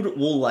 dude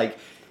will like,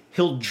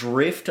 he'll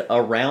drift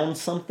around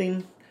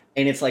something,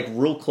 and it's like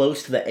real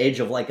close to the edge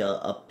of like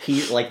a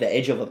pier, like the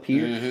edge of a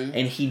pier,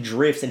 and he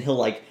drifts and he'll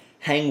like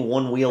hang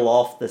one wheel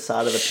off the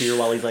side of the pier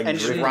while he's like And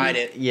just drifting. ride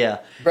it. Yeah,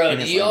 bro, And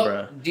do it's y'all,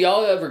 like, do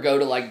y'all ever go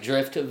to like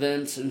drift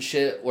events and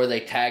shit where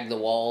they tag the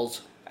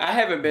walls? I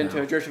haven't been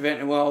to a drift event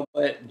in a while,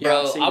 but yeah,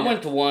 Bro, I've seen I it.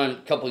 went to one a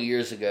couple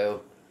years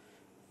ago.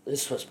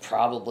 This was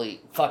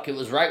probably it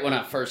was right when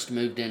I first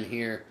moved in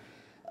here.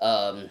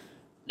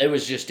 They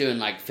was just doing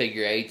like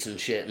figure eights and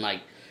shit, and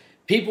like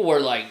people were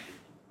like,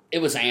 it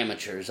was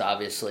amateurs,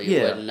 obviously. It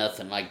Yeah. wasn't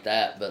nothing like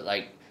that, but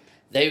like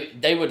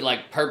they would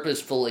like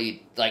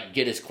purposefully like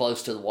get as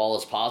close to the wall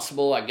as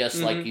possible. I guess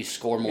like you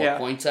score more Yeah.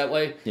 points that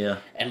way. yeah.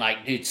 And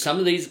like, dude, some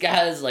of these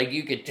guys, like,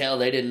 you could tell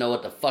they didn't know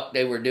what the fuck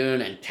they were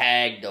doing and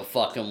tagged the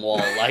fucking wall,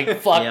 like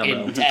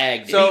fucking bro.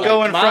 tagged it. So, Like,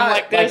 Going from my-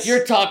 like like this,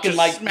 you're talking to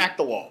like smack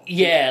the wall.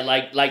 yeah,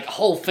 like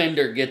whole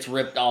fender gets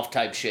ripped off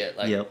type shit.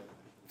 Like, Yep.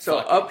 So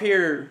Fuck up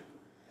here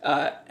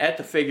at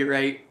the figure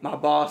eight, my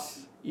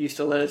boss used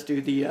to let us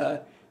do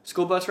the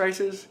school bus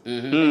races.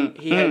 Mm-hmm.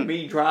 He had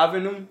me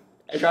driving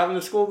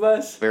the school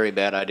bus. Very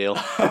bad idea.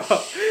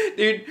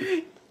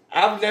 Dude,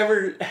 I've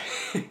never.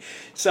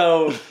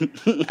 So,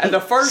 at the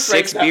first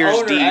race, Six the beers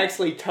owner deep.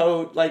 actually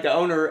told, like, the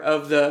owner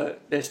of the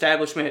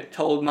establishment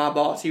told my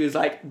boss, he was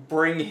like,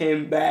 bring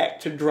him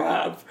back to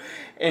drive.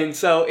 And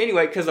so,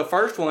 anyway, because the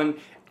first one,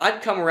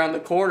 I'd come around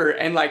the corner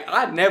and, like,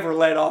 I'd never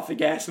let off the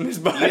gas in this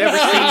bus. You ever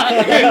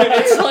seen?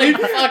 it's like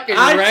fucking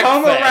I'd wreck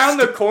come fest. around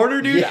the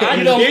corner, dude. Yeah, I'd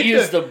You don't get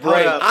use the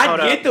brake. Hold I'd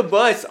up. get the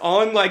bus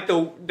on like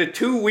the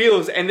two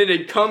wheels, and then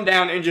it'd come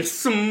down and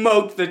just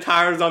smoke the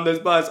tires on this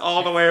bus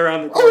all the way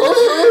around the corner.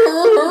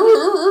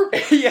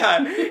 Yeah,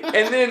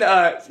 and then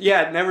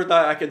never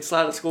thought I could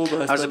slide a school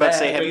bus. I was but about to that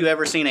say, have happened. you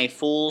ever seen a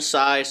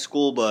full-size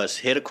school bus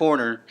hit a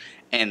corner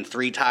and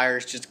 3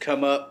 tires just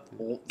come up.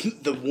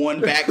 The one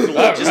back will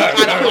just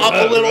kind of hop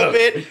a little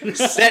bit,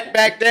 set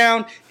back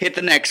down, hit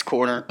the next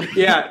corner.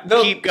 Yeah,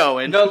 Keep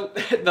going.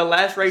 The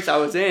last race I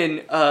was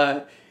in,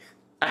 I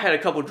had a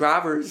couple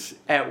drivers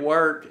at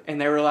work, and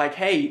they were like,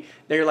 "Hey,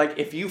 they're like,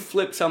 if you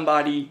flip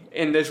somebody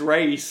in this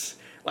race,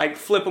 like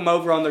flip them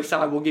over on their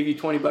side, we'll give you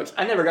 $20."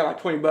 I never got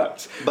my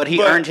 $20, But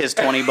he earned his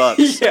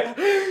 $20. Yeah,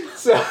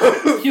 so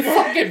You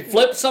fucking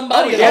flip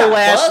somebody in yeah. a Whole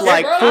ass bus,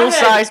 like bro? full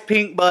size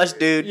pink bus,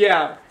 dude.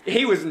 yeah,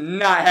 he was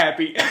not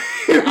happy.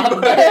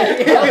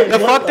 The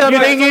fucked up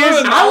thing is,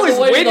 I all the was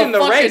way to winning the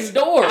the fucking race.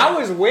 door. I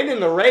was winning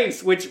the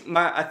race, which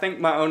I think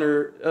my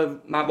owner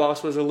of my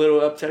boss was a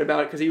little upset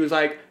about it because he was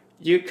like,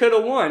 "You could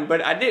have won,"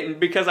 but I didn't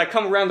because I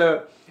come around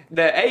the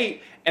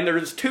 8 and there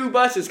was 2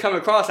 buses coming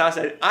across. I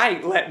said, "I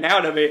ain't letting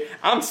out of it.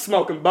 I'm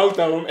smoking both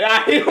of them," and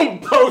I hit them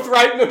both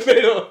right in the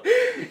middle.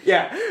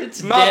 Yeah,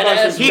 It's dead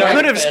ass he Right.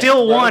 could have Fest,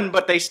 still bro. won,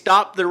 but they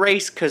stopped the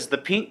race because the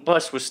pink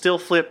bus was still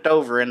flipped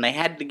over, and they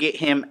had to get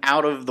him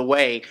out of the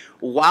way.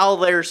 While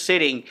they're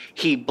sitting,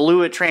 he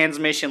blew a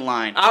transmission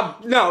line.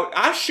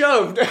 I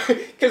shoved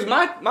because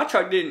my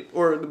truck didn't,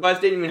 or the bus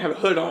didn't even have a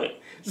hood on it.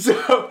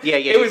 So Yeah.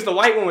 it was the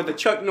white one with the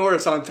Chuck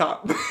Norris on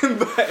top.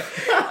 But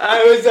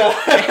I was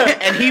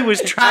And he was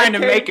trying to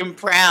came- make him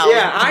proud.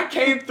 yeah, I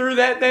came through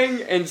that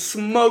thing and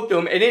smoked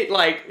them, and it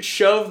like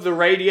shoved the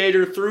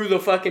radiator through the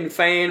fucking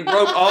fan,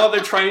 broke all the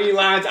training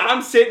lines.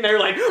 I'm sitting there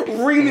like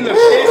reaming the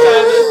piss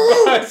out of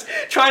this bus,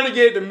 trying to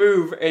get it to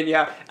move, and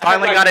yeah,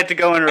 Finally got it to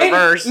go in and-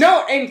 reverse.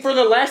 and for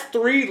the last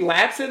 3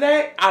 laps of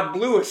that, I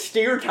blew a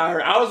steer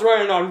tire. I was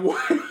running on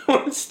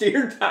one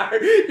steer tire,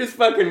 just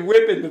fucking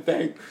whipping the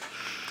thing.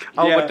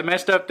 Oh, Yeah. but the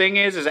messed up thing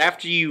is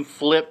after you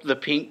flipped the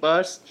pink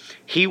bus,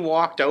 he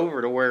walked over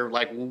to where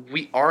like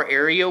our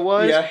area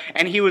was, Yeah.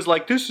 and he was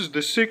like, "This is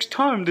the 6th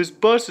time this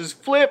bus is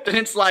flipped," and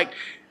it's like,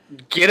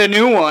 get a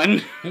new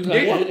one.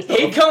 Dude,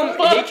 he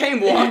came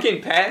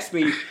walking past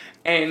me,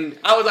 and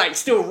I was like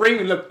still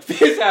reaming the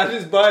piss out of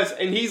his bus,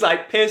 and he's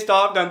like pissed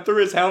off, done threw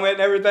his helmet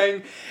and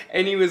everything,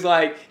 and he's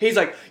like,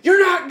 "You're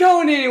not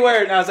going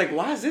anywhere," and I was like,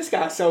 "Why is this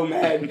guy so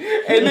mad?"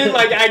 And then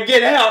like I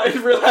get out and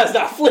realized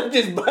I flipped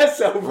his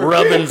bus over.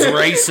 Rubbin's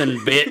racing,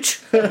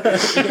 bitch.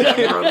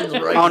 Rubbin's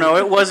racing. Oh no,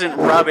 it wasn't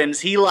Rubbins.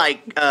 He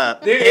like Dude,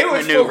 hit it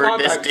was full maneuvered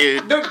this contact.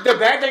 dude. The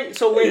bad thing,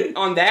 so when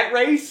on that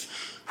race,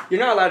 you're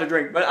not allowed to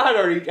drink, but I'd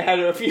already had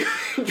a few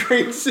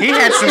drinks. He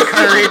had some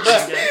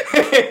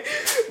courage.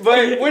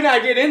 But when I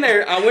get in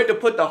there, I went to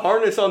put the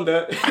harness on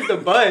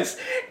the bus,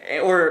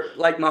 or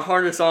like my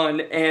harness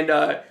on, and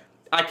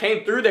I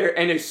came through there,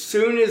 and as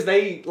soon as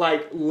they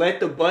like let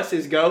the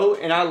buses go,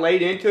 and I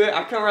laid into it,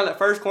 I come around that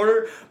first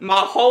corner, my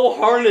whole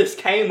harness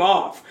came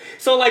off.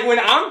 So like when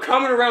I'm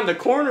coming around the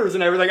corners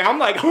and everything, I'm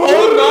like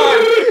holding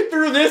on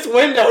through this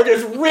window,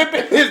 just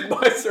ripping this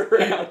bus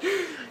around.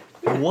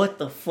 What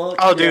the fuck?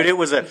 Oh, dude, it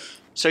was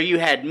So you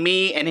had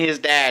me and his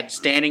dad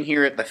standing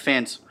here at the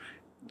fence,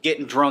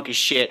 getting drunk as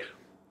shit,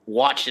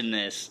 watching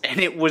this, and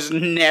it was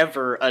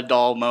never a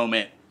dull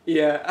moment.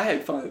 Yeah, I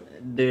had fun.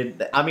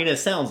 Dude, I mean, it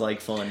sounds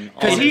like fun.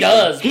 Because It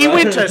does, he bro.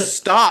 went to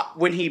stop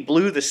when he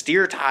blew the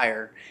steer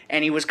tire,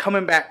 and he was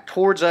coming back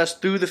towards us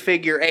through the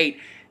figure 8,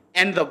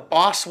 and the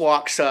boss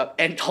walks up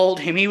and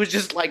told him, he was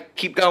just like,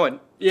 keep going,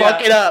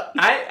 fuck it up.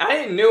 I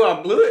didn't know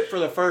I blew it for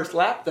the first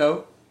lap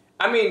though.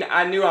 I mean,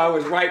 I knew I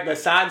was right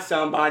beside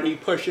somebody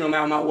pushing them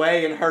out of my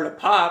way and heard a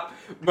pop,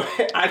 but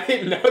I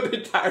didn't know the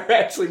tire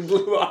actually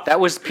blew off.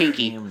 That was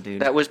Pinky. Damn,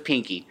 dude. That was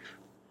Pinky.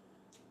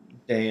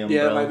 Damn,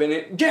 Yeah, that bro. might have been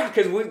it. Yeah,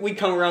 because we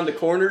come around the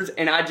corners,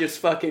 and I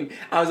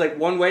was like,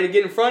 one way to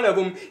get in front of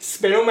them,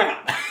 spin them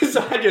out.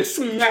 So I just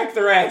smacked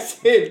their ass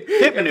in.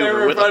 If they maneuver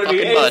were in with a front of me,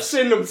 fucking and bus.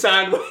 send them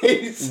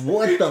sideways.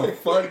 What the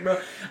fuck, bro?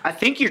 I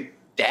think your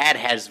dad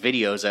has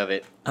videos of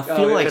it. I feel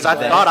Oh, yeah. like Because I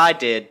that- thought I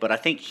did, but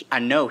I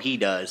know he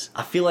does.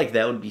 I feel like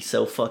that would be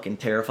so fucking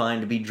terrifying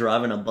to be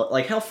driving a bus.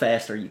 Like, how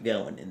fast are you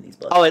going in these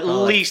buses? Oh, at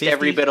Like least 50,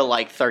 every bit of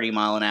like 30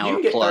 mile an You hour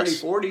can get plus. 30,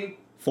 40.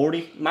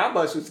 40? My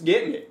bus was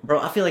getting it. Bro,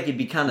 I feel like it'd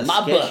be kind of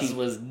My sketchy. bus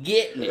was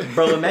getting it.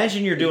 Bro,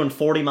 imagine you're doing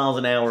 40 miles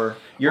an hour,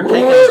 you're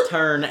taking a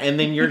turn, and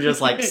then you're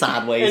just like And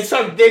sideways.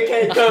 some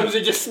dickhead comes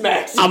and just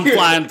smacks you. I'm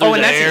flying through Oh,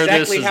 and the that's air. exactly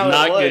This is how it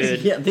not was. good.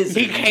 Yeah, this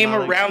He is came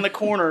not- around the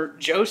corner.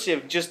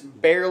 Joseph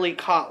just barely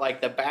caught like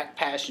the back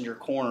passenger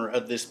corner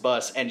of this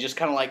bus and just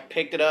kind of like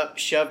picked it up,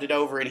 shoved it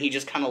over, and he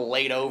just kind of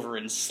laid over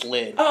and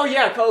slid. Oh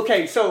yeah,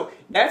 okay, so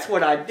that's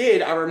what I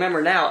did, I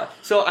remember now.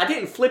 So I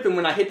didn't flip him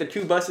when I hit the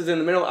 2 buses in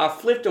the middle, I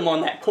flipped him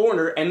on that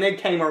corner and then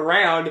came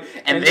around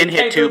And then hit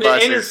came 2 through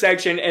buses. the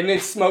intersection and then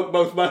smoked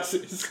both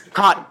buses.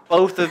 Caught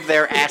both of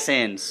their ass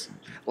ends.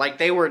 Like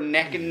they were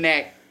neck and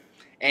neck.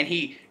 And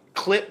he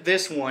clipped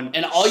this one.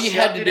 And all you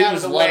had shoved to it do out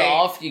was of the let way,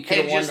 off, you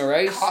could've and won just the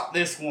race. Caught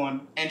this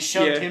one and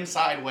shoved Yeah. him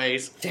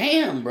sideways.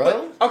 Damn,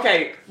 bro.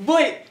 Okay,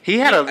 but He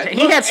had some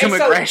and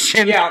so-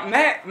 aggression.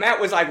 Yeah, Matt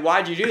was like,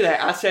 "Why'd you do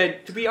that?" I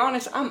said, "To be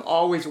honest, I'm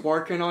always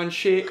working on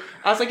shit."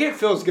 I was like, "It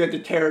feels good to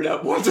tear it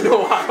up once in a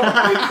while."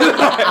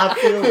 I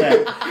feel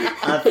that.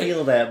 I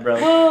feel that, bro.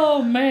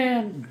 Oh,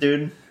 man.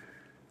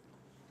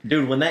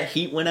 Dude, when that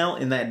heat went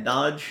out in that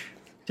Dodge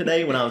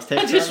today when I was texting.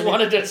 I just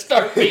wanted to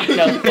start beating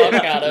the fuck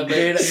out of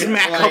it. Dude,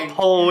 Smack like- a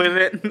pole with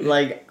it.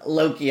 Like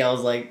Loki, I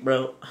was like,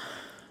 bro,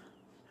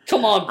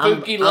 Come on,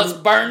 I'm- Pookie, let's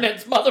I'm- burn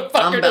this motherfucker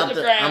I'm to about the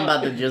to, ground. I'm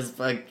about to just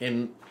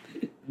fucking.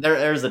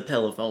 There's a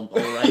telephone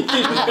pole right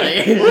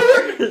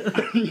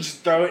there.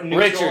 Just throw it in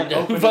neutral Richard, and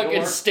open the the fucking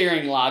door.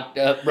 steering locked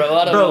up, bro.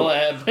 I don't Bro, know what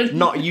happened.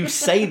 No, you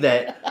say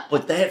that,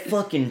 but that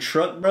fucking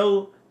truck,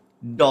 bro,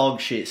 dog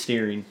shit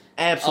steering.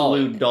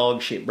 Absolute Oh.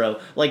 dog shit, bro.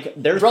 Like,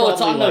 there's Bro, it's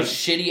on probably those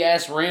shitty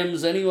ass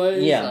rims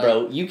anyways. Yeah, Like,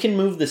 bro. You can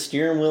move the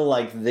steering wheel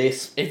like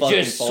this. It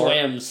fucking just far.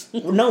 swims.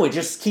 No, it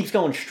just keeps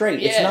going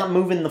straight. It's Yeah. not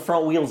moving the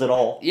front wheels at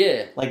all.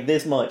 Yeah. Like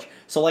this much.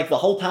 So like the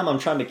whole time I'm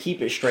trying to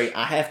keep it straight,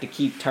 I have to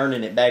keep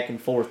turning it back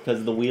and forth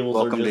because the wheels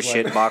Welcome are to just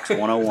like, Shitbox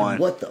 101.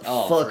 what the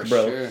Oh, fuck, for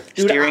bro? sure.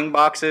 Dude, Steering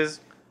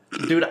boxes.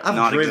 Dude, I've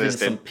driven Non-existent.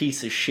 some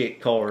piece of shit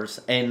cars,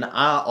 and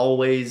I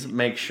always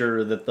make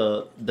sure that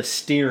the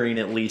steering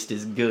at least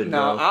is good,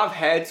 No, bro. I've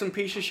had some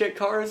piece of shit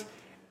cars,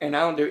 and I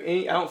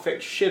don't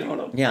fix shit on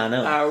them. Yeah, I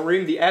know. I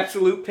ream the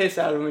absolute piss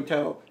out of them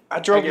until I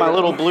drove get my it.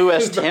 little blue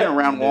S10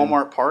 around Dude.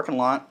 Walmart parking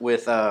lot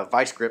with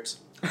vice grips.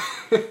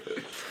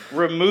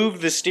 Remove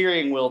the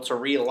steering wheel to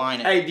realign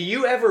it. Hey, do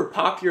you ever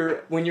pop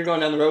when you're going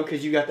down the road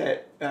because you got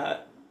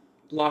that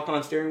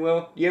lock-on steering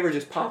wheel? Do you ever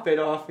just pop it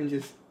off and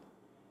just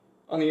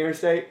on the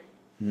interstate?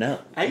 No,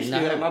 I used to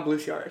do No. that in my blue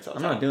CRX all the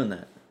I'm time. not doing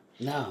that.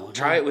 No.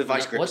 Try it with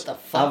vice no, grips. What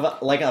the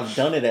fuck? I've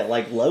done it at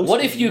like low.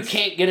 What if you speeds.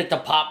 can't get it to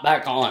pop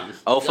back on?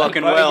 Oh, Like,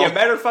 fucking Well, well. you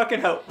better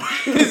fucking hope.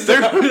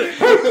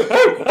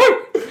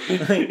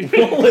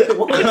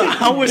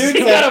 I was Dude,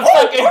 you gotta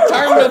fucking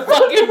turn the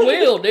fucking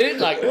wheel, dude.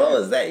 Like, What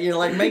was that? You're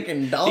like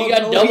making dog you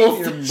got noise, double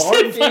you're fist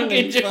barking fucking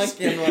and just,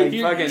 fucking like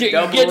you, fucking you're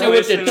double getting it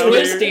with the twisting over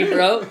twisty, here.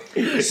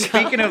 bro.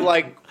 Speaking of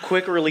like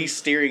quick release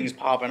steerings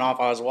popping off,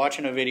 I was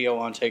watching a video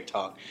on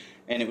TikTok,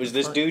 and it was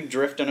this dude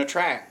drifting a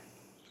track.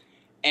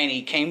 And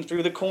he came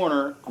through the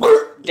corner,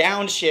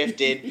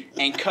 downshifted,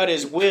 and cut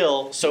his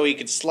wheel so he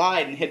could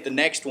slide and hit the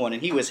next one.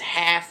 And he was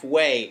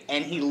halfway,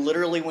 and he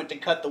literally went to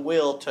cut the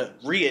wheel to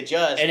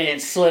readjust. And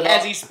it slid as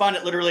off. he spun,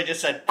 it literally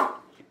just said,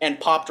 and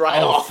popped right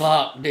Oh, off.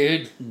 fuck,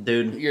 dude.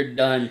 dude. You're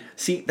done.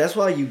 See, that's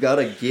why you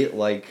gotta get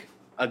like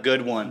A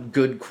good one.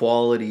 good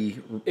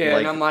quality. Yeah,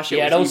 like, no, my shit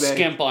Yeah, don't was eBay.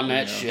 skimp on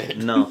that shit.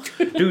 No,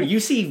 dude, you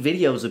see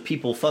videos of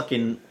people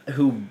fucking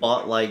who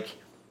bought like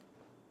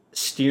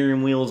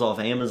steering wheels off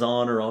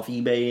Amazon or off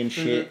eBay and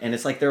shit, and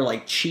it's like they're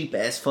like cheap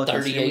ass fucking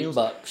steering 38 wheels.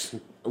 bucks.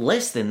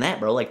 Less than that,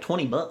 bro. Like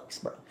 $20,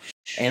 bro.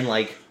 And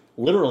like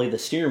literally the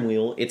steering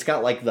wheel, it's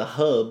got like the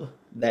hub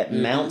that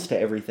mounts to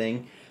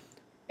everything,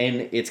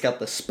 and it's got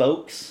the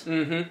spokes,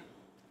 Mm-hmm.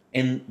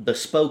 and the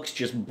spokes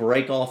just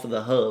break off of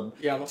the hub,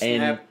 Yeah, they'll and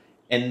snap.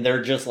 and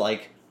they're just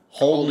like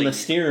holding the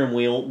steering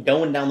wheel,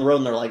 going down the road,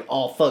 and they're like,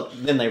 oh fuck,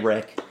 then they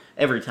wreck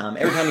every time.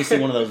 Every time you see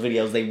one of those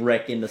videos, they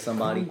wreck into Oh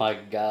somebody. my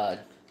god.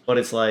 But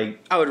it's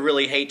like, I would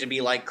really hate to be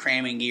like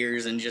cramming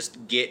gears and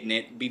just getting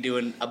it, be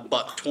doing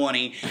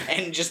 $120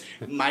 and just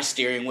my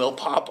steering wheel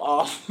pop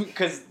off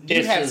because you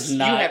This have is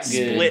not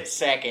good. split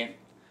second.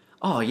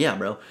 oh yeah,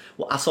 bro.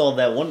 Well, I saw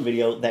that one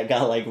video. That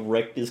guy like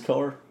wrecked his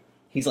car.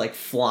 He's like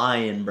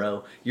flying,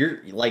 bro. You're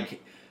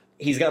like,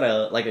 he's got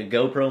a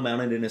GoPro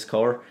mounted in his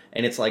car,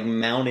 and it's like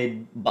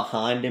mounted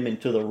behind him and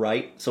to the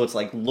right, so it's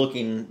like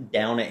looking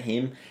down at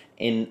him.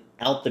 And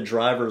out the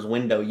driver's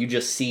window, you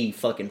just see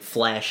fucking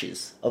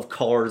flashes of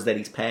cars that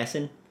he's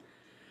passing,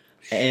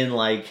 and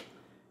like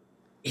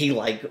he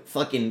like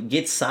fucking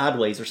gets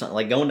sideways or something,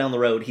 like going down the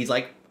road. He's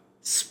like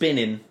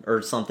spinning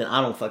or something.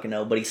 I don't fucking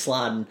know, but he's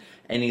sliding,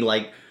 and he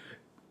like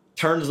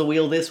turns the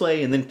wheel this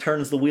way and then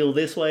turns the wheel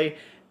this way,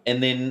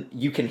 and then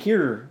you can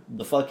hear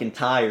the fucking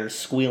tires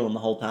squealing the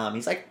whole time.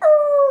 He's like,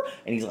 "Arr!"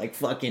 And he's like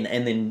fucking,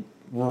 and then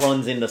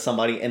runs into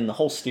somebody, and the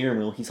whole steering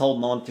wheel, he's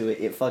holding on to it.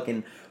 It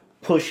fucking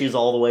pushes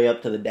all the way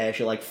up to the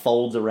dash. It like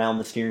folds around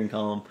the steering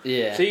column.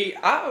 Yeah. See,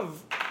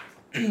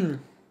 I'm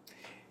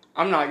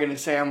not gonna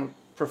say I'm a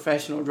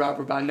professional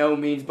driver by no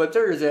means, but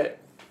there is at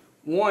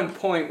one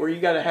point where you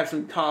gotta have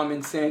some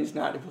common sense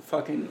not to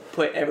fucking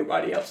put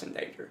everybody else in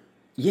danger.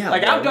 Yeah,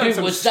 Like, bro. I've done Dude,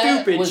 some was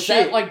stupid was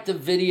shit. that like the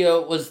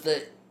video?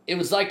 It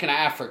was like an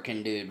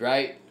African dude,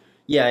 right?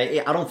 Yeah,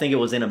 I don't think it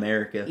was in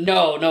America.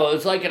 No, it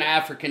was like an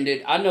African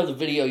dude. I know the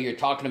video you're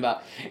talking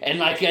about. And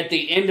like at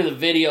the end of the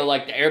video,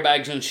 like the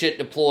airbags and shit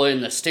deploy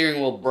and the steering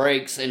wheel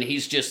breaks and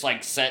he's just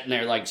like sitting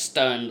there like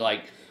stunned,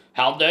 like,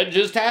 how'd that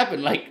just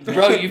happen? Like,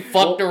 bro, you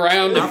fucked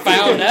around and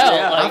found out.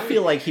 Yeah, Like, I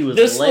feel like he was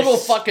this less little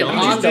fucking stunned.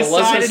 Honda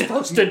wasn't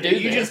supposed to do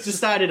You this. just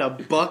decided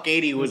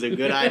 $180 was a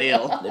good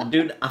idea.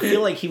 Dude, I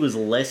feel like he was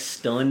less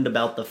stunned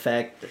about the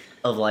fact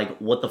of like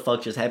what the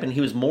fuck just happened.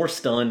 He was more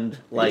stunned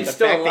like, He's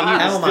still fact that he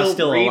alive. how am I still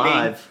still breathing.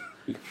 alive?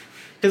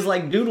 Because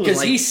like dude was Because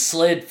like, he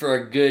slid for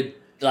a good,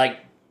 like,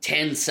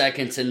 10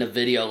 seconds in the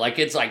video. Like,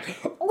 it's like...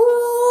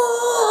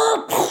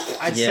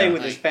 I'd Yeah. say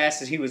with as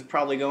fast as he was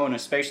probably going,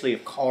 especially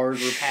if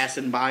cars were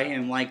passing by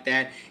him like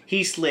that,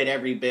 he slid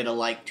every bit of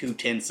like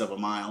 0.2 of a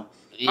mile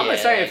Yeah. I'm gonna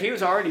say if he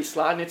was already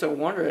sliding, it's a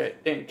wonder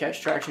it didn't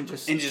catch traction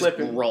just and just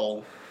slipping.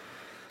 roll.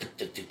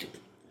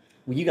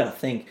 well, you gotta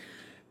think,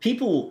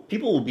 people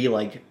will be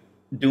like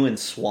doing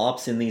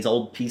swaps in these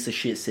old piece of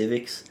shit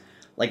Civics.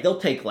 Like, they'll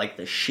take, like,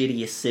 the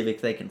shittiest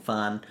Civic they can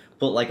find,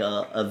 put, like,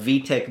 a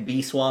VTEC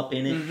B swap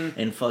in it,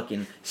 and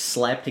fucking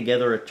slap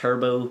together a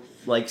turbo,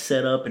 like,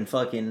 setup and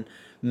fucking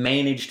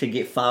manage to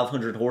get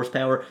 500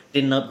 horsepower.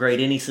 Didn't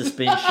upgrade any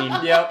suspension.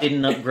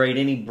 Didn't upgrade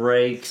any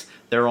brakes.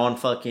 They're on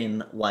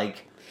fucking,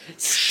 like...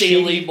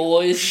 Steely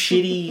boys.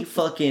 Shitty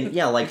fucking...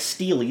 Yeah, like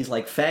Steelies,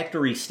 like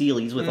factory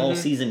Steelies with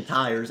all-season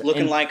tires.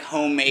 Looking and, like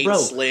homemade bro,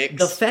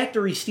 slicks. the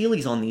factory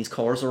Steelies on these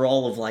cars are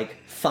all of, like,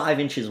 5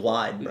 inches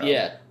wide, bro.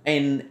 Yeah.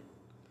 And...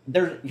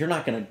 you're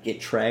not gonna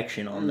get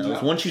traction on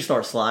those. No. Once you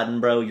start sliding,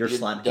 bro, you're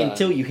sliding done.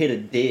 until you hit a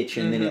ditch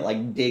and then it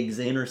like digs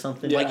in or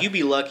something. Like, you'd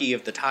be lucky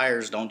if the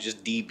tires don't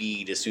just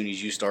DB'd as soon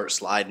as you start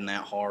sliding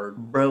that hard.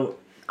 Bro,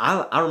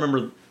 I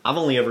remember I've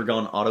only ever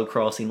gone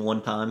autocrossing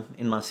one time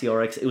in my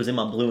CRX. It was in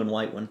my blue and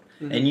white one,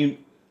 and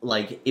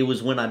it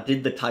was when I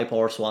did the Type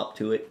R swap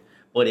to it,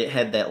 but it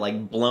had that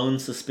like blown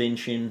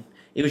suspension.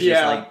 It was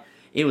just like.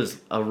 It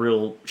was a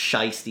real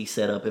shiesty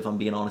setup, if I'm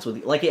being honest with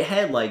you. Like, it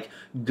had, like,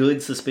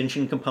 good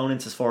suspension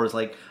components as far as,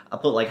 like, I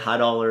put, like, high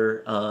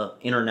dollar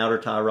inner and outer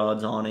tie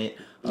rods on it,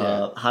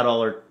 high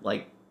dollar,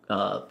 like,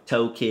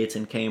 toe kits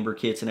and camber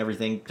kits and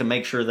everything to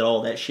make sure that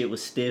all that shit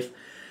was stiff.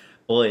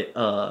 But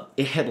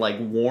it had, like,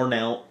 worn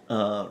out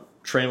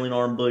trailing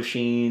arm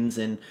bushings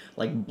and,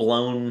 like,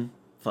 blown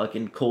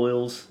fucking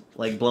coils,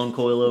 like, blown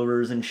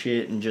coilovers and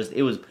shit. And just,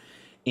 it was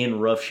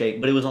in rough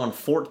shape, but it was on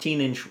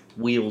 14-inch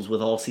wheels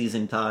with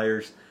all-season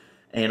tires,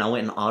 and I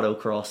went and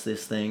autocrossed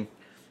this thing,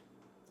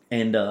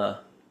 and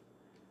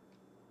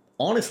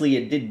honestly,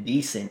 it did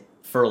decent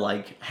for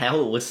like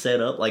how it was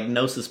set up, like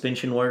no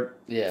suspension work,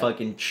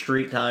 fucking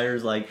street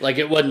tires, like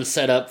it wasn't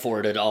set up for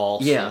it at all.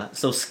 Yeah,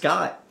 so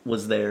Scott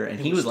was there, and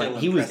he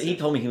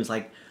told me, he was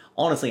like,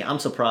 honestly, I'm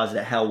surprised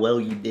at how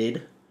well you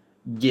did,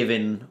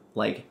 given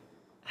like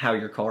how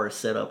your car is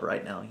set up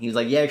right now. He was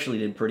like, you actually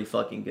did pretty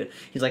fucking good.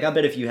 He's like, I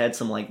bet if you had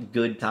some like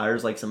good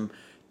tires, like some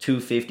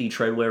 250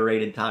 treadwear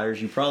rated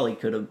tires, you probably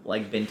could have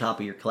like been top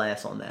of your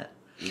class on that.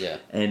 Yeah.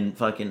 And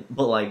fucking,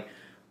 but like,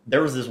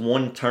 there was this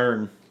one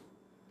turn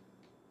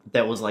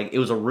that was like, it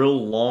was a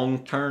real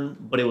long turn,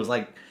 but it was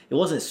like, it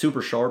wasn't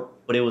super sharp,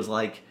 but it was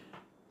like,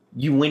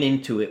 you went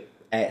into it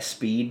at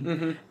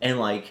speed, and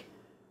like,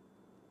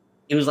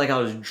 it was like I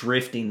was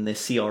drifting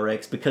this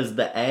CRX because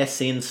the ass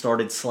end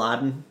started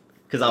sliding.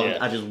 Because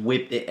I just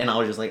whipped it, and I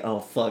was just like,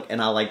 oh, fuck.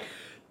 And I, like,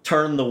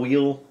 turned the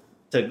wheel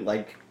to,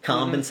 like,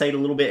 compensate a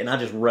little bit, and I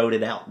just rode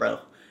it out, bro.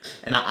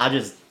 And I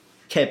just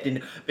kept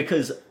in...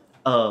 Because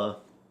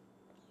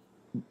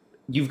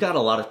you've got a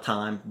lot of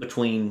time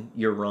between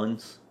your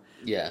runs.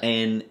 Yeah.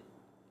 And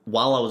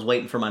while I was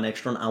waiting for my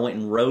next run, I went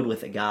and rode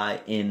with a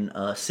guy in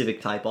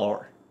Civic Type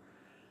R.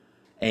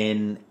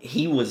 And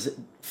he was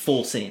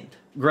full send.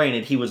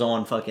 Granted, he was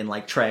on fucking,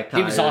 like, track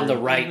tires. He was on the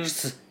right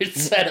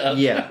setup.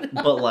 Yeah,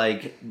 but,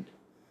 like...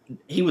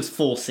 He was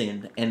full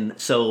send, and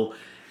so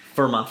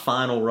for my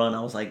final run,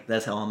 I was like,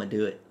 that's how I'm gonna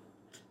do it.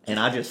 And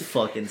I just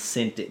fucking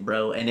sent it,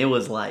 bro. And it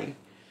was like,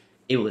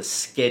 it was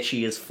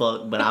sketchy as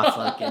fuck, but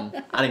I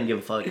didn't give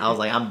a fuck. I was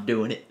like, I'm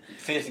doing it.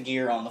 Fifth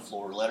gear on the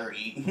floor, let her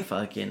eat.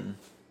 Fucking,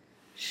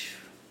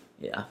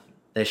 yeah,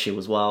 that shit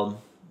was wild,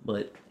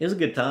 but it was a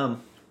good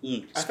time.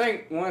 I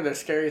think one of the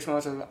scariest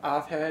moments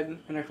I've had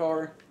in a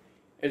car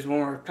is when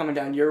we're coming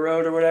down your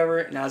road or whatever,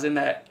 and I was in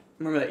that,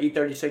 remember that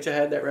E36 I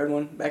had, that red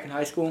one, back in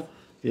high school?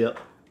 Yep.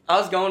 I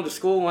was going to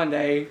school one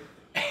day,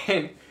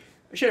 and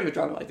I shouldn't be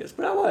talking like this,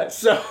 but I was.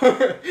 So,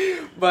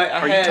 but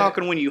Are you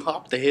talking when you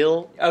hopped the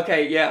hill?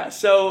 Okay, yeah.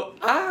 So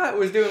I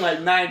was doing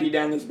like 90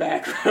 down this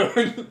back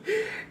road,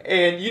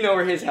 and you know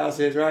where his house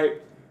is, right?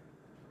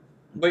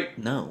 But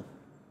no.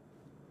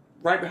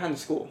 Right behind the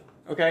school.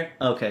 Okay.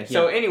 Okay.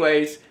 So, yeah.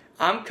 anyways,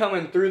 I'm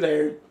coming through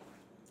there,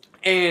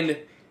 and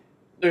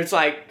there's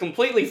like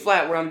completely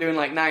flat where I'm doing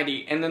like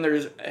 90, and then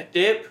there's a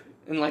dip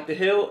in like the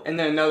hill, and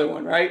then another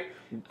one, right?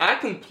 I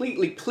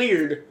completely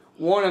cleared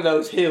one of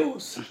those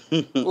hills.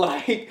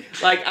 like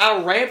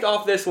I ramped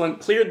off this one,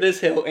 cleared this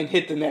hill, and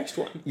hit the next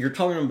one. You're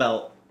talking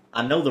about,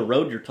 I know the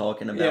road you're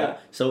talking about. Yeah.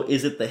 So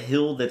is it the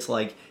hill that's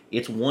like,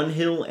 it's one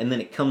hill and then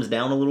it comes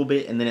down a little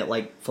bit and then it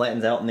like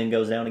flattens out and then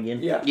goes down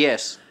again? Yeah.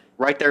 Yes.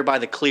 Right there by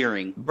the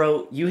clearing.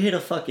 Bro, you hit a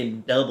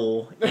fucking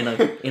double in a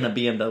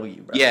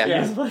BMW, bro.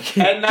 Yeah.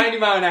 At 90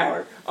 mile an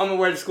hour on the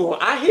way to school.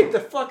 I hit the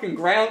fucking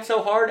ground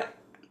so hard.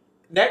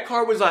 That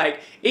car was like,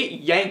 it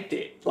yanked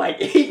it. Like,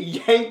 it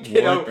yanked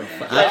it What over. the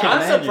fuck? Like, I can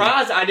I'm imagine.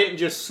 surprised I didn't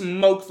just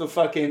smoke the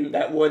fucking,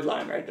 that wood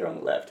line right there on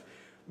the left.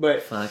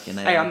 But, Fucking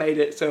hey, I A. made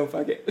it, so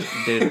fuck it.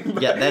 Dude,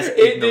 yeah, that's It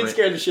ignorant. did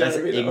scare the shit That's out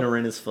of me, though.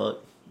 ignorant as fuck.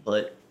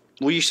 But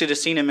Well, you should have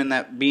seen him in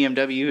that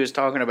BMW he was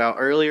talking about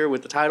earlier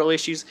with the title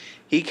issues.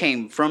 He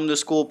came from the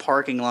school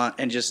parking lot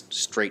and just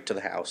straight to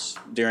the house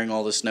during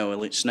all the snow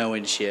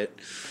and shit.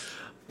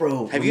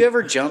 bro, Have you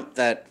ever jumped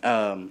that,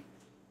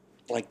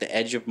 like the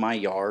edge of my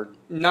yard?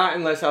 Not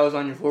unless I was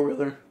on your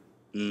four-wheeler.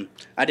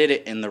 I did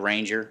it in the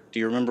Ranger. Do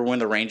you remember when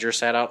the Ranger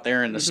sat out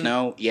there in the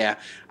snow? Yeah.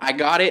 I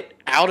got it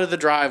out of the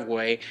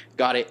driveway,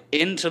 got it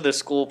into the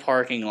school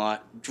parking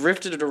lot,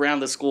 drifted it around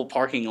the school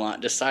parking lot,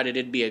 decided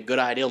it'd be a good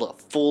idea to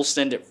full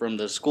send it from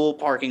the school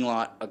parking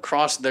lot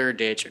across their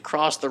ditch,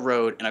 across the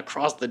road, and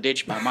across the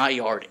ditch by my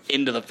yard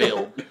into the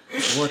field.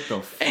 What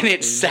the fuck? And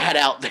it sat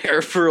out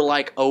there for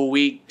like a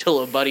week till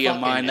a buddy of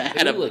mine that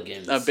had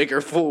hooligans. a bigger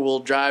four-wheel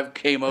drive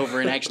came over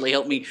and actually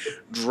helped me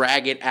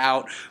drag it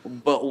out.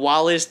 But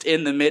while it's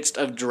in the midst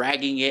of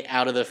dragging it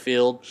out of the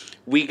field,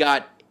 we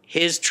got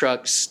his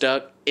truck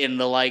stuck in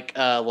the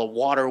the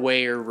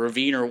waterway or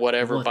ravine or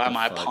whatever What by the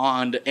my fuck?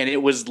 pond, and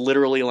it was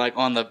literally like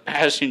on the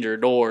passenger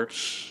door.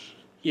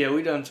 Yeah,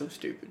 we done some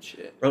stupid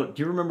shit. Bro,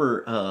 do you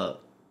remember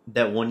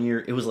that one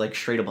year? It was like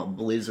straight up a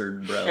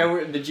blizzard, bro. And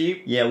we're, the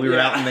Jeep. Yeah, we were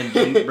out in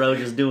the Jeep, bro,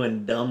 just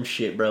doing dumb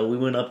shit, bro. We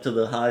went up to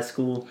the high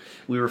school.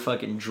 We were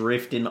fucking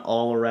drifting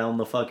all around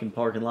the fucking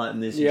parking lot in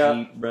this Yeah.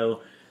 Jeep,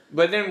 bro.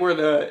 But then where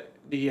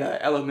the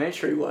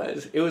elementary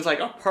was, it was like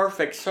a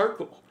perfect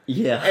circle.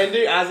 Yeah. And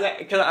dude,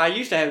 because I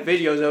used to have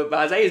videos of it, but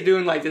Isaiah's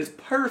doing like this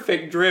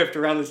perfect drift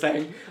around this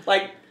thing,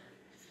 like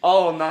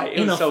all night. It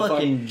In was a so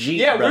fucking fun. Jeep,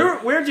 Yeah, bro.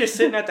 we were just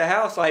sitting at the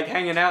house like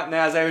hanging out, and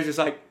Isaiah was just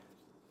like,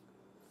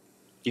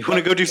 You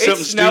want to go do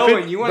something "It's snowing.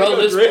 stupid? You want to Bro,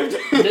 go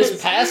drift?"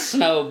 this past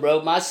snow,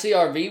 bro, my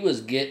CRV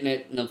was getting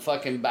it in the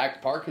fucking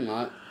back parking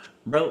lot.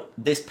 Bro,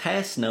 this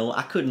past snow,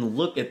 I couldn't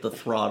look at the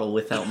throttle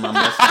without my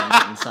Mustang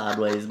getting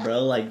sideways,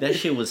 bro. Like, that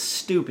shit was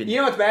stupid. You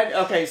know what's bad?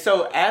 Okay,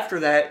 so after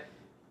that,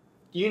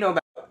 you know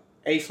about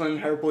Aislinn,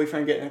 her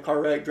boyfriend getting in a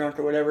car wreck, drunk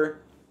or whatever?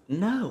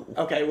 No.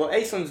 Okay, well,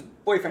 Aislinn's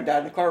boyfriend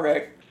died in a car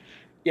wreck.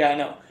 Yeah, I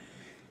know.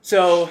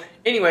 So,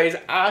 anyways,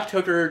 I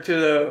took her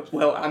to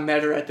I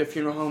met her at the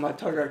funeral home. I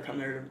told her I'd come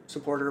there to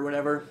support her or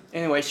whatever.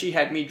 Anyway, she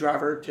had me drive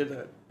her to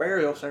the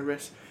burial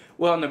service.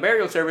 Well, in the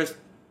burial service,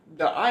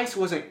 the ice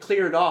wasn't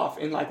cleared off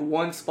in like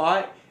one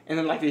spot, and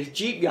then like this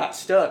Jeep got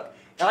stuck.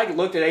 And I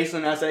looked at Aislinn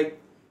and I was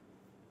like,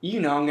 you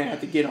know I'm going to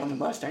have to get on the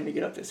Mustang to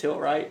get up this hill,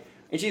 right?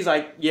 And she's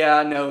like, yeah,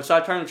 I know. So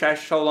I turned the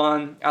traction control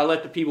on. I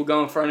let the people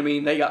go in front of me,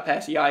 and they got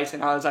past the ice.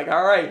 And I was like,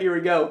 all right, here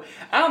we go.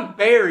 I'm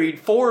buried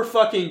 4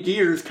 fucking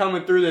gears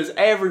coming through this.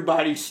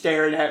 Everybody's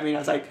staring at me. And I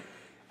was like,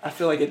 I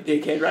feel like a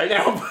dickhead right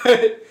now.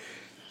 But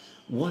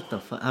What the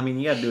fuck? I mean,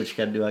 you gotta do what you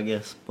gotta do, I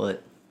guess,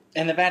 but...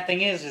 And the bad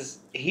thing is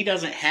he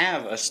doesn't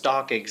have a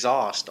stock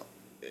exhaust,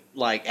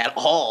 like, at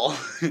all.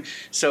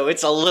 So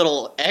it's a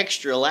little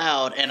extra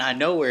loud, and I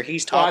know where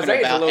he's talking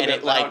Isaiah's a about, little and bit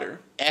it, like, louder.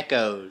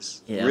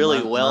 echoes Yeah, really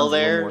mine's well a little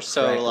there. more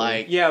So, crackly.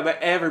 like... yeah, but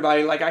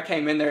everybody, like, I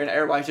came in there, and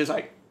everybody's just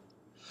like,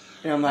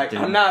 and I'm like,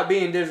 Dude. I'm not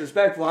being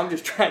disrespectful. I'm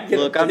just trying to get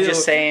Look, up I'm the just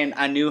hill. saying,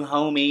 I knew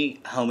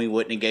Homie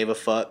wouldn't have gave a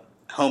fuck.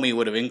 Homie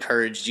would have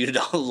encouraged you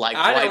to, like,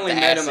 I wipe only the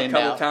met ass him a end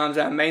couple out. times.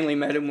 I mainly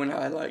met him when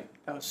I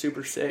was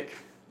super sick.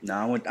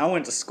 No, I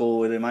went to school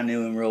with him. I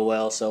knew him real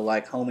well. So,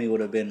 like, Homie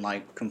would have been,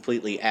 like,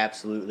 completely,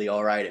 absolutely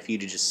all right if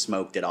you'd have just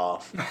smoked it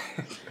off.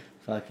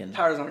 Fucking...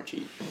 Tires aren't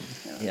cheap.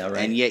 Yeah, right.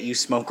 And yet you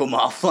smoke them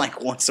off,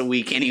 like, once a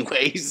week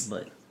anyways.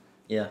 But,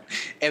 yeah.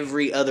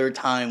 Every other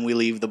time we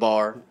leave the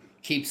bar.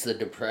 Keeps the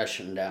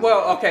depression down.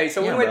 Well, okay,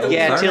 so Yeah, we went bro. to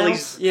Yeah, Burnouts?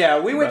 Tilly's... Yeah,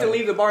 we went to Bro.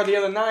 leave the bar the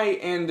other night,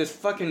 and this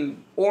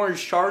fucking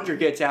orange Charger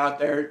gets out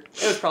there.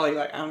 It was probably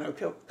like, I don't know,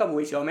 a couple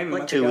weeks ago, maybe a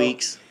Like month 2 ago.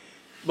 weeks.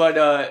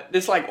 But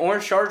this like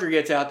orange Charger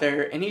gets out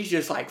there, and he's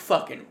just like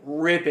fucking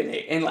ripping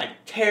it and like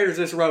tears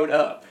this road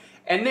up.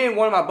 And then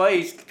one of my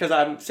buddies, because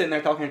I'm sitting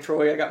there talking to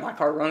Troy, I got my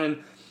car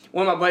running.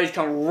 One of my buddies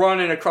come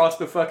running across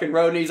the fucking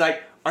road, and he's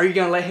like, "Are you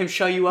gonna let him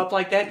show you up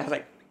like that?" And I was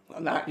like, "Well,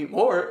 not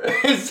anymore."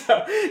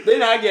 So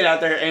then I get out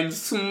there and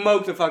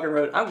smoke the fucking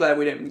road. I'm glad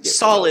we didn't get pulled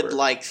Solid, over.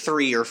 like,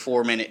 3 or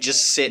 4 minutes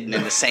just sitting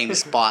in the same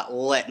spot,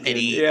 letting it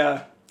eat.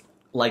 Yeah.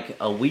 Like,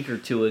 a week or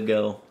two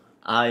ago,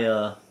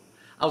 I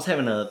was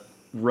having a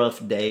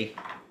rough day,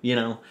 you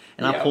know?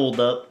 And I Yeah. pulled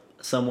up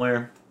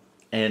somewhere,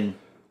 and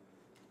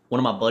one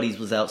of my buddies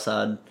was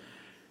outside,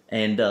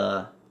 and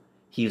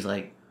he was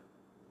like,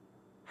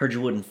 heard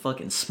you wouldn't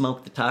fucking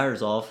smoke the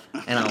tires off.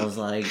 And I was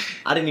like,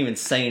 I didn't even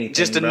say anything,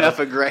 Just bro. enough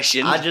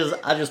aggression. I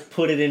just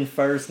put it in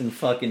first and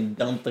fucking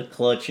dumped the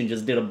clutch and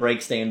just did a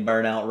brake stand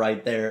burnout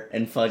right there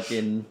and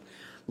fucking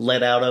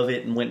let out of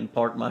it and went and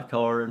parked my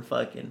car and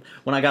fucking...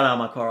 When I got out of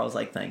my car, I was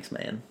like, thanks,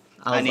 man.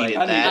 I was needed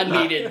like, that.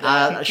 I needed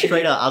that. I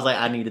straight up, I was like,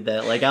 I needed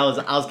that. Like, I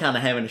was kind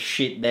of having a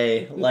shit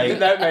day. Like,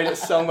 That made it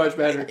so much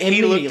better.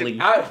 immediately.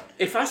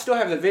 If I still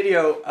have the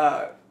video,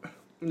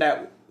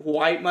 that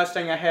white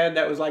Mustang I had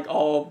that was like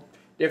all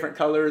different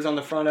colors on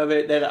the front of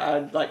it that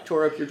I like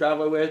tore up your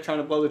driveway with, trying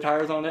to blow the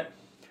tires on it,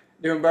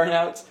 doing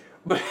burnouts.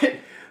 But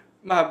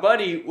my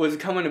buddy was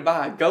coming to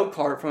buy a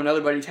go-kart from another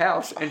buddy's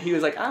house, and he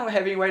was like, I don't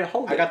have any way to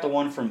hold it. I got the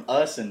one from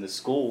us in the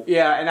school.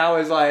 Yeah, and I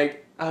was like,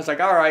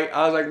 all right.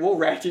 I was like, we'll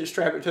ratchet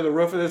strap it to the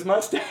roof of this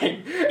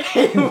Mustang.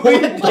 And we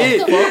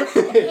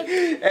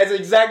did. That's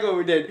exactly what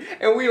we did.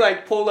 And we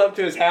like pulled up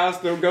to his house.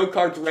 The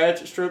go-kart's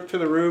ratchet stripped to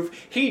the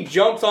roof. He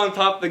jumps on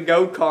top of the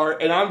go-kart,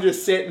 and I'm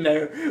just sitting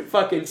there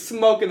fucking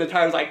smoking the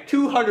tires, like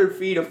 200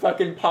 feet of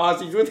fucking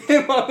posies with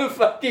him on the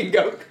fucking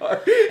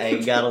go-kart. Hey,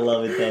 you gotta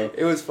love it, though.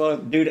 It was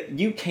fun. Dude,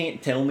 you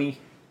can't tell me,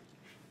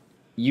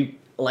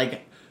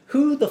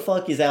 Who the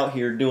fuck is out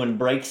here doing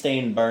break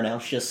staying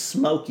burnouts, just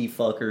smoky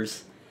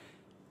fuckers,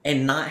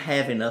 and not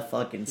having a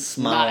fucking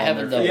smile Not on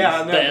having their the face?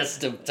 Yeah, I know.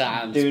 best of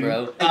times, Dude.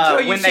 bro.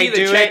 Until you when see they the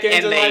do it check and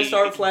engine they- lights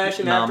start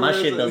flashing Nah, my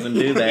afterwards. shit doesn't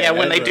do that. Yeah,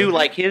 when they That's do a-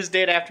 like his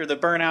did after the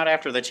burnout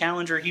after the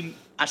Challenger,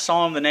 I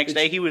saw him the next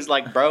day. He was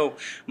like, "Bro,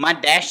 my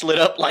dash lit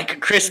up like a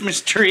Christmas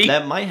tree."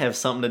 That might have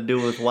something to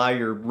do with why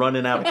you're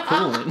running out of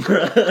coolant,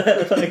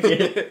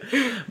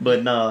 bro.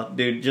 But nah,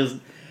 dude, just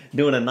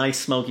doing a nice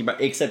smoky burn.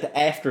 Except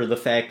after the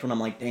fact, when I'm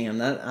like, damn,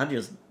 that I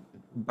just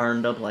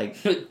burned up like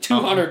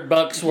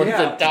 $200 worth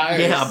Yeah. of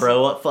tires. yeah,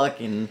 bro. What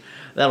fucking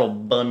that'll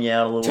bum you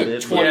out a little Took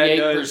bit. but-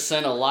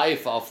 28% of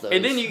life off those.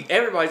 And then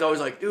everybody's always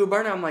like, dude,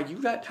 burnout. I'm like, you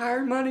got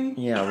tire money?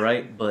 Yeah,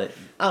 right. But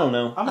I don't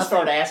know. I'm gonna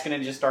start asking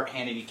and just start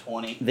handing you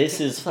 20. This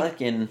is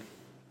fucking.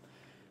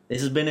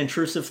 This has been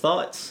intrusive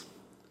thoughts.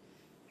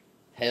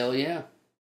 Hell yeah.